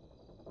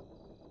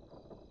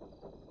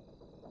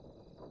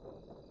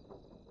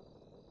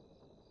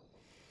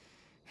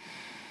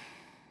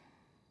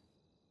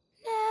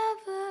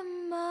 Never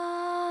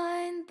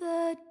mind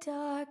the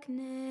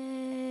darkness.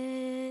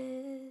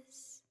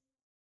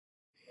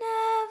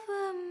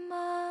 Never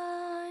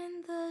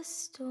mind the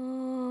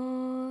storm.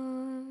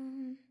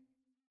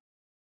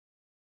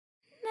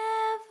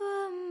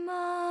 Never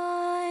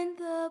mind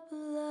the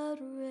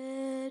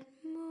blood-red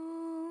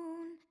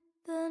moon.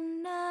 The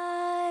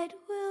night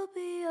will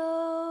be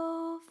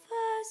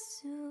over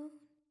soon.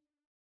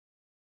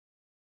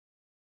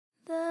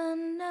 The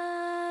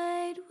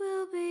night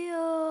will be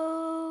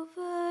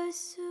over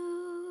soon.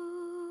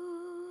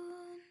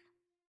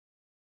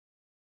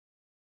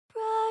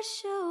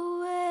 Brush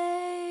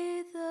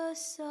away the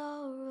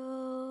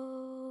sorrow.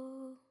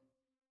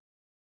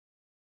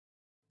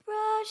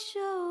 Brush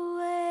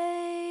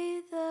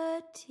away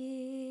the tears.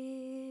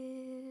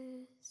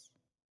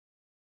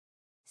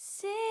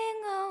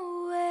 Sing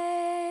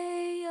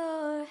away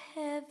your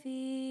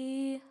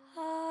heavy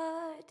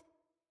heart.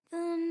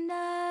 The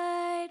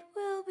night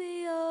will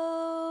be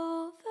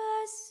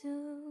over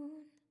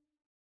soon.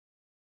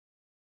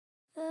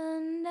 The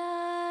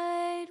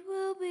night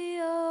will be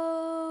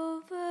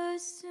over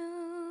soon.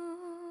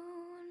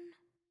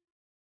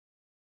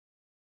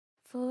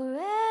 For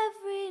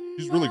every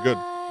She's really good,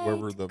 night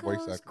whoever the voice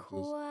goes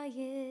actress is.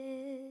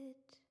 quiet,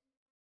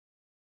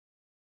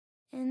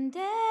 and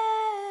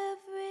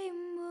every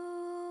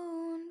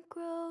moon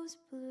grows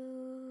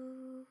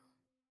blue.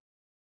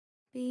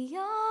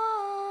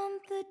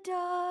 Beyond the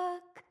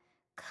dark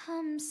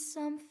comes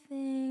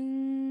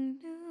something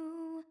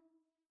new.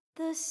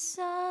 The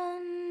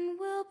sun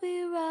will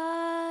be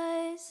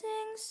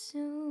rising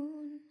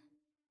soon.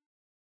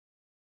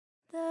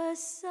 The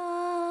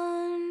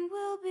sun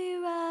will be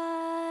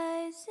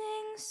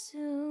rising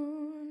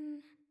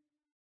soon.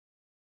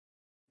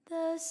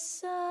 The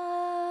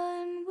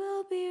sun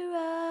will be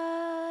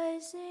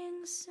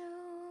rising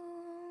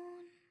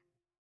soon.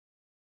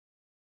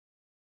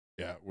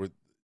 Yeah,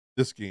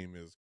 this game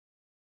is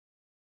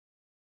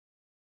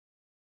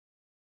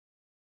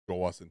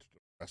go us into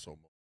depresso mode.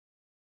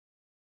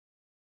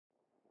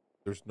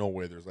 There's no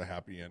way there's a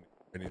happy ending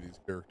for any of these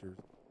characters.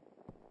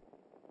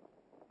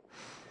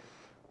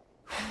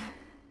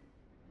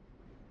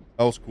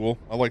 That was cool.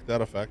 I like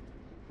that effect.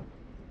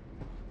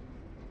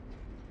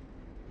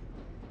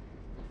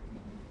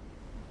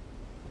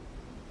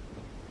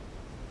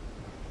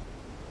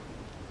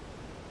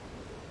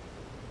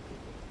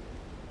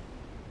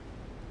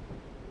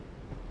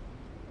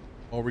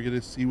 Oh, we're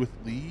gonna see with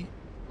Lee.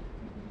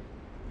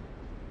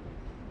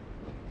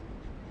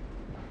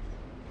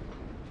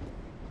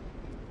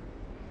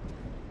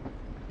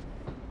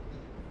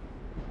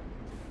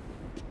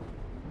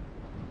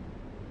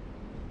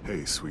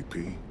 Hey, Sweet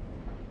Pea.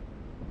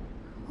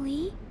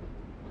 Lee?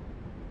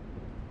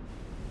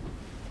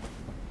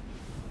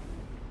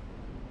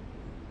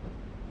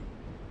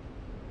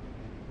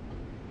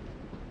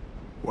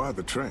 Why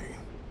the train?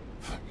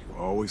 You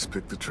always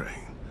pick the train.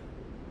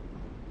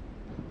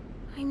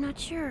 I'm not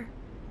sure.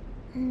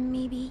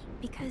 Maybe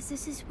because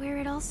this is where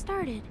it all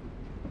started.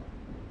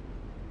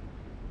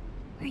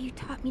 Where you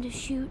taught me to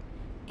shoot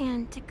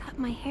and to cut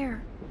my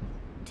hair.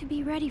 To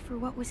be ready for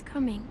what was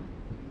coming.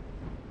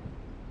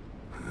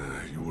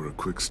 You were a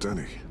quick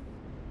study.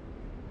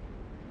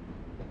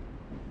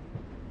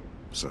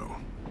 So,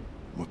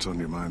 what's on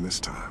your mind this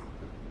time?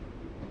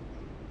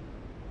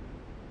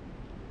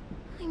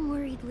 I'm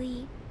worried,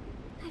 Lee.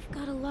 I've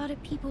got a lot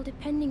of people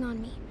depending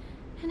on me,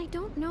 and I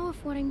don't know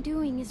if what I'm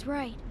doing is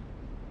right.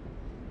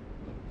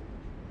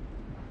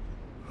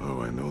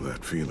 Oh, I know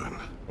that feeling.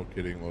 No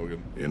kidding,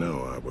 Logan. You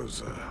know, I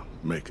was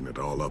making it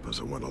all up as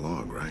I went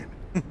along, right?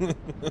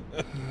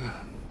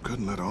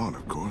 Couldn't let on,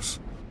 of course.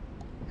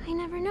 I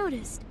never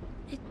noticed.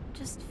 It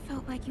just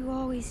felt like you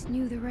always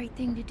knew the right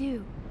thing to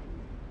do.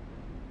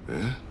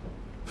 Yeah?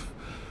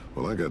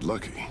 Well, I got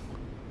lucky.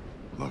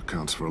 Luck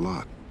counts for a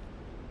lot.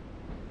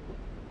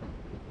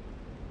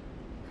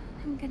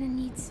 I'm gonna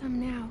need some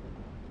now.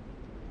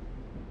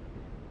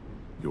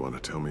 You want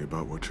to tell me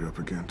about what you're up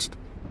against?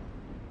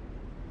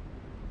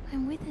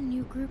 I'm with a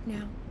new group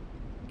now,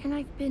 and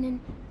I've been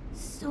in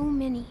so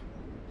many,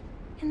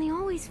 and they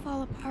always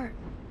fall apart.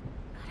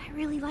 But I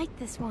really like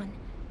this one.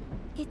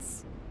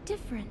 It's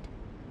different.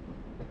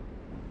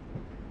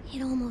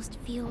 It almost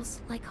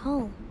feels like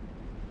home.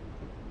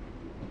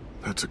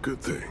 That's a good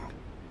thing.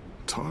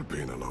 It's hard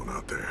being alone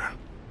out there.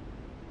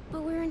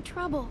 But we're in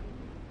trouble.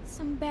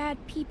 Some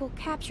bad people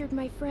captured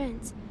my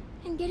friends,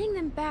 and getting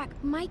them back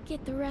might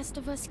get the rest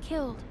of us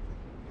killed.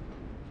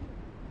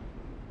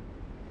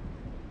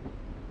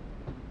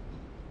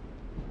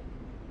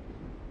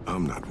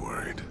 I'm not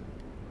worried.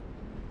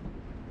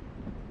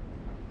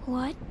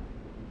 What?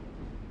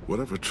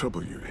 Whatever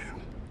trouble you're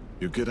in,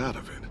 you get out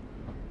of it.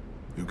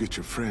 You get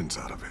your friends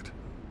out of it.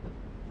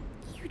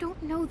 You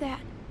don't know that.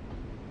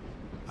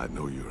 I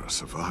know you're a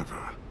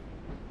survivor.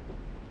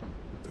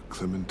 The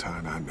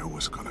Clementine I know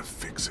is gonna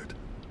fix it.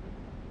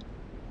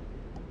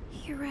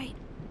 You're right.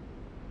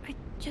 I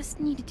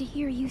just needed to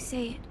hear you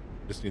say it.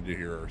 Just need to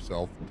hear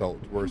herself tell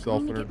it to I'm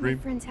herself going in to her get my dream.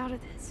 friends out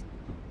of this.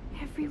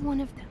 Every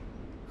one of them.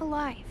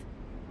 Alive.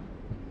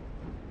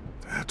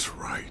 That's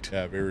right.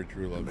 Yeah, very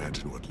true, love.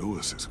 Imagine what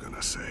Lewis is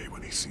gonna say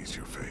when he sees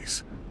your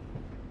face.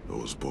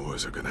 Those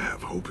boys are gonna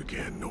have hope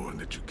again, knowing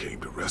that you came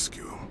to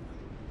rescue them.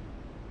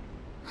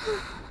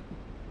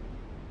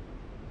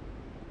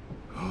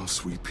 Oh,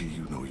 Sweet Pea,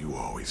 you know you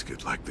always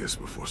get like this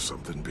before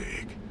something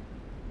big.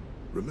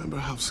 Remember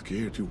how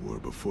scared you were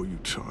before you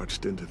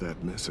charged into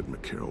that mess at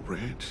McCarroll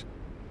Ranch?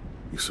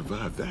 You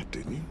survived that,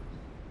 didn't you?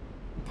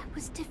 That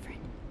was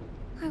different.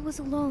 I was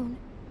alone.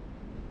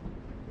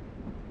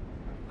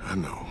 I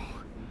know.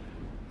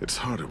 It's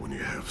harder when you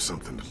have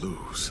something to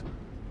lose.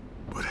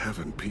 But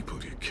having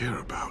people you care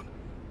about,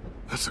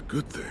 that's a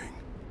good thing.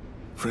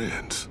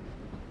 Friends.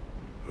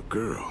 A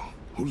girl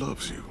who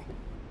loves you.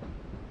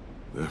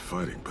 They're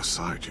fighting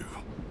beside you.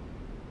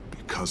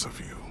 Because of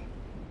you.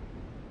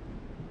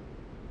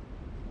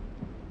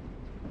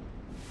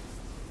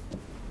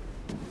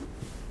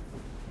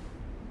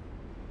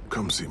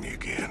 Come see me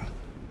again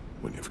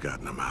when you've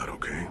gotten them out,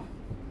 okay?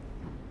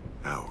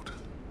 Out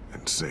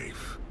and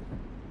safe.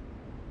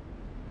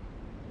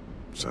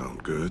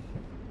 Sound good?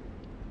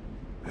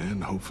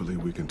 And hopefully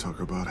we can talk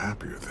about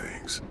happier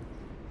things.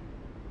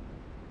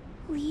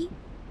 Lee,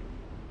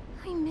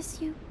 I miss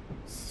you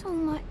so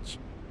much.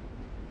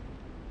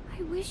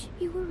 I wish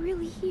you were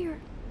really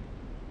here.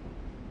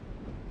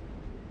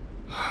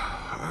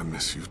 I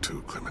miss you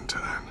too,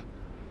 Clementine.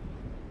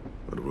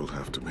 But we'll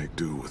have to make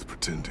do with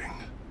pretending.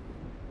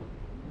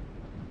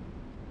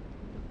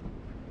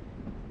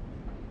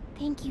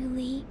 Thank you,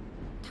 Lee.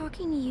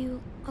 Talking to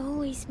you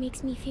always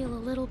makes me feel a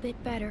little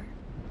bit better.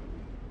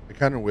 I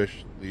kind of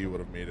wish Lee would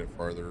have made it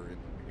farther into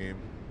the game.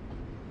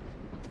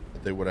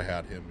 That they would have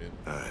had him in.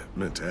 I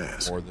meant to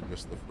ask. More than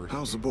just the first.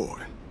 How's the boy?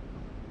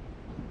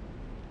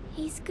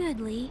 He's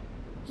good, Lee.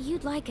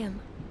 You'd like him.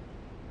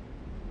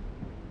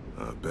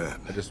 I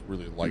bet. I just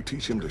really like. You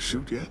teach him to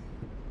shoot yet?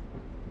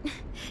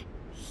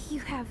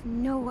 You have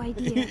no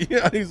idea.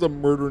 Yeah, he's a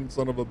murdering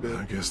son of a bitch.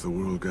 I guess the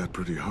world got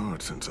pretty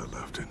hard since I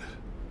left it.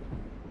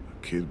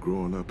 A kid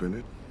growing up in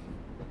it,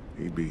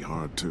 he'd be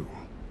hard too.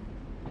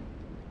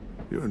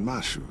 You're in my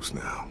shoes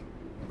now,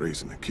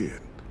 raising a kid.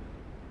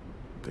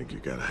 Think you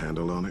got a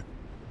handle on it?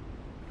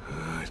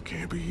 It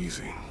can't be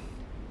easy.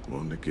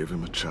 Wanting to give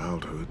him a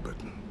childhood, but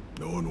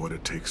knowing what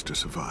it takes to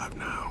survive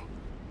now.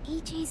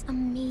 AJ's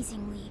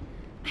amazing, Lee.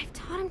 I've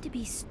taught him to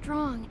be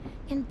strong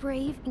and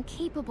brave and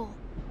capable.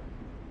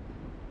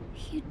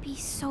 He'd be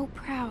so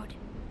proud.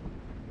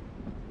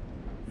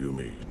 You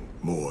mean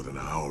more than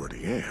I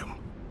already am?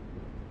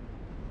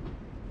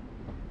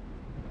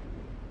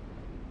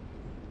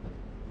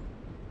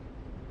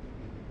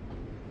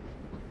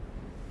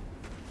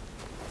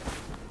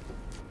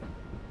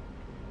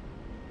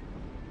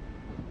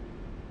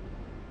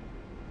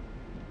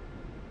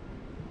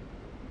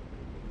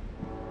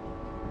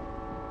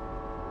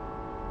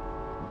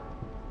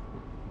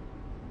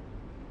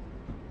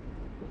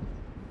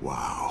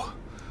 Wow.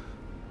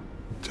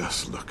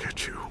 Just look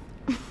at you.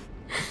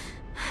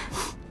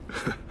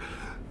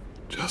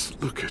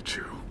 Just look at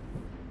you.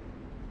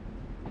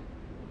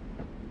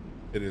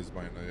 It is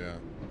mine, yeah.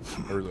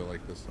 I really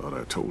like this. Thought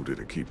I told you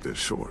to keep this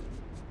short.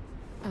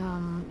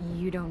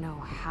 You don't know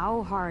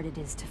how hard it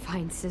is to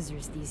find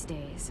scissors these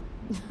days.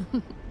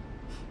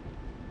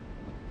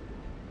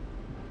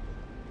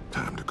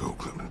 Time to go,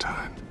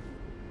 Clementine.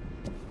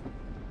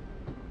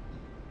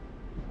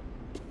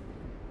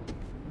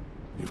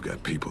 You've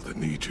got people that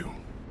need you.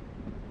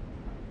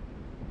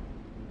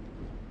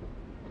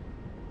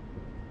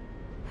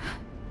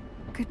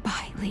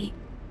 Goodbye, Lee.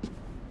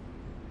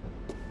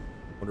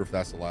 Wonder if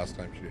that's the last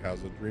time she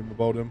has a dream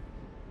about him.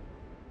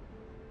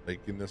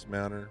 Like in this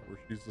manner, where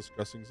she's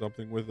discussing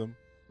something with him.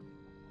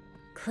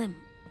 Clem,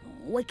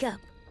 wake up.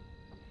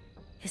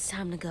 It's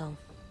time to go.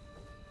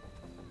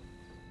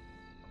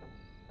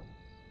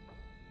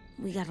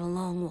 We got a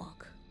long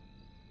walk.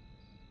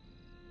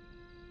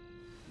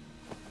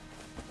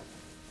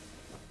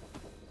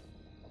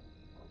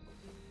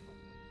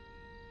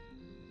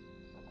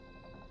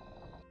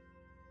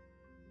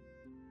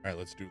 All right,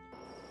 let's do this.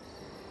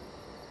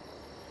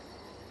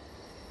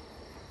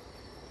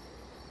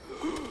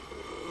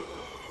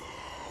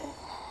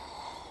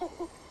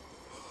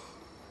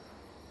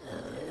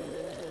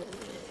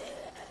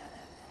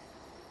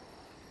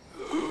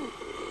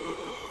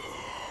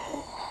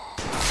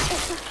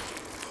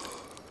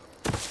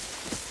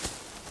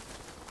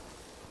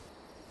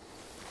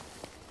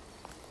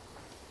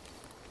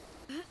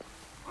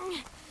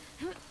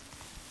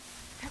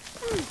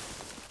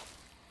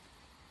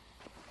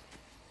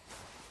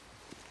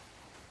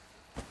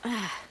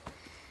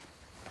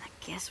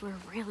 Guess we're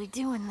really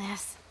doing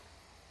this.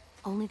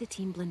 Only the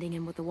team blending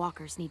in with the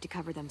walkers need to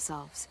cover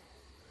themselves.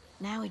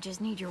 Now we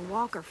just need your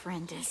walker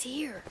friend to... He's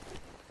here.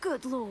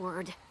 Good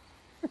lord.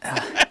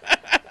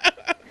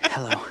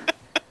 Hello.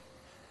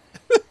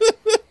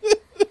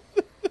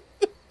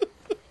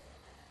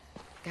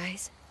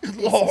 Guys, This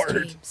Lord.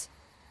 is James.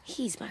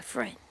 He's my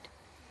friend.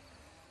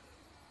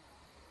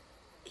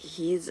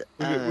 He's, Look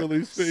at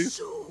Willie's face.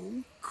 So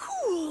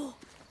cool.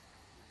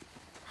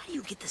 How do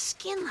you get the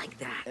skin like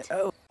that?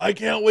 Oh, I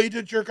can't wait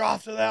to jerk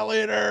off to that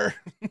later.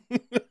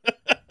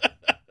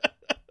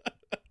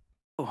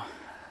 oh,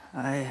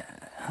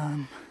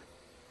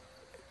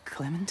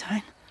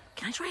 Clementine?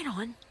 Can I try it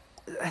on?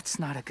 That's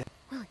not a good...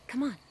 Willie,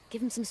 come on.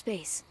 Give him some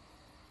space.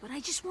 But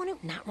I just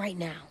want to... Not right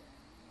now.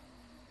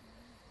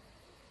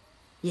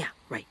 Yeah,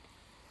 right.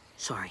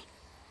 Sorry.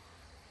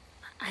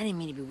 I didn't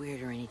mean to be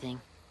weird or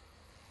anything.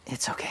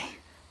 It's okay.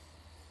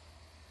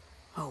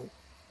 Oh,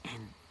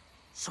 and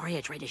sorry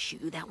I tried to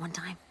shoot you that one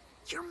time.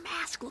 Your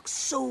mask looks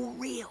so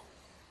real.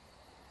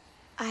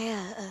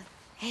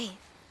 Hey.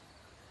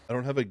 I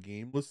don't have a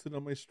game listed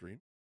on my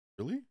stream.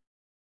 Really?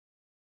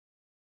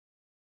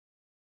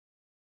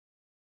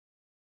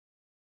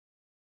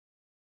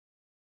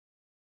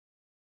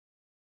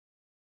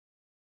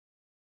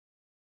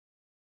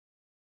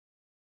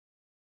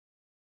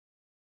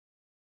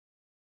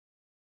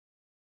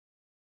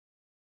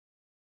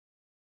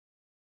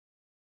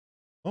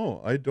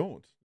 Oh, I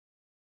don't.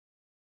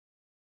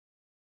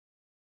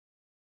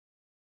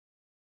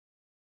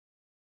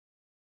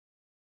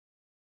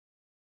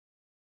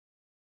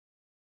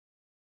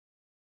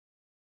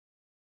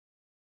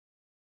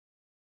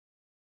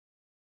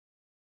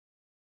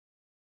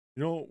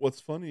 You know, what's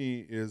funny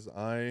is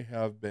I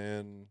have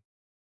been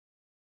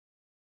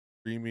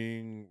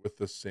streaming with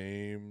the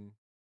same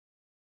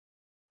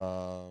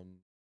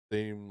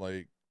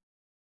like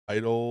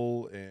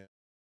title and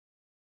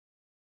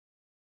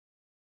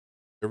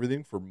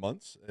everything for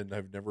months, and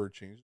I've never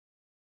changed.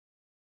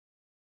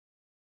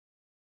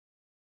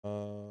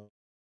 So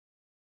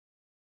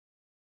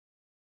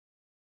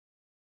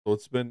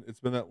it's been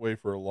that way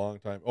for a long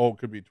time. Oh, it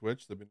could be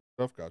Twitch. They've been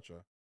stuff.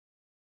 Gotcha.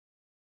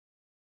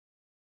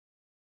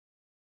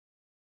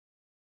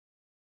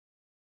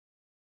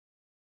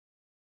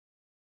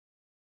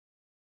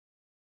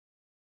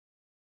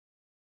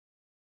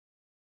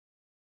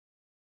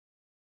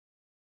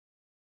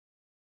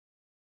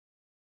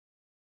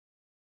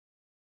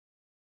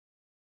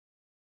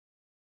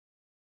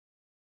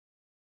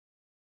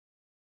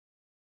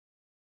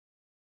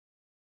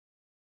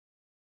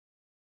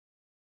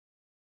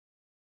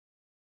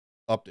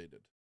 Updated.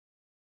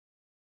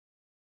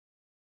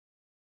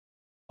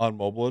 On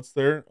mobile, it's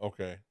there?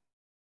 Okay.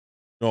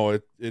 No,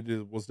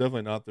 was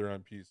definitely not there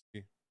on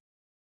PC.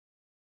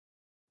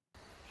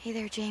 Hey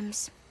there,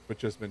 James.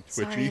 Which has been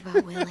Sorry twitchy.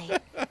 about Willie.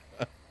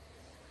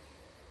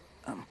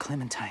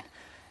 Clementine,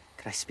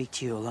 could I speak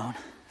to you alone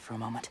for a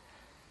moment?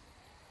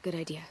 Good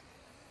idea.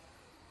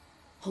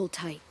 Hold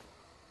tight.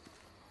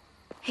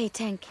 Hey,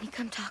 Tank, can you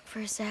come talk for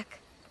a sec?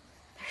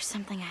 There's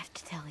something I have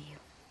to tell you.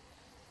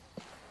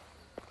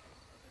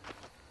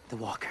 The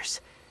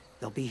walkers.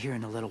 They'll be here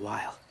in a little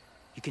while.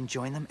 You can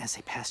join them as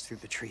they pass through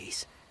the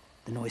trees.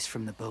 The noise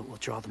from the boat will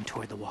draw them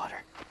toward the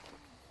water.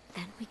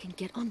 Then we can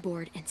get on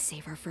board and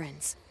save our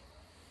friends.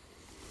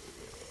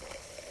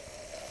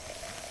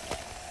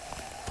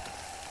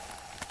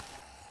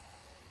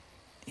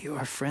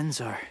 Your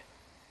friends are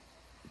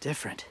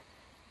different.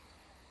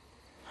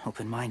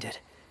 Open-minded.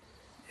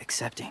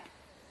 Accepting.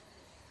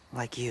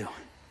 Like you.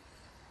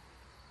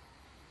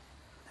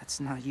 That's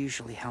not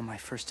usually how my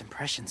first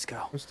impressions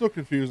go. I'm still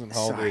confused on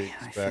how Sorry, they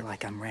expect. I feel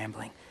like I'm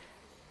rambling.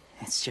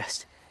 It's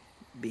just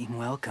being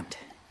welcomed.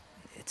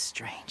 It's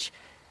strange.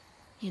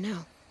 You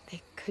know,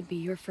 they could be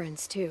your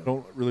friends too. I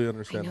don't really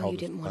understand I know how you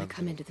this didn't want to blends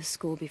come in. into the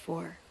school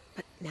before,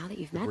 but now that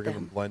you've If met we're gonna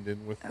them, blend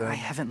in with them. I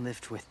haven't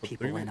lived with But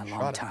people they're in a getting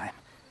long shot at. time.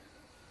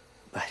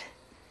 But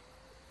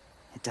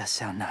it does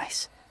sound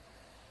nice.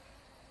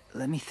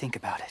 Let me think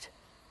about it.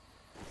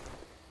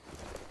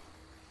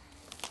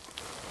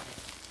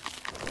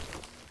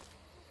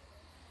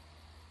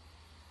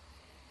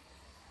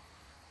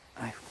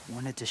 I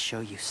wanted to show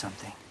you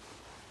something.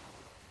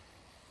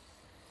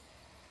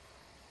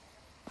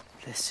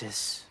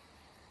 This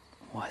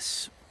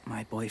was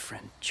my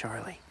boyfriend,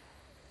 Charlie.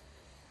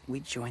 We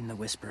joined the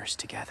Whisperers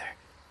together.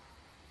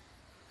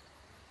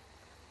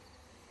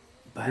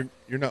 But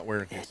You're not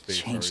wearing his it face,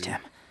 are changed you?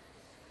 him.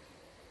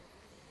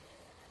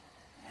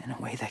 In a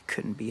way that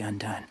couldn't be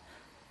undone.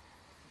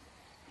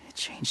 It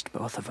changed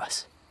both of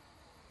us.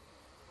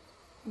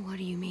 what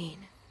do you mean?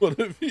 What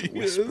if he The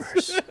is?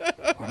 Whisperers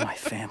were my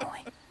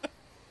family.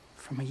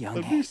 From a young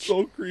That'd be age.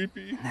 so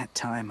creepy. In that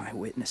time, I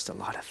witnessed a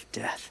lot of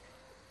death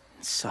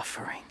and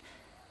suffering.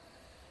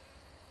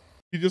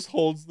 He just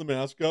holds the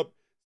mask up.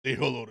 Say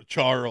hello to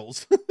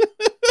Charles.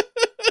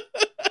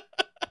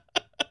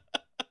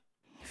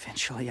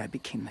 Eventually, I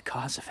became the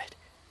cause of it.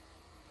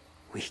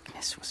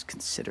 Weakness was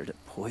considered a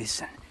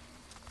poison.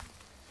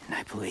 And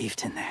I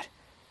believed in that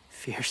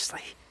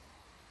fiercely.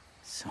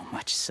 So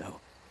much so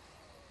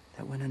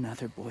that when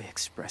another boy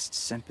expressed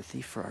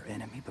sympathy for our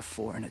enemy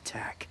before an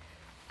attack,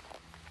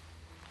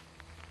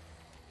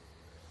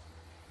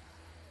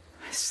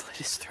 I slit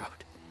his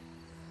throat.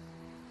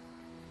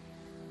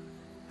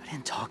 I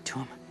didn't talk to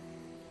him.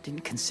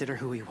 Didn't consider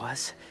who he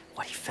was,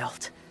 what he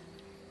felt.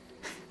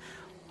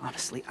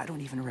 Honestly, I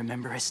don't even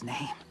remember his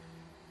name.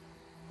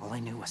 All I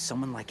knew was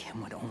someone like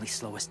him would only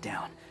slow us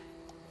down.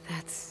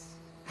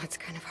 That's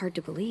kind of hard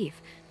to believe.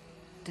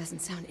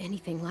 Doesn't sound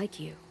anything like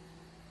you.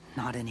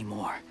 Not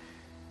anymore,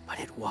 but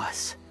it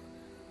was.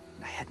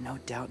 I had no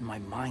doubt in my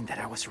mind that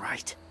I was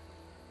right.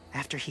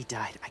 After he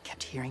died, I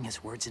kept hearing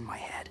his words in my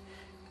head.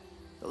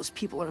 Those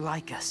people are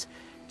like us,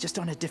 just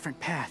on a different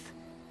path.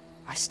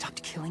 I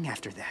stopped killing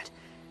after that.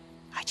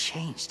 I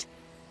changed.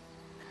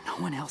 No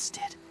one else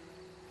did.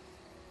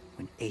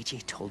 When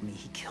AJ told me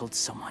he killed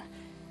someone,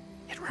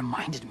 it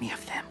reminded me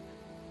of them.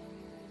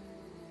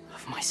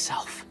 Of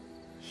myself.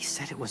 He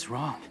said it was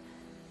wrong,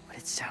 but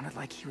it sounded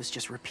like he was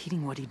just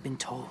repeating what he'd been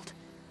told.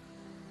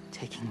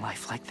 Taking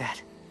life like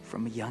that,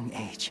 from a young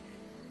age,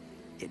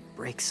 it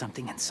breaks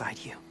something inside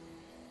you.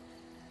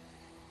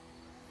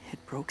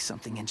 It broke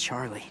something in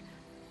Charlie.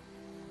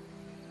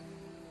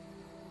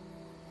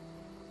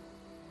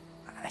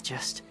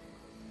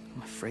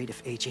 I'm afraid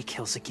if AJ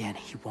kills again,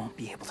 he won't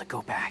be able to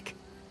go back.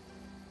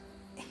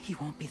 He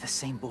won't be the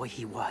same boy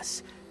he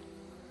was.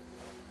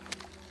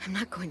 I'm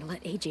not going to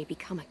let AJ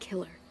become a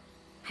killer.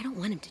 I don't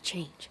want him to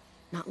change.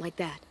 Not like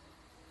that.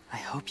 I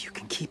hope you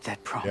can keep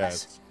that promise. Yeah,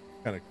 it's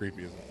kind of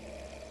creepy, isn't it?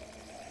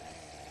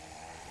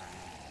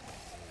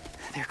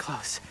 They're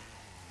close.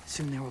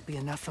 Soon there will be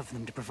enough of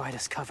them to provide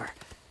us cover.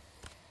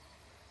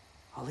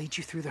 I'll lead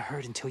you through the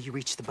herd until you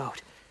reach the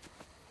boat.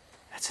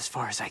 That's as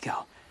far as I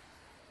go.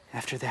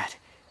 After that,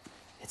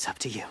 it's up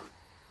to you.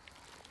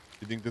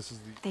 You think this is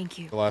Thank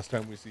you. the last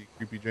time we see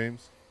Creepy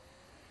James?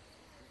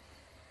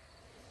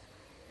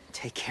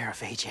 Take care of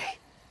AJ. I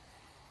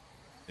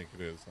think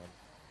it is, huh?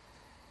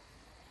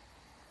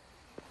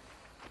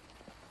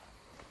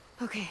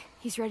 Okay,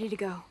 he's ready to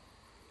go.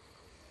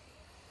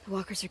 The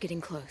walkers are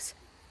getting close.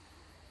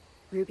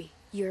 Ruby,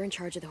 you're in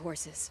charge of the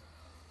horses.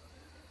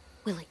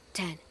 Willie,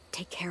 Ted,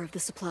 take care of the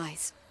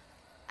supplies.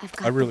 I've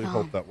got I really the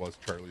hope bomb. that was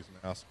Charlie's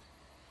mask.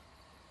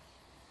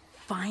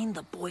 Find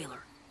the boiler.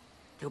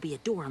 There'll be a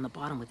door on the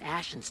bottom with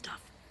ash and stuff.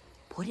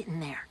 Put it in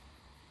there.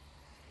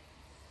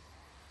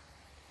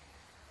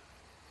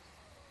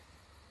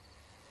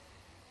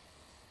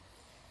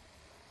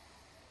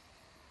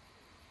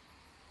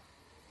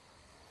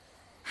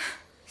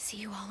 See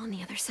you all on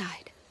the other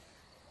side.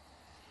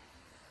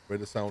 Way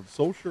to sound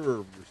so sure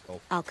of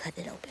yourself. I'll cut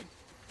it open.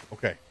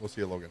 Okay, we'll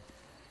see you, Logan.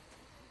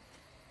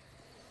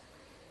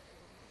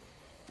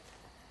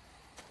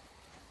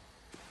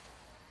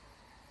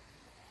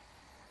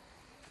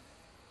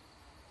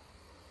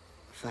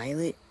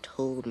 Violet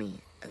told me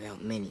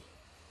about Minnie.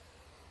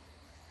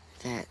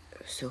 That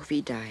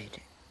Sophie died,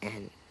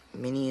 and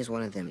Minnie is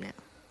one of them now.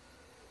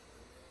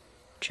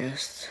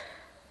 Just,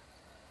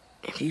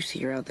 if you see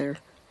her out there,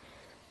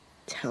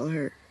 tell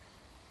her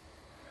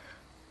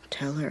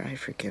I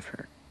forgive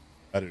her.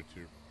 I do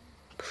too.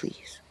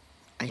 Please.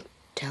 I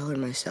tell her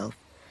myself,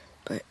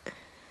 but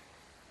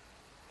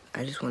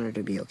I just want her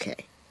to be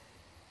okay.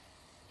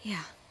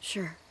 Yeah,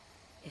 sure.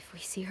 If we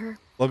see her,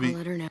 Lovey, I'll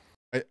let her know.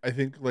 I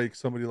think like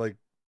somebody like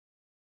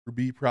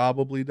Ruby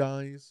probably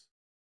dies.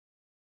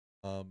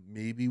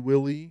 Maybe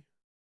Willie.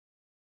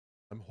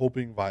 I'm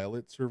hoping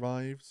Violet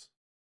survives.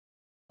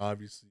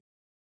 Obviously,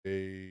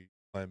 Clem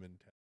and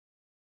Ted.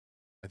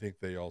 I think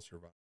they all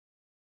survive.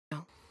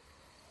 No.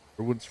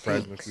 It wouldn't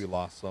surprise me if we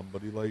lost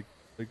somebody like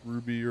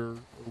Ruby or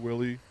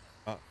Willie.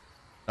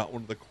 Not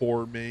one of the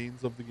core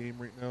mains of the game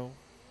right now.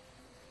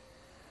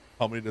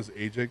 How many does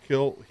AJ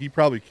kill? He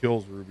probably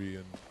kills Ruby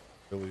and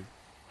Willie.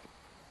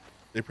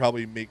 They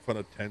probably make fun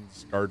of Ten's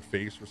scarred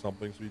face or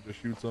something, so he just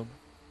shoots him.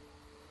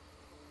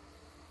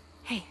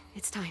 Hey,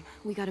 it's time.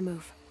 We gotta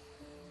move.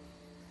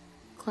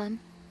 Clem?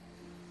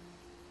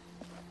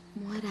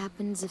 What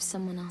happens if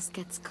someone else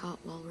gets caught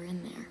while we're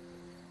in there?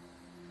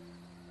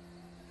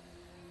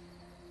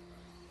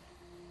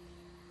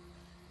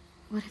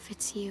 What if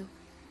it's you?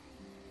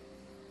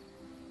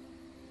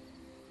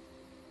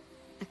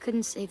 I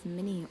couldn't save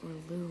Minnie or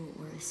Lou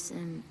or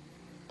Sim.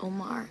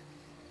 Omar.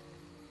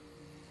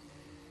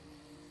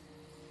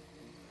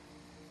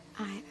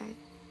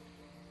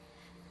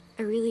 I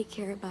really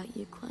care about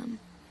you, Clem.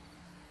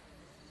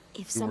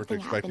 If You weren't something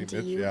expecting happened to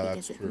this? you Yeah, because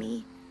that's of true.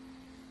 me,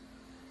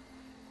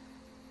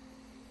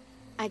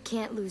 I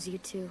can't lose you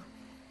too.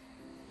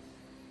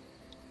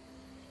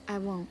 I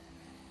won't.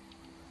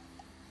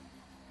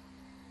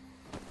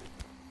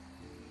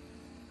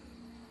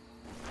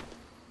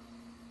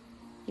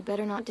 You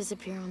better not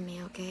disappear on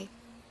me, okay?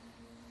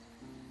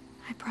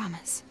 I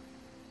promise.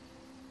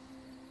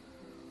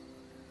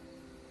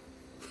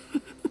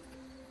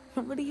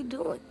 What are you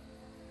doing?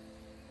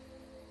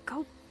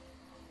 Go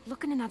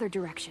look in another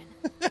direction.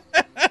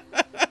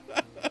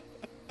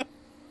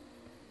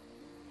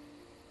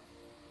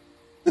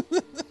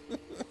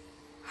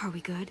 Are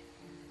we good?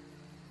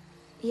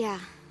 Yeah,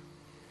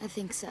 I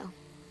think so.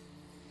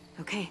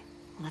 Okay,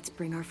 let's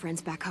bring our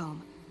friends back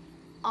home.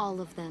 All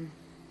of them.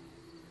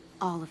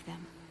 All of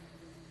them.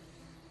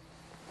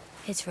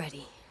 It's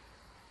ready.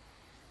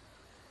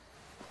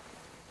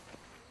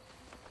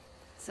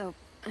 So,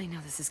 I know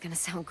this is gonna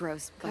sound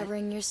gross, but...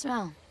 Covering your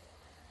smell.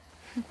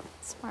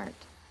 Smart.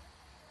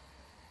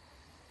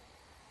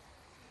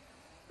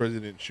 surprised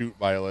they didn't shoot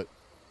Violet.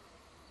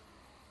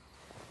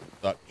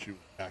 Thought she was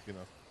attacking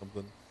us or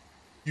something.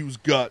 Use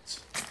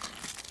guts.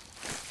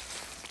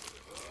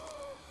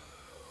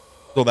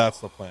 So that's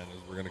the plan,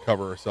 is we're going to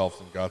cover ourselves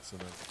in guts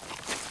and then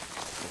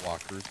the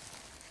walkers.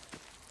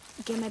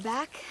 Get my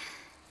back?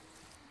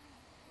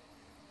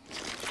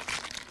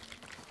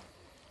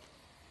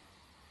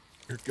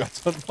 Your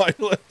guts on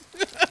Violet.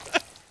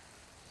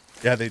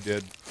 Yeah, they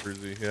did,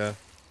 Brizzy, yeah.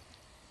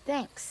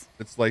 Thanks.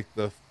 It's like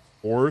the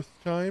 4th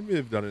time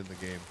they've done it in the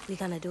game. We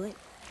gonna do it?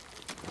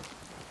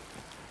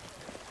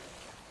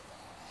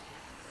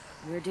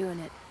 We're doing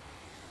it.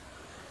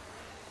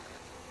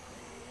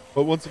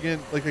 But once again,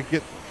 like I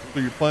get,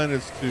 so your plan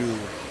is to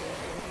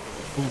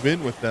move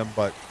in with them,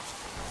 but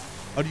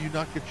how do you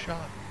not get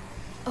shot?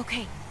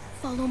 Okay,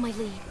 follow my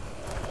lead.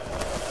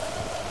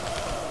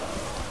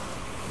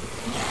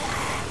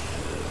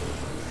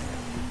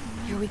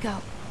 Here we go.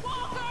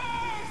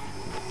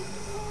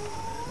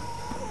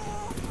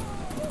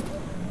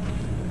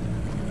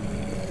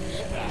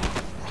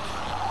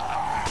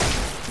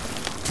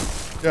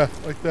 Yeah,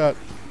 like that.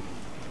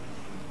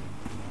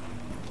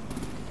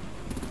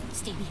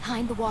 Stay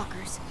behind the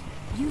walkers.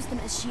 Use them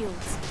as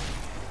shields.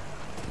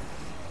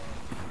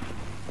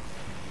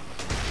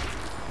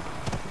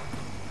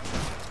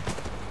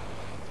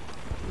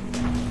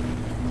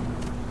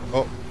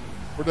 Oh,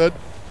 we're dead.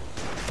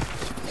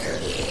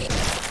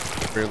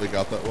 Barely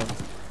got that one.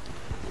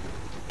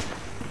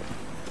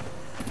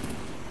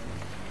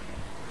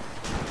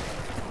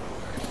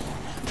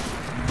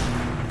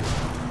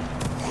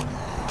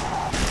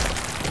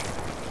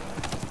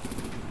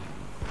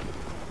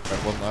 Got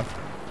one left.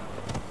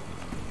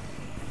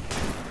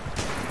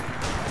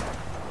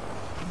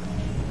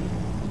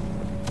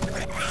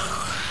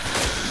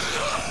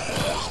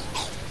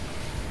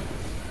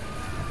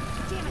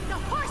 Damn it, the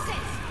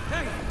horses!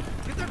 Hey,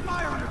 get their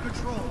fire under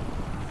control.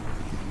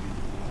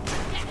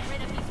 Get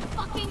rid of these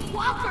fucking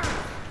walkers!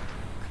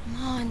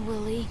 Come on,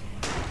 Willie.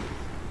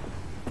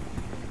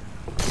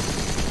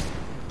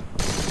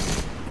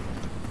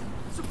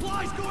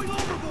 Supplies going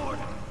overboard.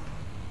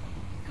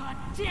 God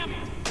damn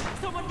it!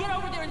 Someone get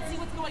over there and see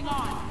what's going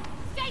on.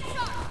 Stay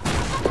sharp!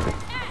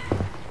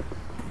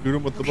 Shoot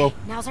him with the bow.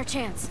 Now's our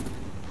chance.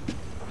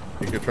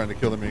 I think you're trying to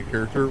kill the main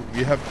character.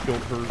 We have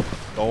killed her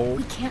so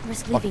We can't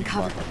risk leaving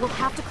fucking cover. much. We'll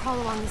have to crawl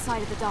along the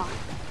side of the dock.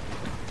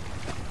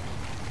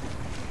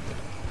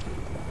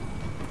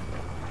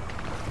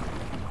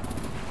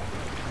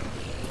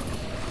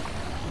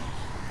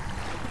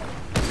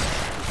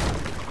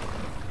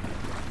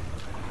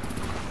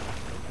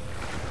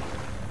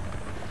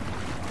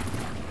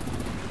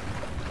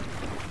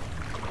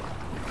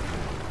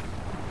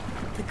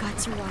 The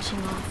guts are washing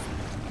off.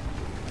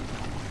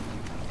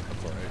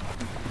 That's all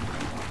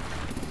right.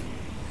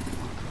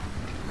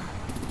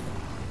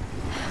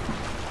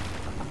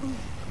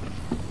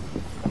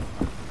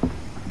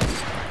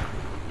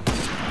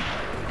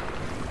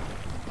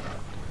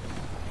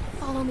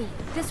 Follow me.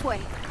 This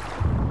way.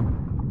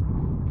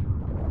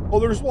 Oh,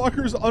 there's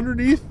walkers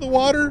underneath the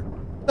water?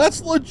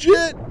 That's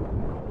legit!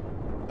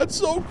 That's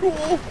so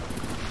cool!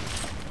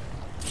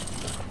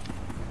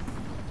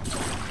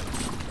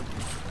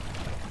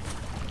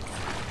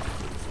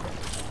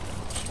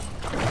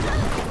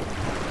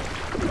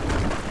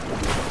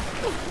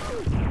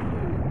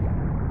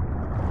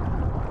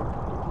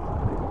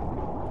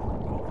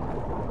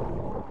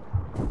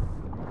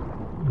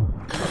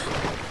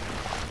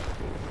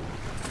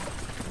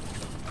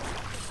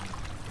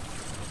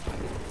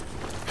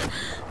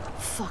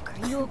 Fuck,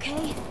 are you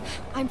okay?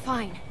 I'm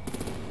fine.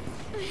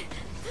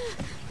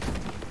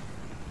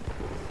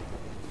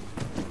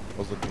 I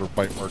was looking for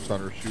bite marks on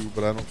her shoe,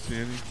 but I don't see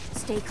any.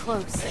 Stay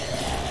close. Stay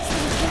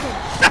hidden.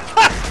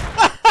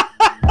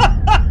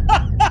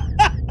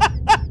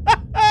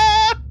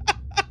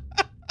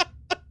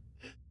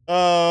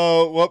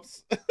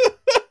 Whoops.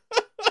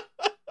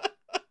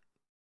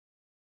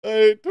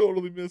 I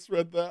totally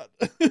misread that.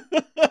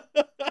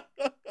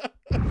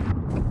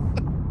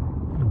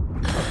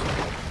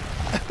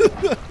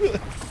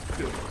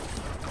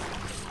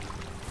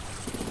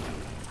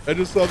 I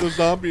just saw the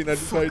zombie and I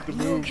decided to You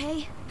move.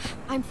 okay?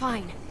 I'm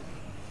fine.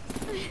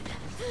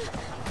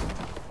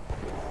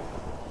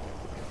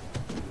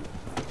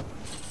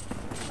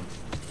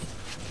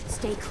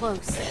 Stay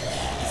close.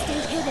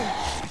 Stay hidden.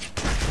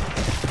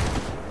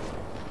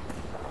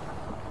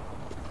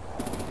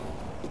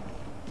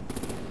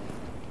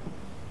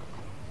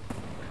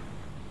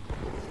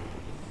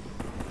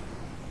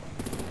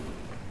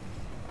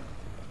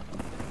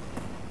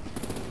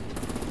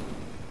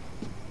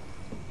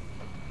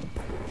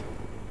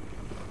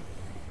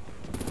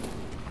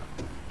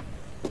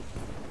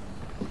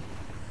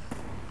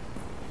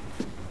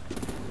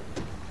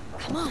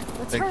 Come on,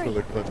 let's Thanks hurry. for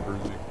the clip,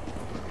 Bruzy.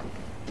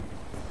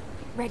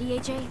 Ready,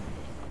 AJ?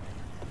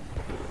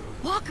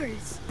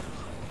 Walkers!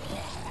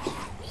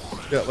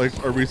 Yeah,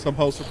 like, are we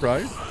somehow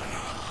surprised?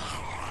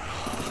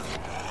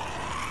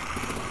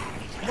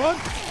 Come on.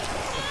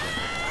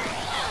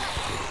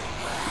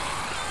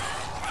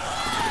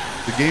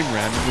 The game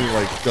randomly,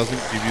 like,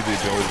 doesn't give you the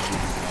ability to do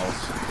anything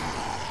else.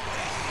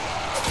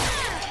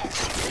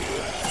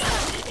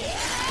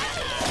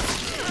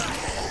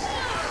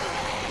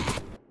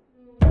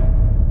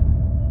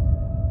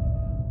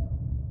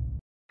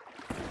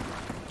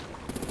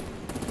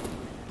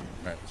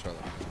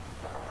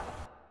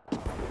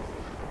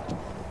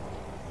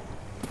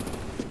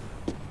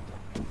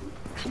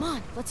 Come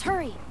on, let's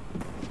hurry.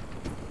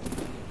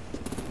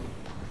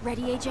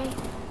 Ready, AJ?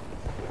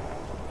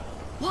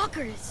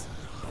 Walkers!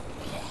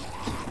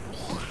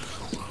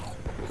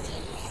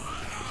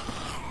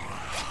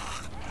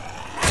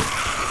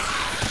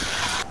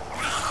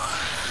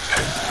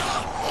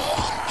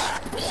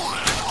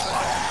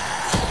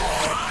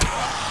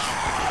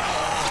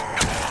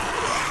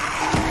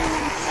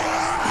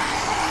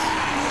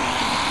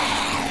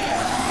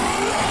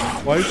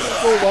 Why is it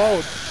so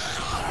loud?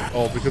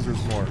 Oh, because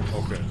there's more.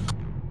 Okay.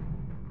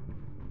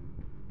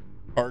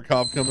 Hard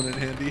cop coming in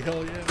handy.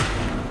 Hell yeah.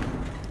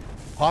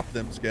 Pop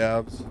them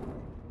scabs.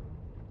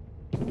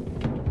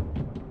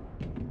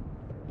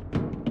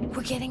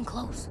 We're getting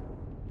close.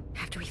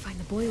 After we find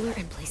the boiler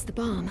and place the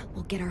bomb,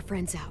 we'll get our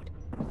friends out.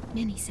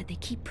 Ninny said they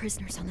keep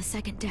prisoners on the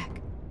second deck.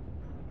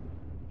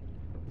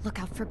 Look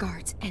out for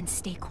guards and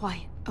stay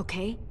quiet,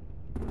 okay?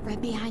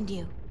 Right behind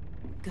you.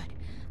 Good.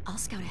 I'll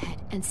scout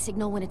ahead and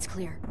signal when it's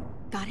clear.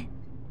 Got it?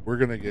 We're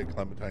gonna get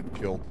Clementine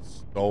killed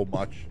so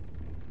much.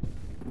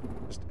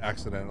 Just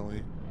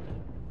accidentally.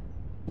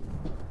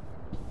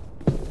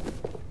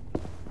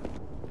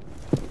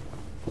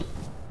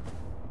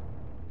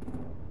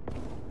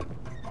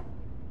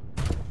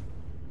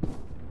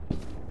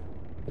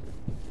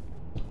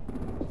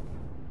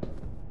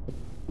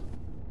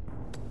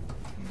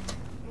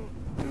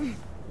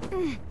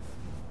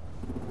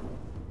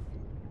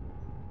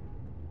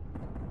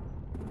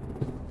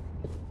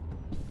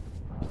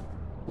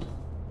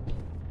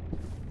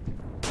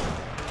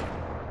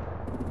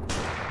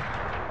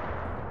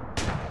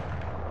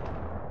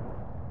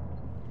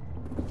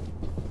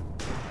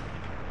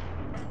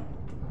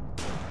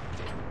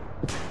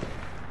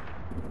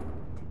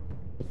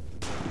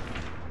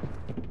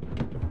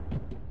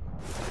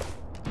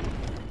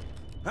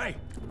 Hey,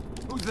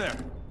 who's there?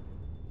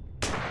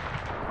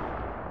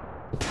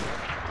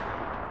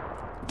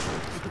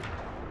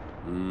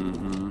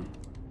 Mm-hmm.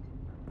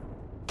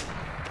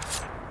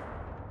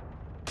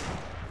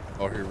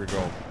 Oh, here we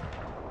go.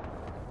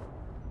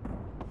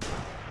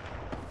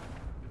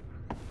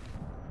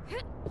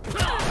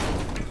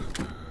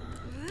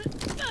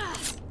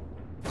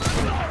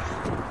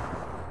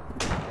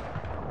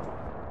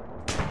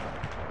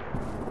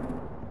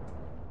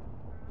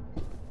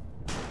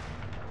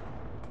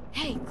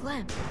 Hey,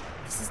 Clem.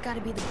 This has got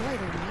to be the boiler,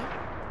 right?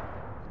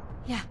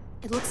 Yeah,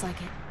 it looks like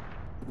it.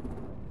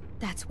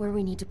 That's where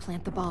we need to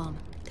plant the bomb.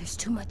 There's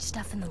too much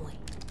stuff in the way.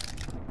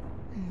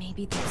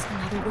 Maybe there's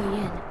another way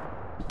in.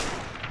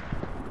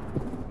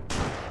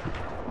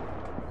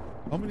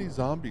 How many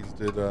zombies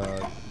did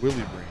Willie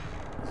bring?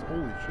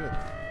 Holy shit.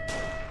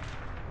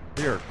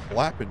 They are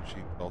clapping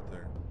cheeks out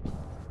there.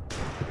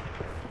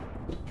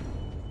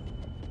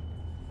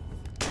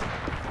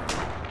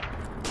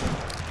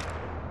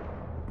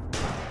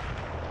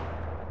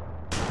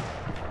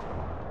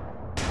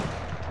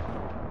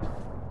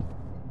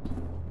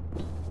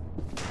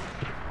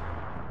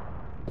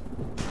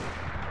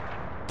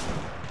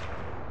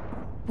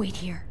 Wait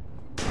here.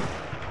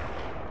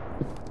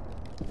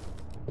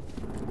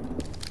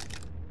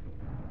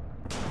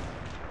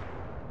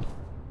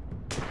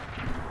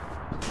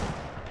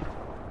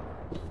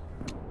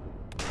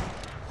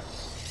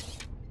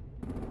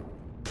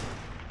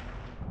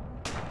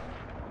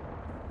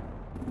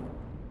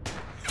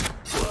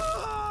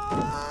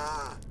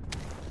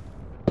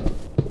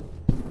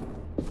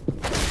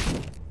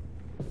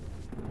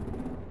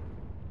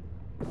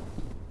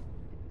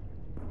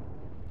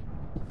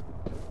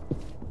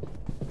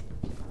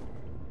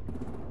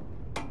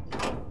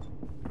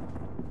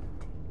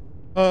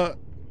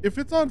 If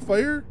it's on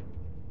fire,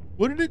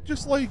 wouldn't it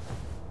just like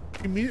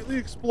immediately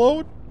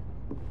explode?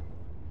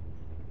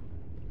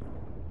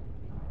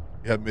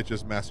 Yeah,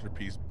 Mitch's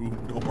masterpiece. Boom,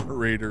 no more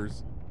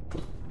raiders.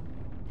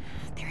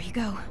 There you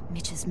go,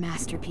 Mitch's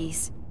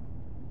masterpiece.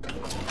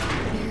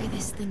 Bury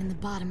this thing in the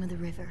bottom of the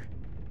river.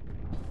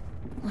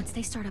 Once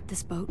they start up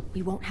this boat,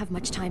 we won't have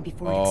much time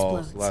before it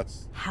explodes. So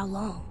that's, how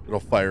long?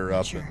 It'll fire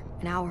up. Sure,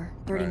 an hour,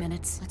 30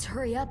 minutes. Let's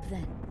hurry up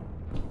then.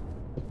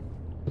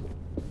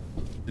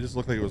 It just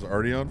looked like it was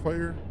already on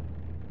fire.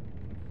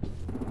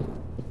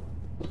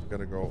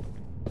 Gotta go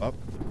up.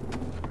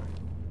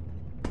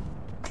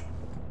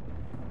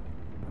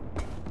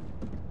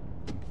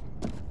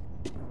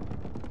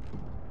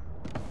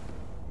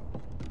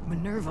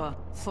 Minerva,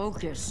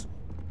 focus.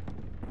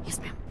 Yes,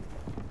 ma'am.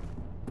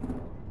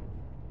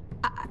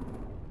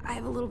 I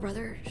have a little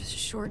brother,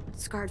 short,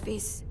 scarred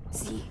face.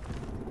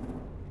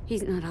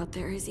 He's not out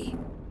there, is he?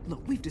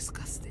 Look, we've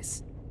discussed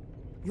this.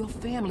 Your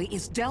family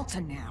is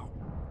Delta now.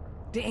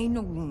 There ain't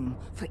no room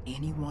for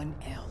anyone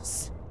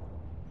else.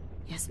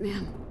 Yes,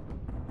 ma'am.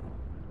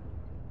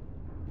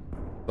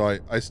 So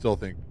I still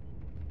think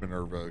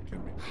Minerva can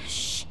be.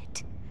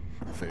 Shit.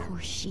 Of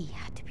course she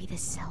had to be the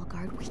cell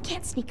guard. We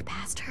can't sneak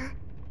past her.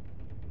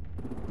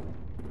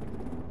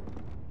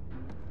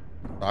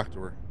 Talk to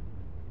her.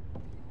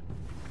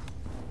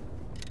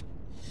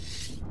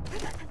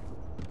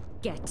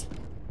 Get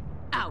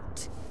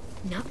out.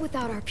 Not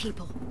without our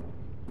people.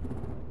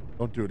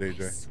 Don't do it,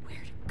 AJ. I swear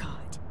to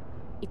God,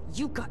 if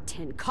you got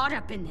 10 caught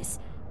up in this,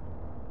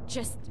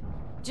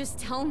 Just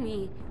tell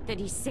me that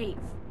he's safe.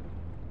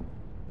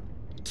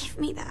 Give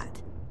me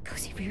that. Go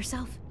see for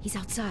yourself. He's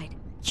outside.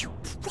 You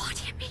brought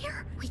him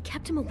here? We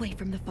kept him away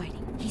from the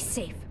fighting. He's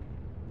safe.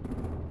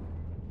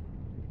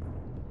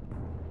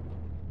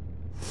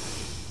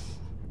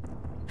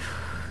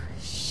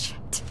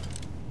 Shit.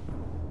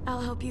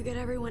 I'll help you get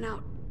everyone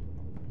out.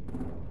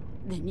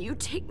 Then you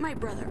take my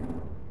brother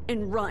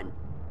and run.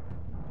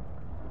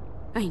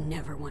 I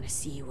never want to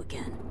see you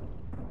again.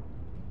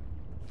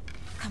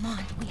 Come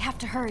on, we have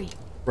to hurry.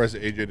 Surprised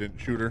that AJ didn't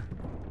shoot her.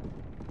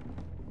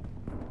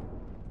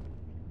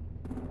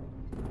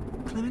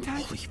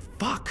 Clementine? Holy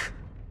fuck!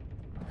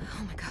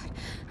 Oh my god,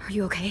 are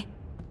you okay?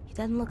 He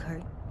doesn't look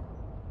hurt.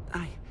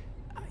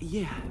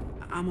 Yeah,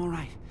 I'm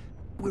alright.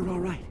 We're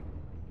alright.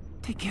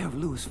 Take care of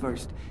Louis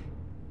first.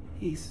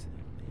 He's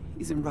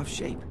in rough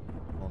shape.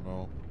 Oh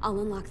no. I'll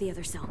unlock the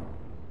other cell.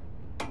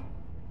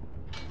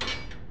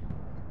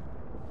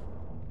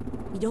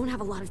 We don't have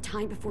a lot of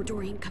time before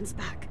Dorian comes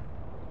back.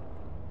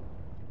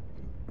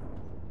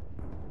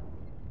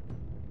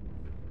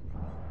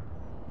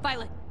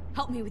 Violet,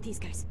 help me with these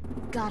guys.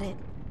 Got it.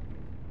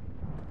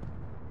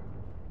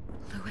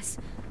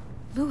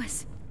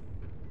 Louis.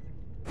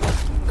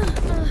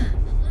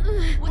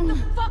 What the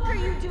fuck are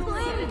you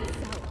doing?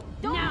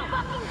 Don't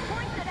fucking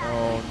point it at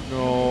Oh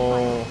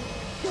no.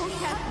 Don't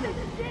test me.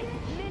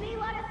 Minnie,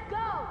 let us go.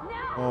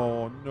 Now.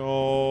 Oh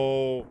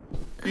no.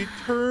 He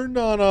turned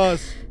on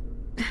us.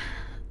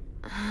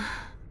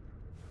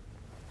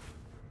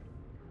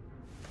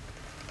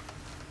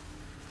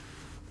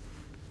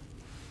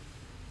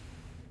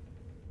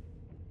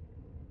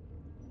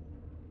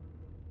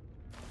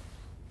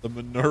 The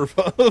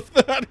Minerva of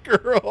that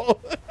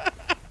girl.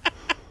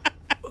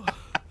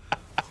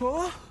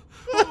 Huh?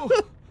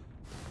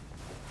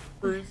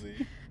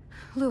 Percy.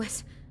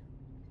 Louis.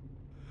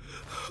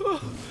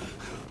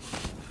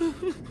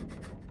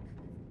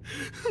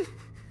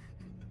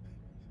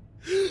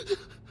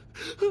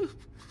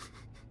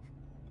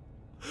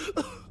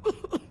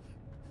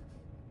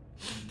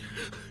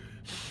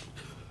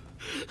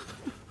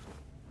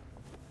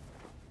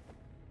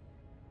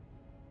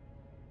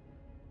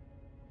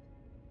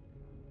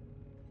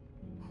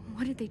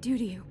 What did they do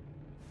to you?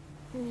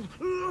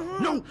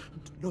 No,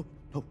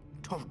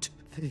 don't.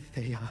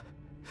 They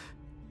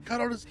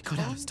cut out his cut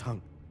out his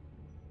tongue.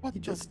 What he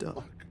the just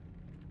fuck?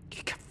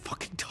 he kept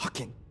fucking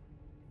talking.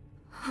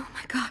 Oh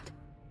my god.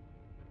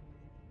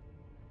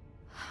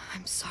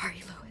 I'm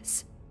sorry,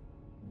 Louis.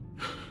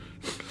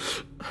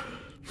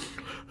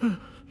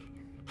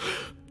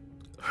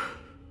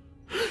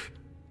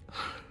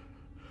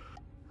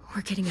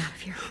 We're getting out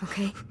of here,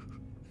 okay?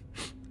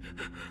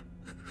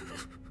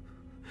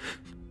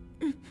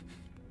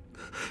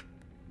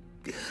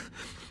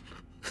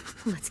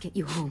 Let's get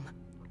you home.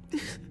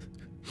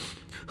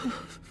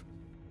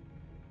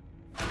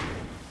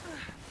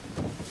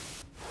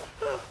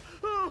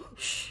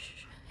 Shh.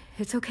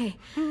 It's okay.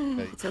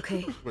 Hey, It's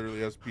okay.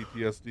 Clearly has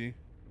PTSD.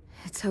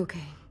 It's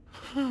okay.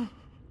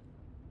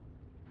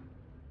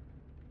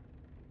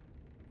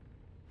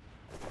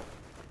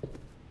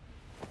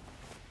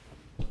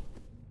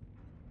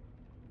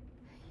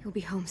 You'll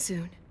be home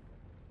soon.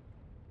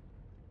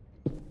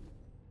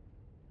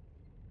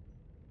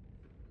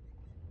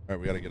 Alright,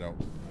 we gotta get out.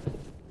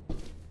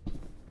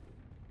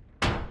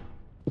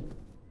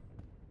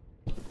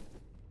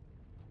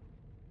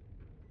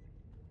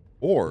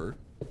 Or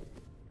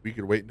we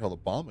could wait until the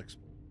bomb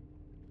explodes.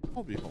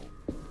 I'll be home.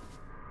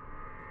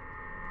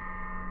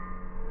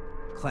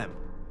 Clem,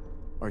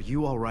 are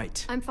you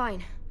alright? I'm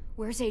fine.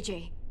 Where's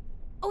AJ?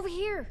 Over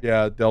here!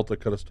 Yeah, Delta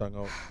cut his tongue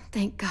out.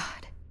 Thank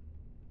God.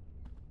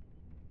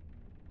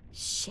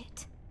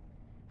 Shit.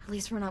 At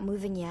least we're not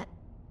moving yet.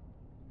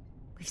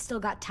 We've still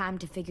got time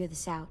to figure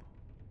this out.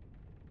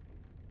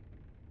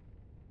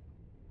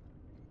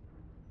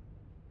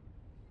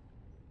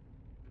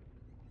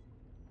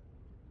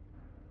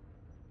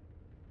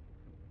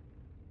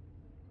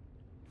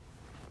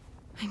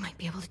 I might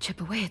be able to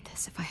chip away at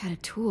this if I had a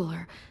tool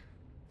or...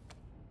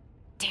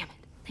 Damn it.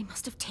 They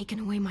must have taken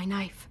away my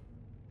knife.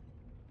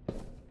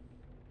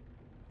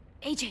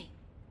 AJ!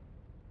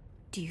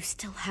 Do you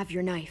still have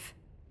your knife?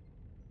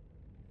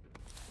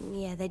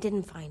 Yeah, they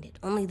didn't find it.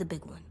 Only the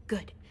big one.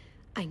 Good.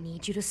 I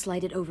need you to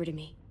slide it over to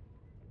me.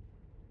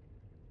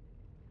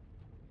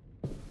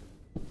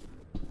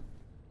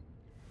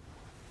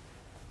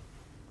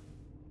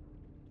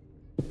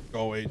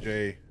 Go,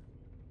 AJ.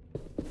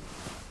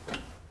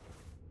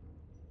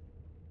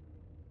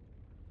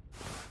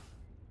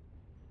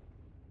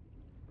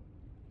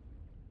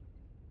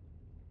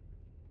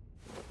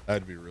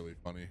 That'd be really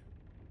funny.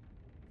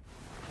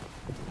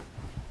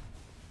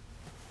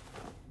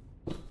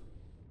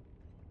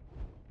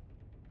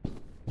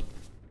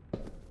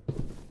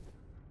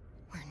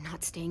 We're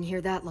not staying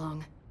here that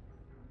long.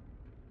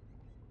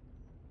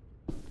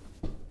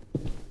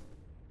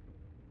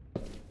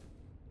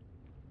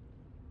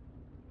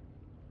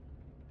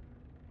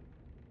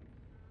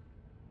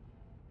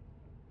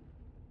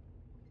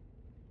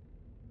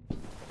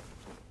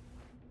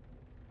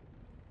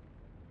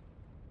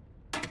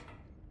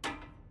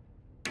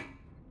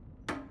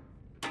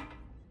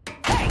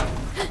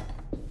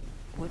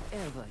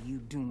 Whatever you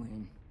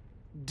doing,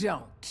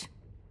 don't.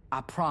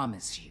 I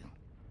promise you.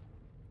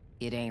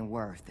 It ain't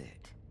worth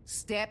it.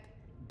 Step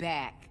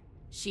back.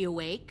 She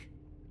awake?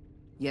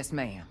 Yes,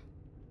 ma'am.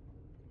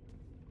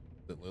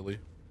 Is it Lily?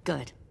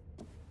 Good.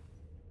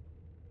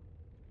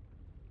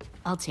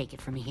 I'll take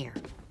it from here.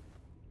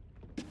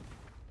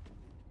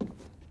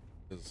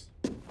 Is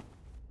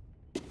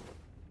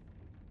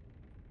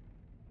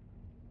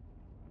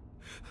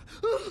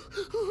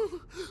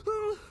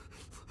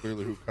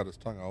clearly who cut his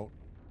tongue out.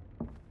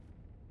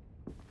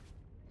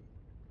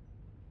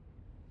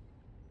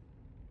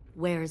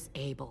 Where's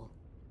Abel?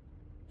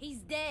 He's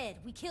dead.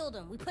 We killed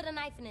him. We put a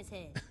knife in his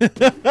head.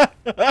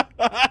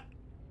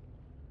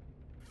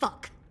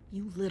 Fuck,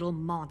 you little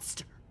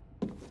monster.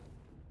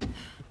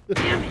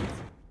 Damn it!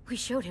 We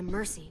showed him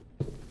mercy.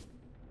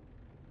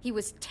 He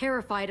was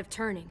terrified of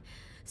turning,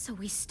 so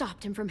we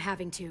stopped him from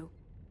having to.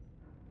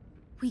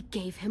 We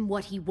gave him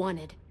what he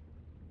wanted.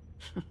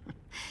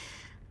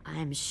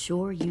 I'm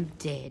sure you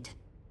did.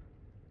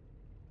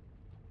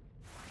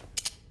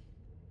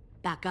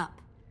 Back up.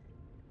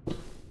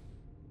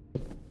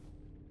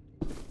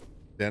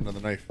 Stand on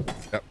the knife.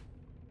 Yep.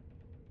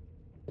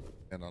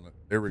 Stand on it.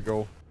 There we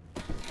go.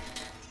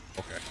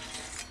 Okay.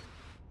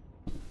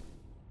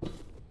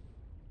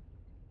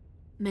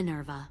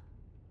 Minerva.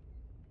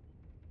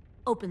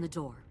 Open the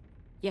door.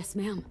 Yes,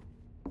 ma'am.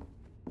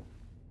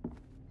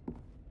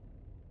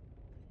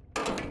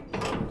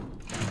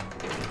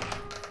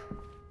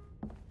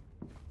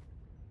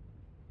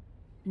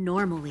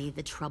 Normally,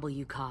 the trouble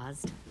you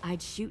caused,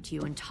 I'd shoot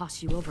you and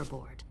toss you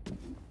overboard.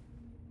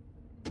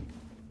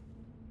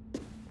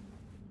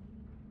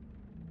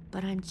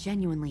 But I'm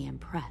genuinely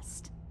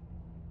impressed.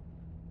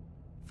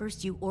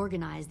 First, you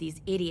organize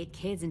these idiot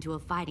kids into a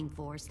fighting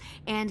force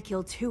and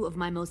kill 2 of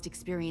my most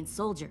experienced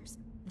soldiers.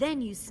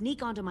 Then you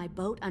sneak onto my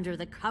boat under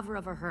the cover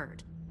of a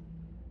herd.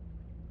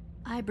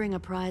 I bring a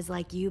prize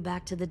like you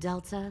back to the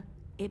Delta,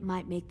 it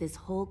might make this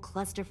whole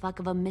clusterfuck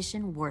of a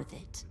mission worth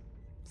it.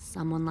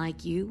 Someone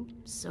like you,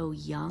 so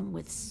young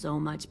with so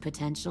much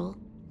potential.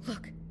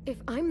 Look, if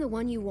I'm the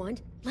one you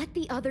want, let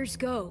the others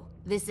go.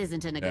 This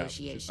isn't a she's not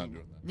negotiation.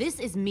 doing that. This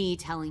is me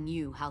telling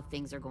you how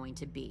things are going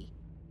to be.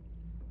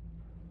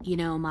 You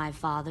know, my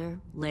father,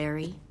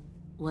 Larry,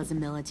 was a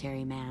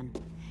military man.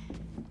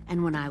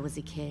 And when I was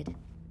a kid,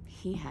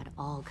 he had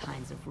all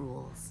kinds of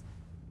rules.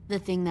 The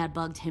thing that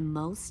bugged him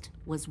most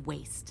was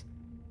waste.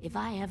 If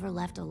I ever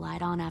left a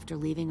light on after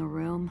leaving a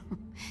room,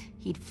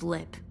 he'd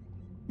flip.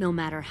 No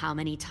matter how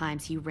many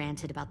times he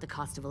ranted about the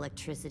cost of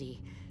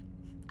electricity,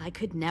 I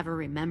could never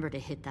remember to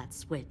hit that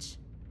switch.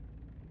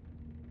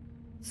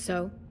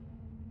 So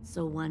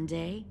one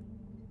day,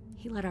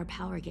 he let our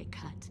power get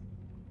cut.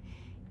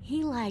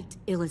 He liked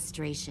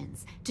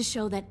illustrations to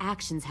show that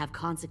actions have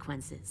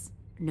consequences.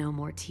 No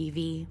more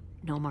TV,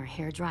 no more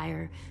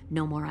hairdryer,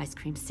 no more ice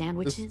cream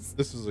sandwiches.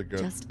 This is a good...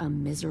 Just a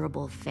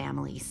miserable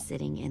family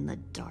sitting in the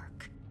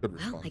dark. Good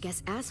response. Well, I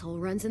guess asshole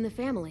runs in the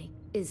family.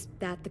 Is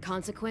that the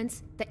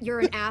consequence? That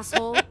you're an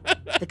asshole?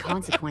 The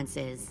consequence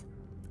is,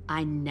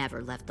 I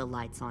never left the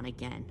lights on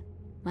again.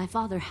 My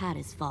father had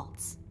his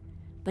faults,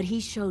 but he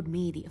showed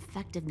me the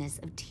effectiveness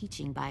of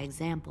teaching by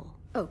example.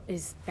 Oh,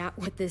 is that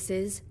what this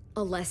is?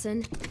 A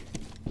lesson?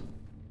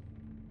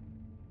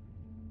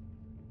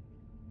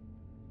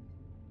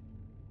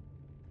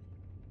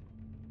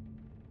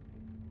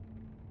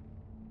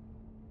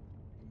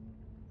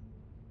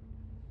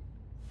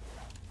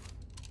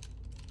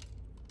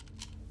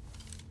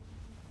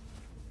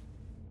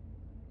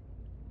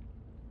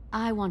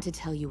 I want to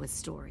tell you a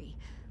story.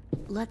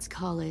 Let's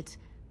call it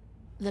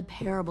the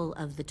parable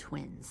of the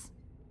twins.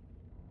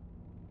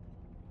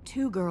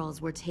 2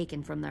 girls were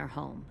taken from their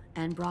home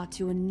and brought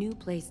to a new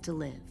place to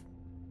live.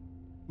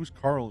 Who's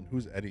Carl and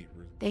who's Eddie?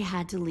 They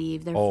had to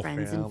leave their Oh,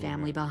 friends and family.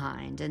 family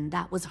behind, and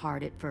that was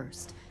hard at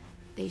first.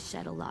 They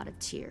shed a lot of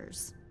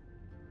tears.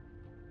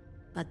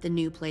 But the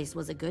new place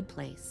was a good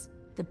place.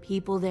 The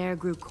people there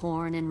grew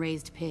corn and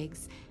raised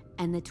pigs,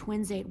 and the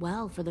twins ate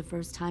well for the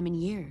first time in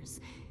years.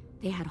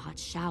 They had hot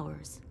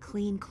showers,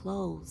 clean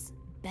clothes,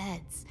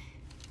 beds.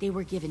 They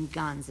were given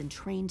guns and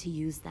trained to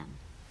use them.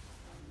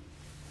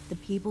 The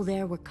people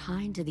there were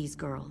kind to these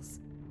girls.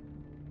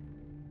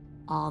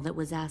 All that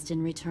was asked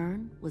in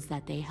return was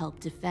that they help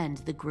defend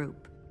the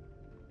group.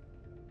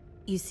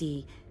 You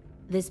see,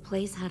 this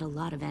place had a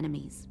lot of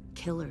enemies,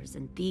 killers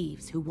and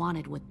thieves who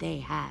wanted what they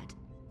had.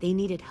 They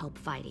needed help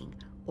fighting,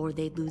 or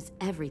they'd lose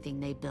everything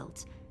they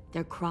built.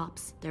 Their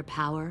crops, their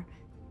power,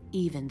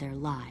 even their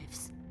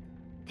lives.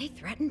 They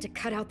threatened to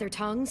cut out their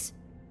tongues?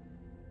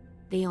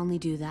 They only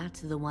do that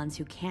to the ones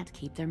who can't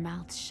keep their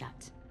mouths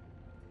shut.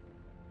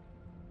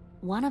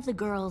 One of the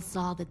girls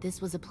saw that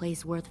this was a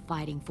place worth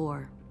fighting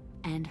for,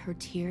 and her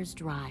tears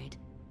dried.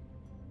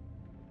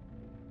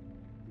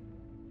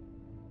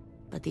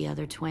 But the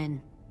other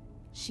twin,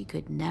 she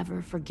could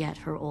never forget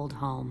her old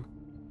home.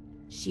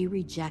 She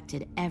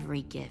rejected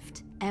every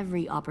gift,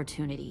 every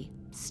opportunity,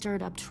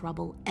 stirred up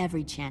trouble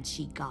every chance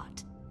she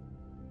got.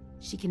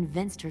 She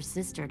convinced her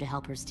sister to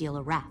help her steal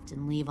a raft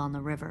and leave on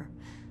the river.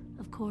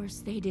 Of course,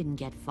 they didn't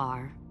get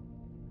far.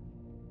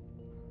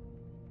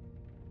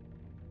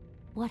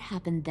 What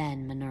happened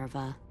then,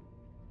 Minerva?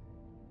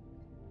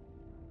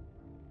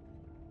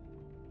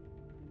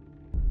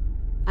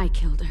 I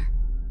killed her.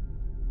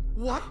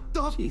 What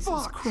the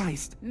Jesus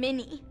Christ?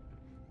 Minnie,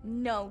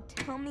 no,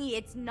 tell me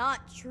it's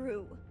not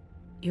true.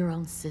 Your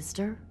own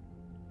sister?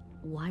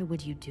 Why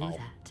would you do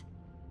that?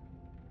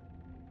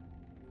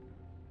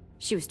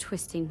 She was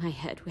twisting my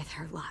head with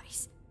her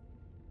lies.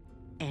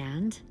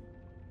 And?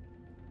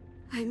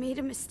 I made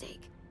a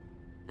mistake.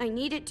 I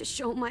needed to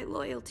show my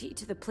loyalty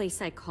to the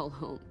place I call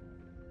home.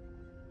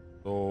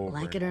 Oh,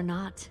 like it or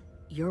not,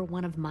 you're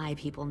one of my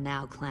people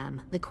now,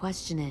 Clem. The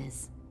question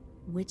is,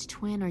 which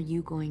twin are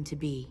you going to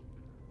be?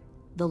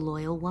 The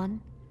loyal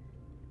one,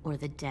 or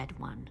the dead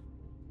one?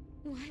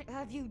 What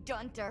have you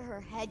done to her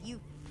head, you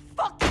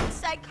fucking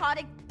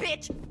psychotic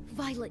bitch?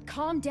 Violet,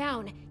 calm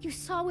down. You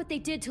saw what they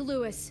did to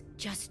Louis.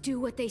 Just do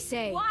what they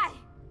say. Why?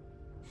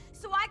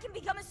 So I can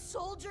become a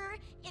soldier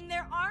in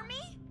their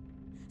army?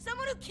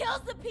 Someone who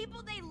kills the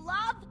people they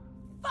love?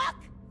 Fuck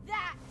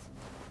that!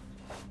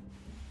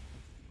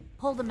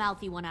 Pull the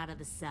mouthy one out of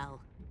the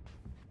cell.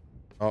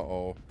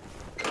 Uh-oh.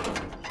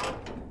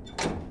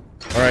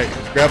 Alright,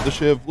 grab the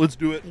shiv. Let's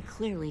do it. They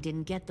clearly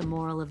didn't get the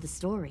moral of the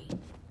story.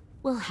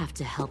 We'll have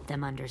to help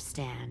them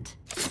understand.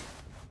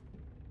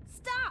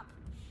 Stop!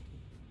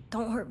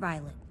 Don't hurt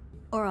Violet,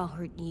 or I'll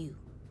hurt you.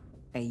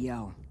 Hey,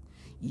 yo.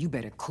 You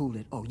better cool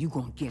it, or you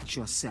gonna get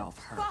yourself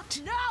hurt. Fuck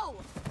no!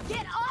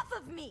 Get off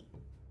of me!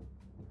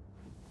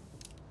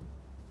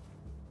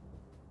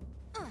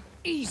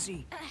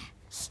 Easy.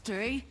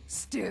 Stay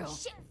still.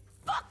 Shit!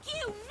 Fuck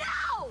you!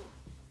 No!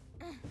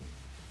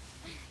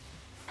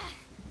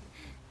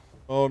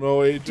 Oh no,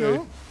 AJ.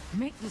 Don't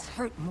make this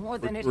hurt more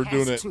than it We're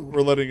has doing it. to.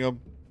 We're letting him.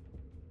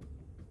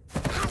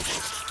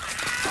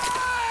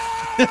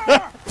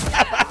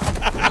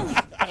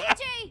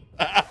 AJ!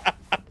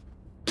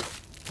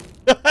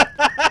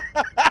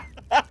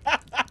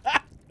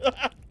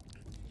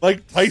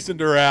 Like Tyson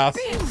to her ass.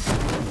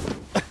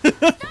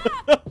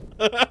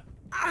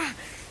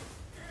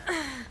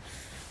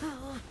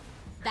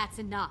 That's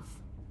enough.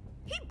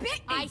 He bit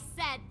me! I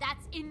said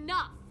that's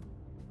enough.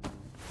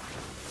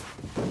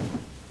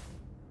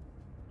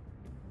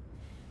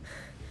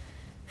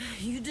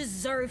 You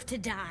deserve to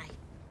die.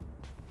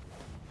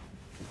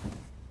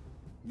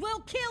 We'll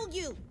kill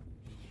you!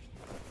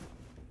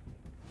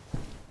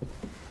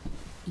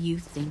 You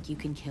think you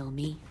can kill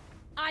me?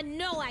 I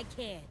know I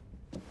can.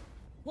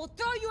 We'll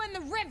throw you in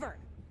the river,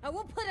 and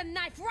we'll put a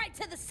knife right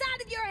to the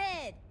side of your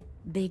head.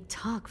 Big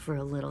talk for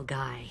a little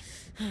guy.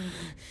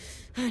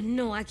 I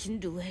know I can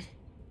do it.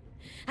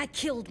 I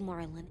killed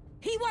Marlon.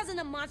 He wasn't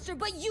a monster,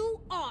 but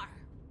you are.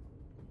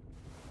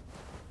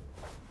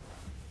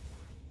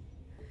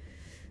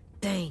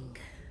 Dang.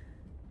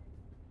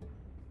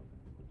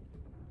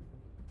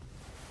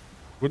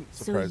 Wouldn't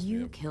surprise so me.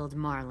 you killed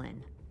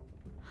Marlon.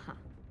 Huh.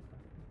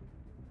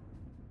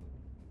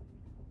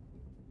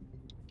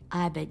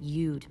 I bet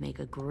you'd make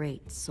a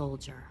great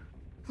soldier.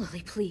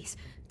 Lily, please,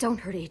 don't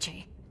hurt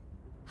AJ.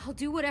 I'll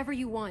do whatever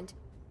you want.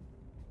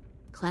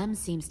 Clem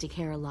seems to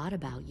care a lot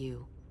about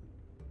you.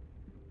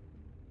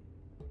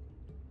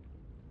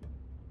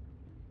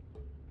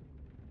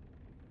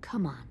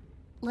 Come on,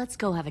 let's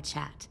go have a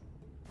chat.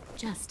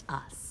 Just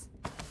us.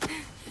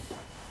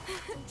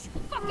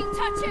 Fucking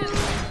touch him!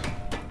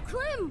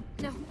 Clem!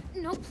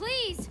 No,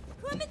 please!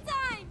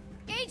 Clementine!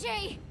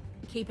 AJ!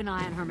 Keep an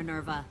eye on her,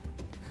 Minerva.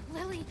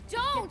 Lily, Get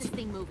don't! this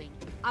thing moving.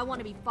 I want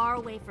to be far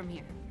away from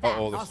here.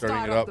 Uh-oh, they're I'll starting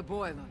start it up up. the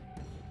boiler.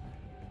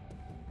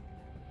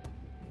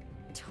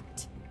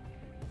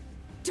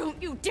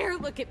 Don't you dare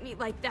look at me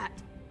like that!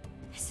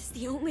 This is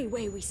the only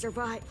way we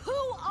survive. Who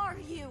are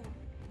you?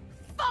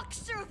 Fuck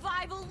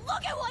survival!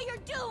 Look at what you're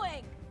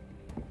doing!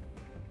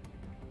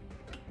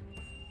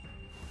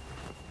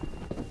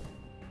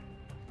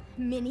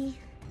 Minnie,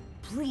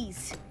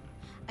 please.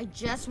 I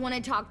just want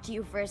to talk to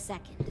you for a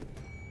second.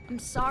 I'm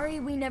sorry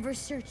we never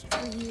searched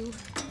for you.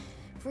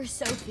 For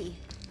Sophie.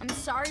 I'm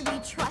sorry we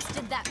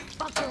trusted that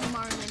fucker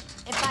Marlon.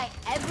 If I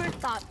ever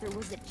thought there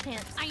was a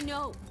chance. I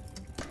know,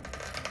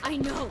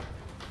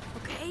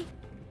 okay?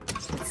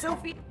 But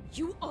Sophie,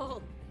 you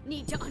all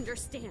need to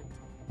understand.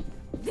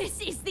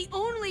 This is the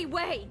only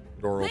way!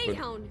 Door Lay open.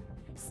 down,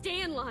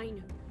 stay in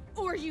line,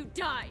 or you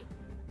die.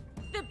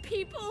 The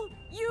people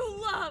you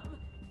love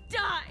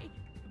die.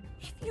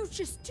 If you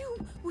just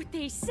do what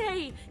they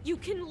say, you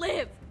can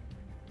live.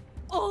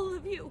 All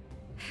of you.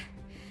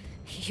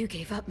 You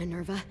gave up,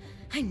 Minerva.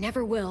 I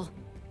never will.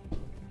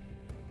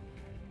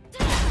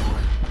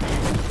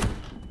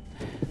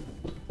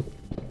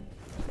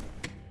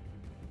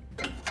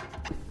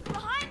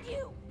 Behind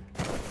you!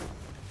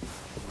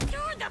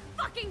 You're the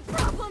fucking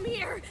problem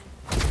here!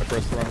 I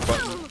pressed the wrong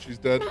button. She's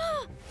dead.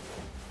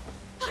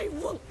 I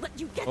won't let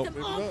you get Oh, them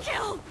maybe all not.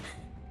 killed!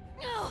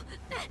 No.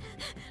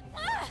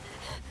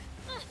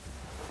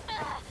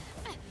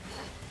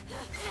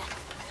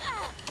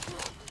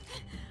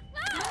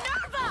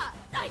 Minerva!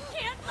 I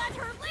can't let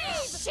her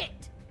leave!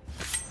 Shit!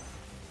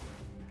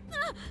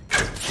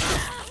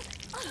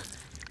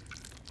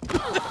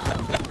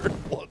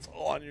 Blood's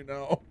all on you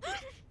now.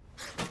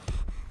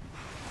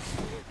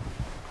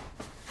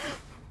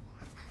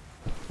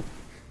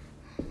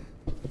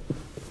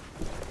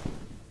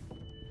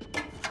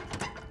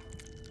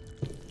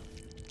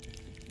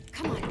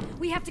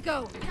 have to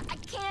go.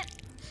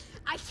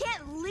 I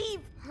can't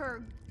leave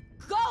her.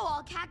 Go,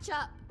 I'll catch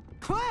up.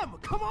 Clem,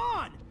 come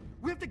on!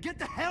 We have to get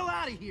the hell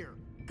out of here.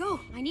 Go,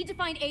 I need to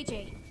find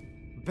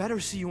AJ. Better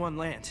see you on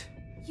land.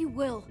 You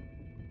will.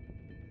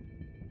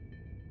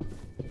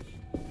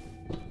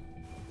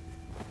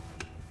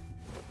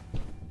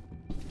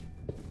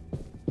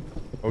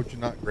 Why would you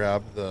not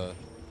grab the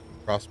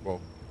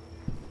crossbow?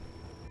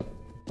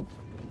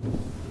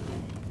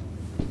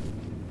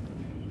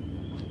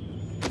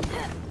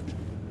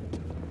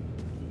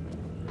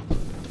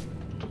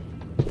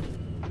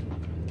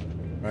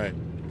 Alright.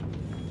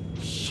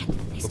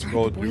 Let's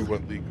go do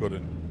what Lee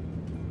couldn't.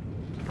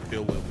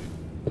 Kill Lily.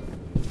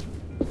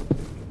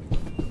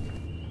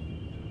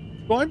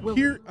 So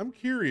I'm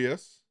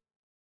curious.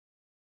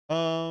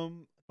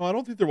 No, I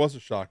don't think there was a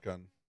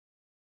shotgun.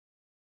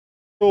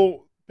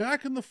 So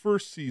back in the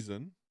first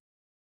season,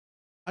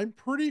 I'm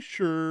pretty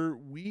sure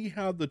we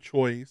had the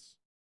choice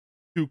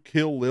to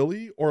kill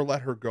Lily or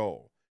let her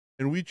go.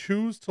 And we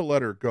choose to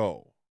let her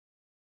go.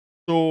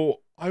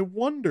 So I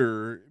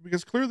wonder,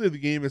 because clearly the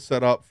game is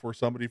set up for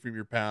somebody from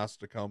your past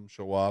to come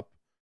show up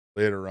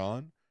later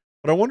on.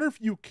 But I wonder if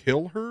you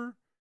kill her,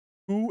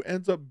 who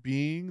ends up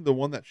being the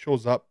one that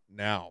shows up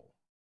now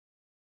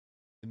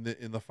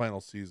in the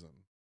final season?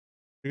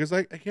 Because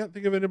I can't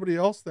think of anybody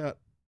else that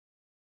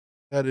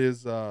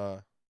is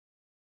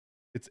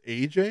it's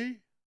AJ?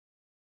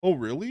 Oh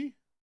really?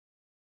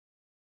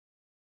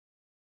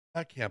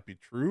 That can't be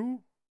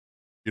true.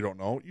 You don't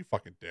know? You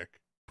fucking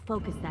dick.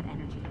 Focus that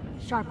energy.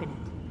 Sharpen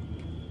it.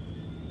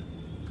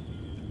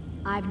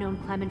 I've known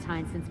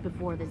Clementine since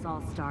before this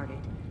all started.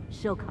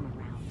 She'll come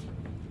around.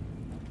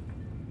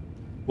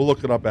 We'll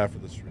look it up after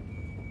the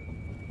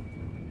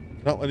stream.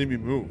 It's not letting me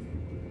move.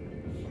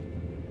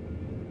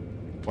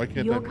 Why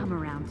can't You'll that come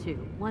around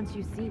too, once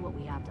you see what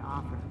we have to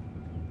offer.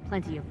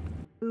 Plenty of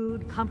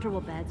food, comfortable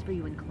beds for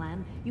you and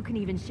Clem. You can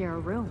even share a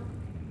room.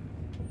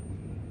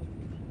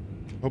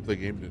 Hope the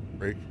game didn't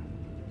break.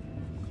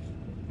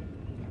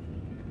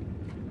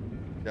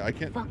 Yeah, I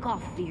can't. Fuck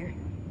off, dear.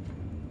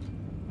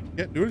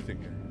 Can't do anything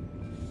here.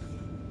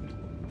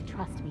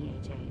 Trust me,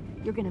 AJ.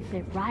 You're gonna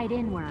fit right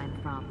in where I'm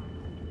from.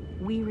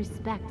 We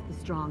respect the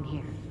strong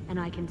here, and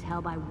I can tell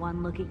by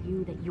one look at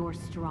you that you're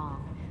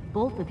strong.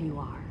 Both of you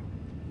are.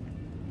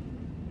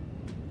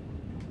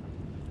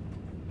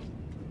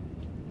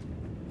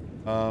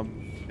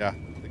 Yeah,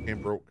 the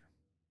game broke.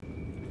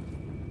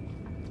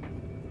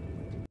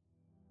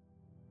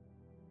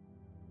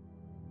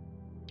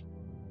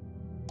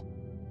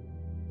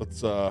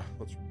 Let's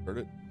restart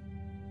it.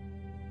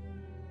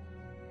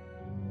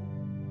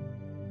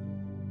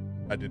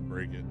 I did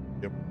break it.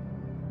 Yep.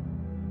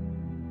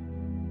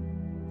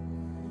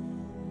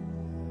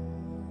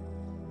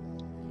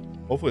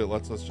 Hopefully it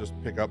lets us just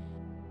pick up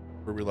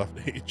where we left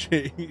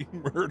AJ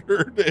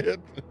murdered it.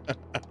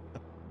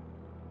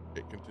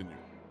 Okay, continue.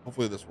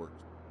 Hopefully this works.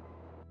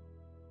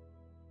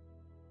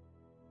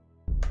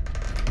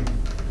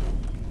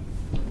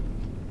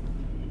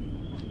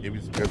 Maybe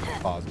some guys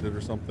paused it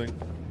or something.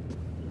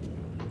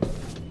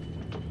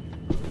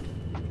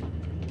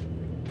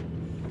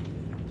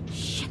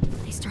 Shit,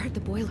 they started the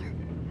boiler.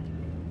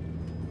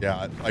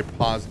 Yeah, I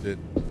paused it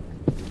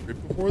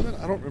right before then.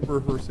 I don't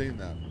remember her saying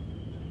that.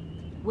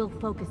 We'll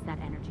focus that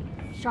energy.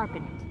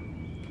 Sharpen it.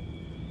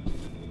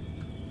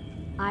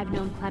 I've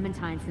known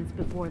Clementine since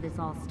before this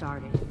all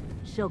started.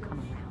 She'll come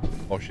around.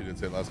 Oh, she didn't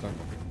say it last time?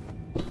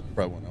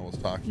 Probably when I was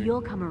talking.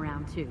 You'll come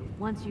around too,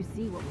 once you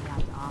see what we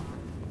have to offer.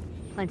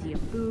 Plenty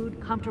of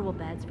food, comfortable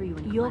beds for you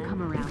and You'll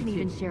come around you can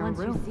even share once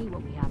a room. You see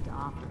what we have to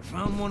offer.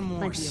 Found one more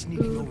Plenty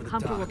sneaking of food, over the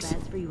comfortable docks.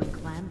 beds for you and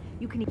Clem.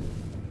 You can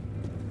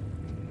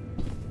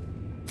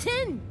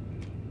Tin!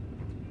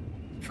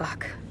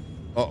 Fuck.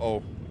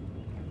 Uh-oh.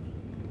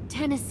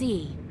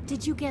 Tennessee,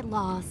 did you get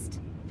lost?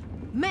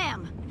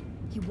 Ma'am!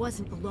 He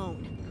wasn't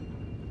alone.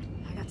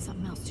 I got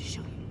something else to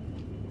show you.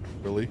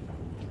 Really?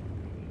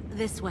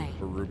 This way.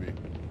 For Ruby.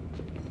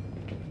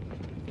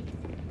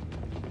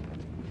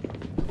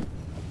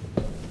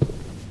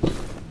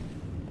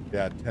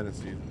 Yeah,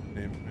 Tennessee's the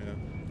name,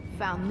 yeah.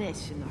 Found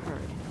this in the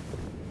herd.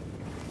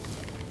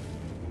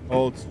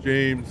 Oh, it's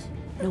James.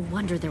 No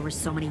wonder there were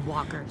so many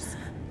walkers.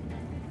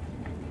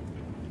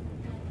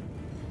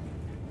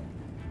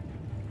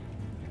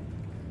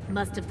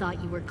 Must have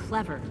thought you were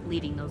clever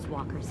leading those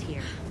walkers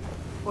here.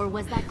 Or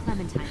was that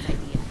Clementine's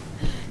idea?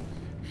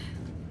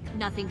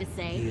 Nothing to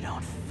say? You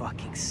don't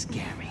fucking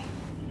scare me.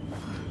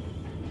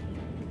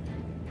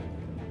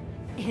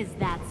 Is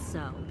that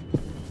so?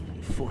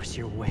 You force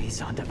your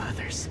ways onto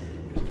others.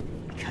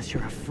 Because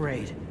you're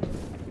afraid.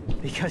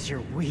 Because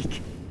you're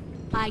weak.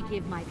 I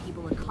give my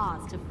people a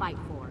cause to fight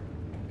for.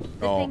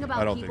 The No, thing I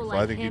about don't people think so. I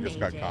like think you him, just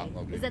got caught AJ,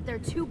 looking. is that they're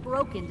too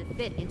broken to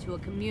fit into a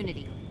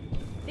community.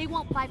 They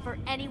won't fight for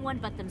anyone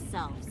but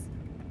themselves.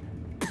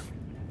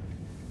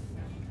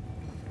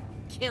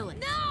 Kill it.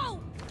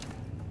 No!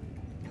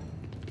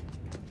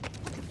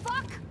 What the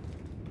fuck?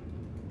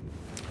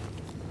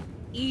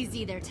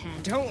 Easy there,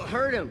 Ten. Don't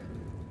hurt him.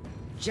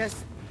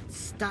 Just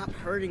stop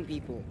hurting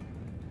people.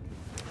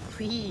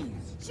 Please.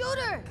 Shoot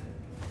her!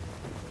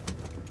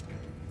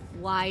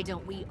 Why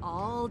don't we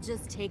all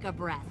just take a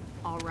breath,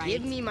 all right?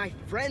 Give me my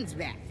friends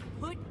back.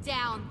 Put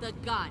down the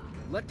gun.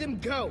 Let them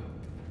go.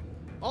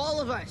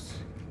 All of us.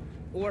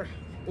 Or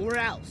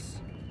else.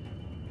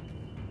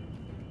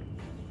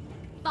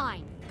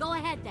 Fine, go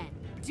ahead then.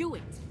 Do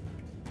it.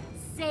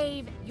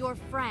 Save your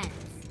friends.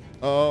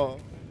 Oh.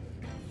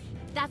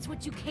 That's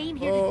what you came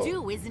here to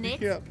do, isn't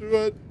it? You can't do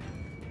it.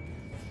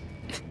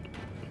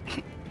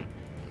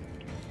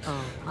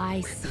 Oh, I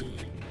see.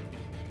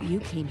 You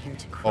came here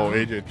to cry. Oh,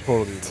 AJ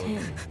totally would.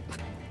 Tim.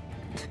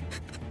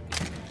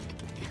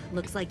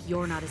 Looks like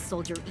you're not a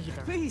soldier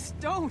either. Please,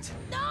 don't!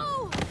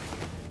 No!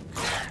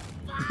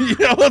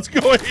 Yeah, let's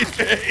go,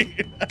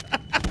 AJ.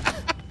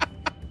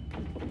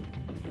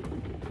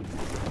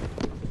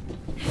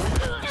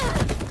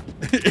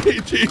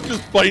 AJ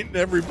just fighting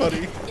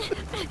everybody.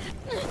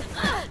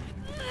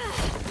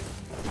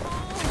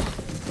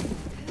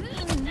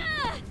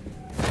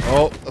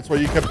 Oh, that's why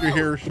you kept your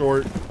hair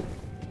short.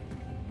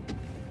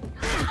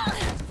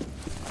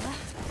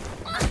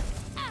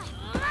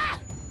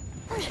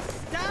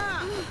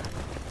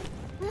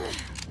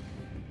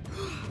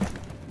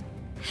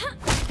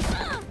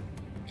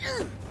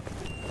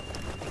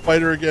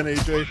 Fight her again,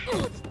 AJ.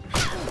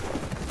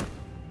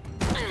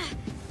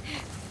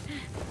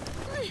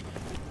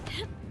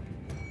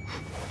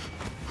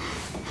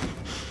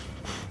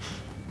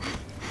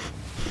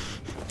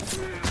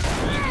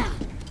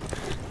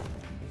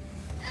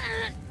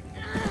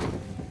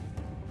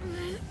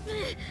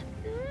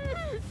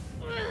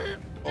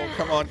 Oh,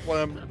 come on,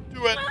 Clem.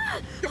 Do it.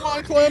 Come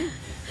on, Clem.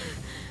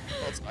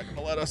 Oh, it's not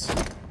gonna let us.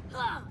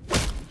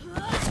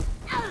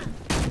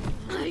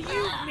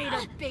 You made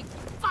a big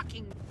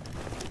fucking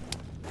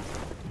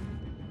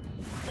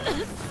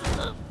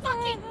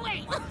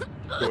wait.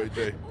 Go,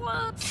 AJ.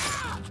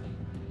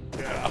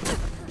 Yeah.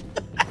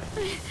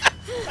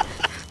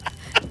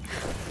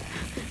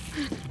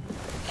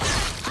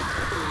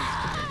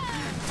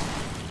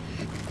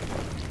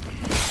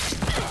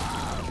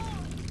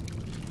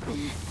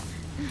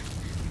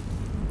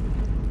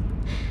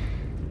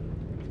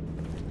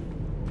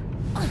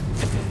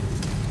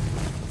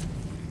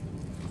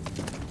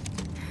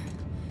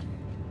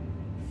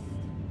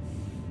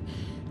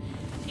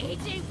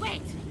 AJ,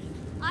 wait!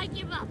 I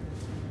give up.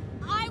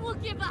 I will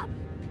give up.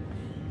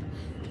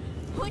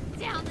 Put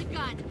down the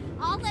gun.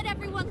 I'll let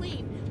everyone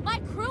leave. My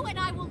crew and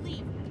I will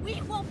leave.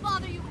 We won't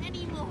bother you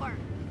anymore.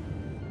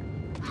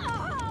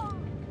 Oh!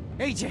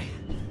 AJ!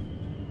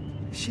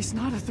 She's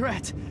not a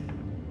threat.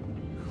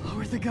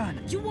 Lower the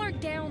gun. You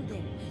weren't down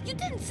there. You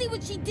didn't see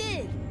what she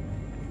did.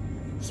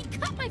 She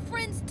cut my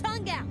friend's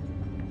tongue out.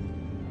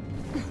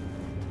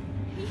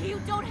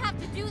 You don't have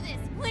to do this,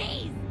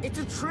 please! It's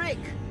a trick.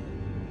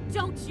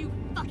 Don't you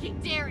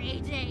fucking dare,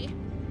 AJ!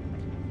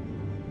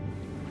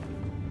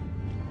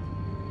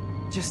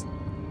 Just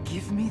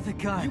give me the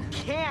gun. You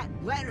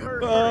can't let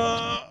her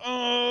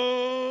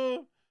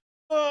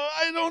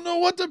I don't know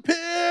what to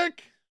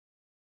pick.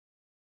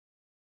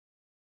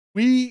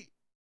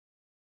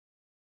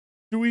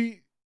 Do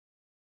we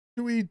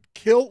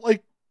kill,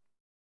 like,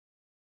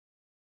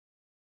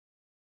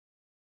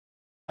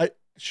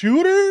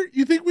 shoot her?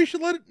 You think we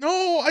should let it?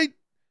 No,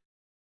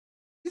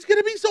 he's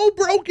gonna be so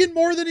broken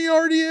more than he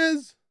already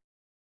is.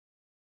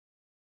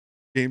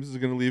 James is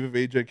gonna leave if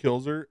AJ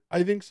kills her.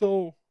 I think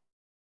so.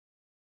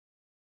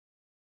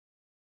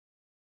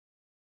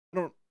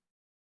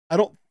 I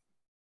don't.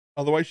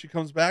 Otherwise, she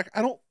comes back.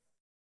 I don't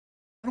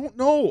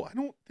know. I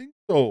don't think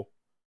so.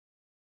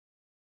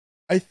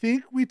 I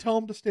think we tell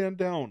him to stand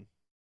down.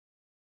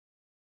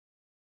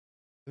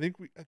 I think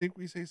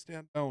we say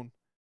stand down.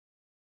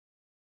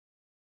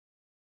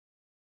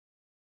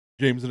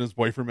 James and his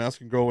boyfriend mask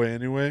can go away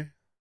anyway.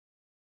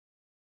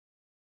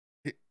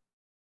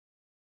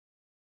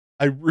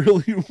 I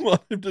really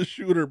want him to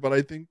shoot her, but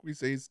I think we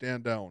say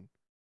stand down.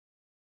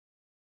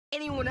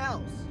 Anyone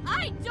else?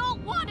 I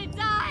don't want to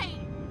die!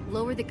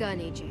 Lower the gun,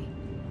 AJ.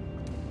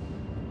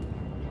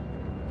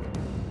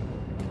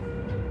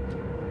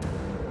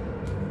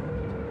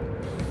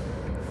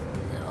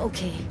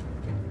 Okay.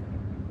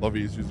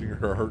 Lovey is using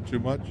her heart too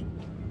much.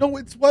 No,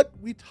 it's what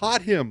we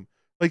taught him.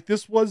 Like,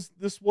 this was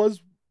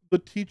the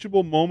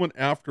teachable moment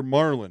after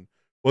Marlon.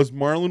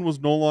 Marlon was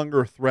no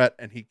longer a threat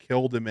and he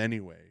killed him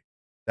anyway.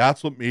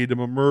 That's what made him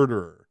a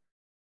murderer.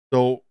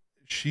 So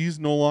she's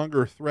no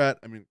longer a threat.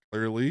 I mean,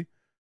 clearly.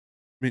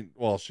 I mean,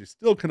 well, she's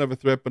still kind of a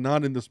threat, but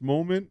not in this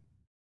moment.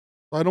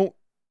 I don't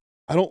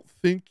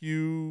think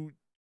you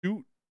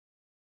shoot.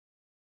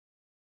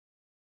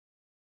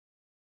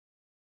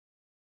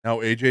 Now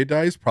AJ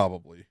dies,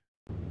 probably.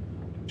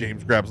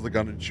 James grabs the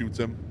gun and shoots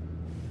him.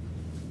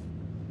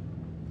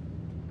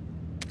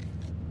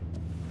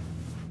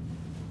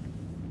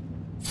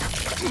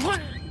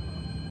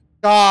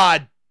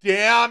 God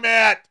damn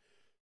it!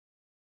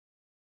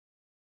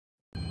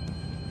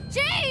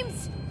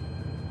 James!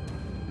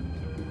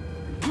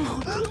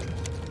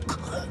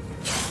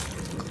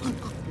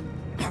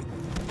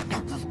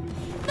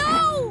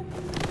 No!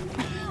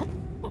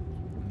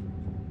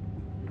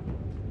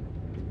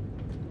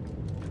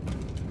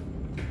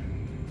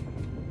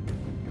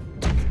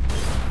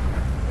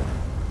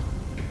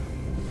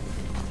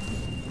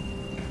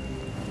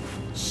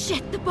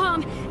 pipe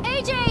bomb!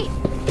 AJ!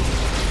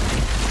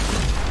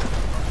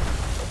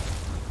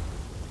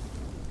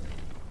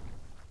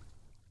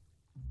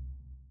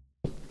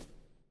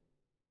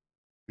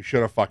 We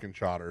should have fucking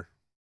shot her.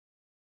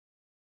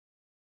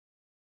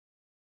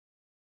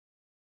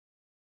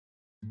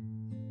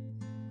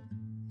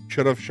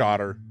 Should have shot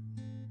her.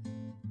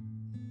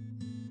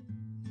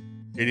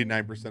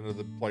 89% of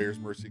the players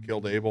mercy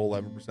killed Abel,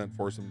 11%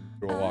 force him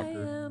to a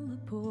walker. I am a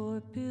poor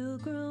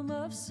pilgrim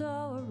of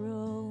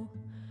sorrow,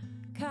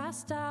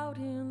 cast out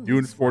in You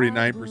and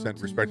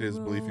 49% respected his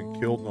belief and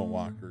killed no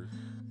walkers.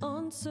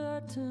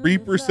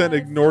 3%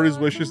 ignored his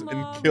wishes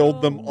and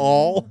killed them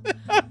all.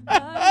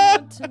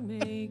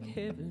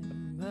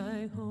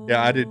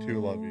 Yeah, I did too,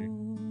 Lovey.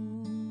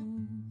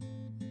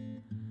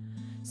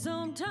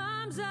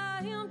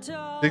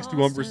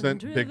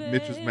 61% picked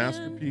Mitch's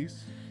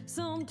masterpiece.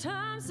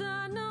 Sometimes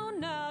I know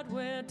not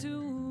where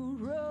to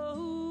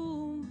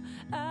roam.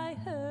 I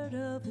heard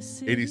of a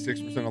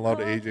 86% allowed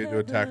AJ to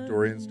attack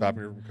Dorian,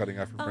 stopping her from cutting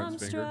off her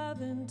friend's finger.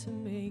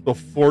 So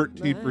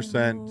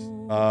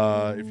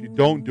 14%, if you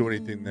don't do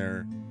anything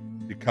there,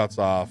 he cuts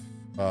off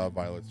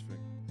Violet's finger.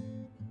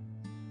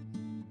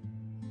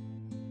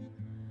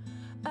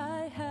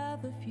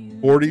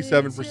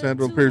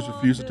 47% of players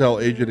refused to tell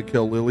AJ to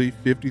kill Lily.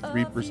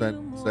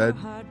 53% said.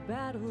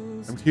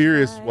 I'm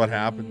curious what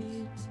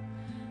happens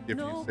if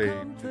you say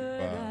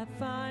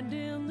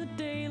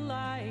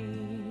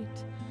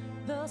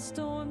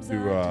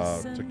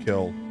to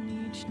kill.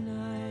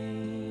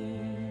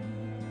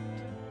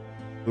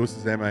 Lewis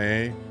is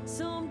MIA.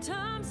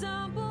 Sometimes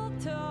I'm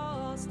both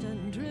tossed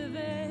and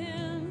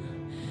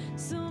driven.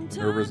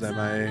 Nerva's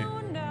MIA.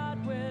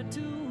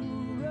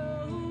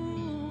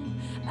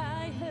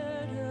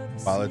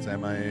 Violet's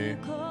MIA.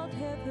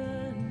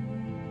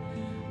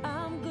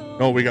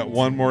 No, we got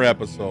one more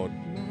episode.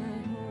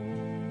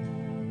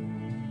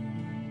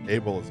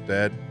 Abel is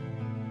dead.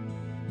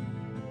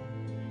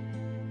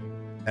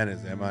 And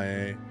is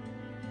MIA.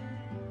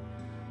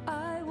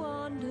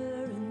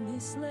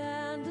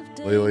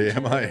 Lily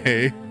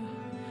MIA.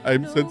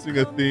 I'm sensing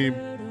a theme.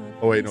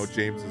 Oh wait, no,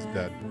 James is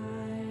dead.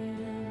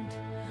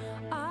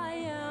 I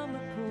am a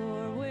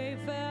poor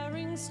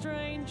wayfaring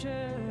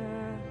stranger,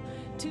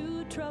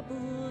 to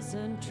troubles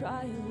and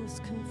trials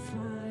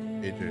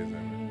confined. AJ is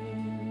MIA.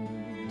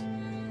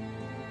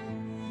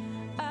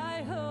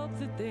 I hope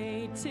that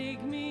they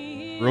take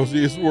me.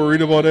 Rosie is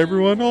worried about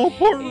everyone. Oh,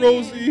 poor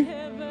Rosie.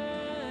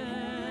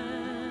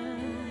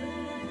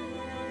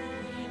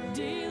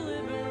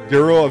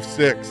 0 of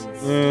 6.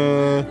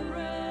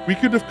 We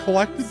could have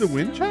collected the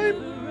wind chime?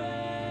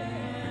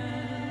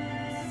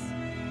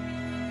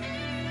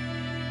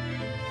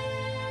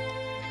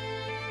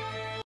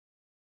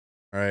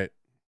 All right.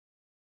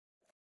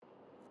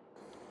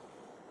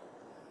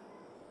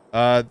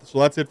 So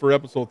that's it for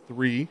episode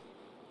 3.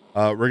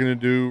 We're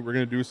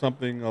gonna do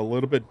something a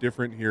little bit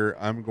different here.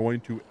 I'm going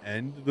to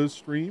end the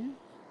stream,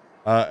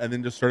 and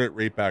then just start it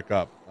right back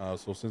up.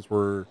 So since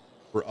we're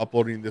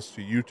uploading this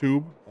to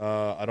YouTube,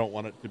 I don't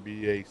want it to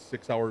be a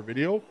 6-hour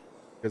video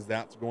because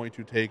that's going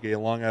to take a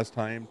long ass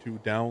time to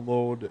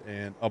download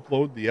and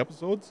upload the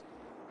episodes.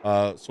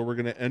 So we're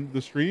gonna end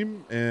the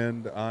stream,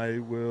 and I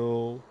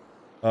will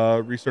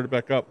restart it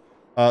back up.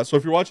 So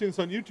if you're watching this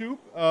on YouTube,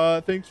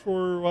 thanks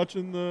for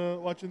watching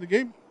the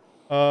game,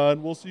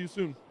 and we'll see you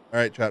soon. All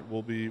right, chat.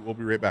 We'll be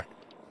right back.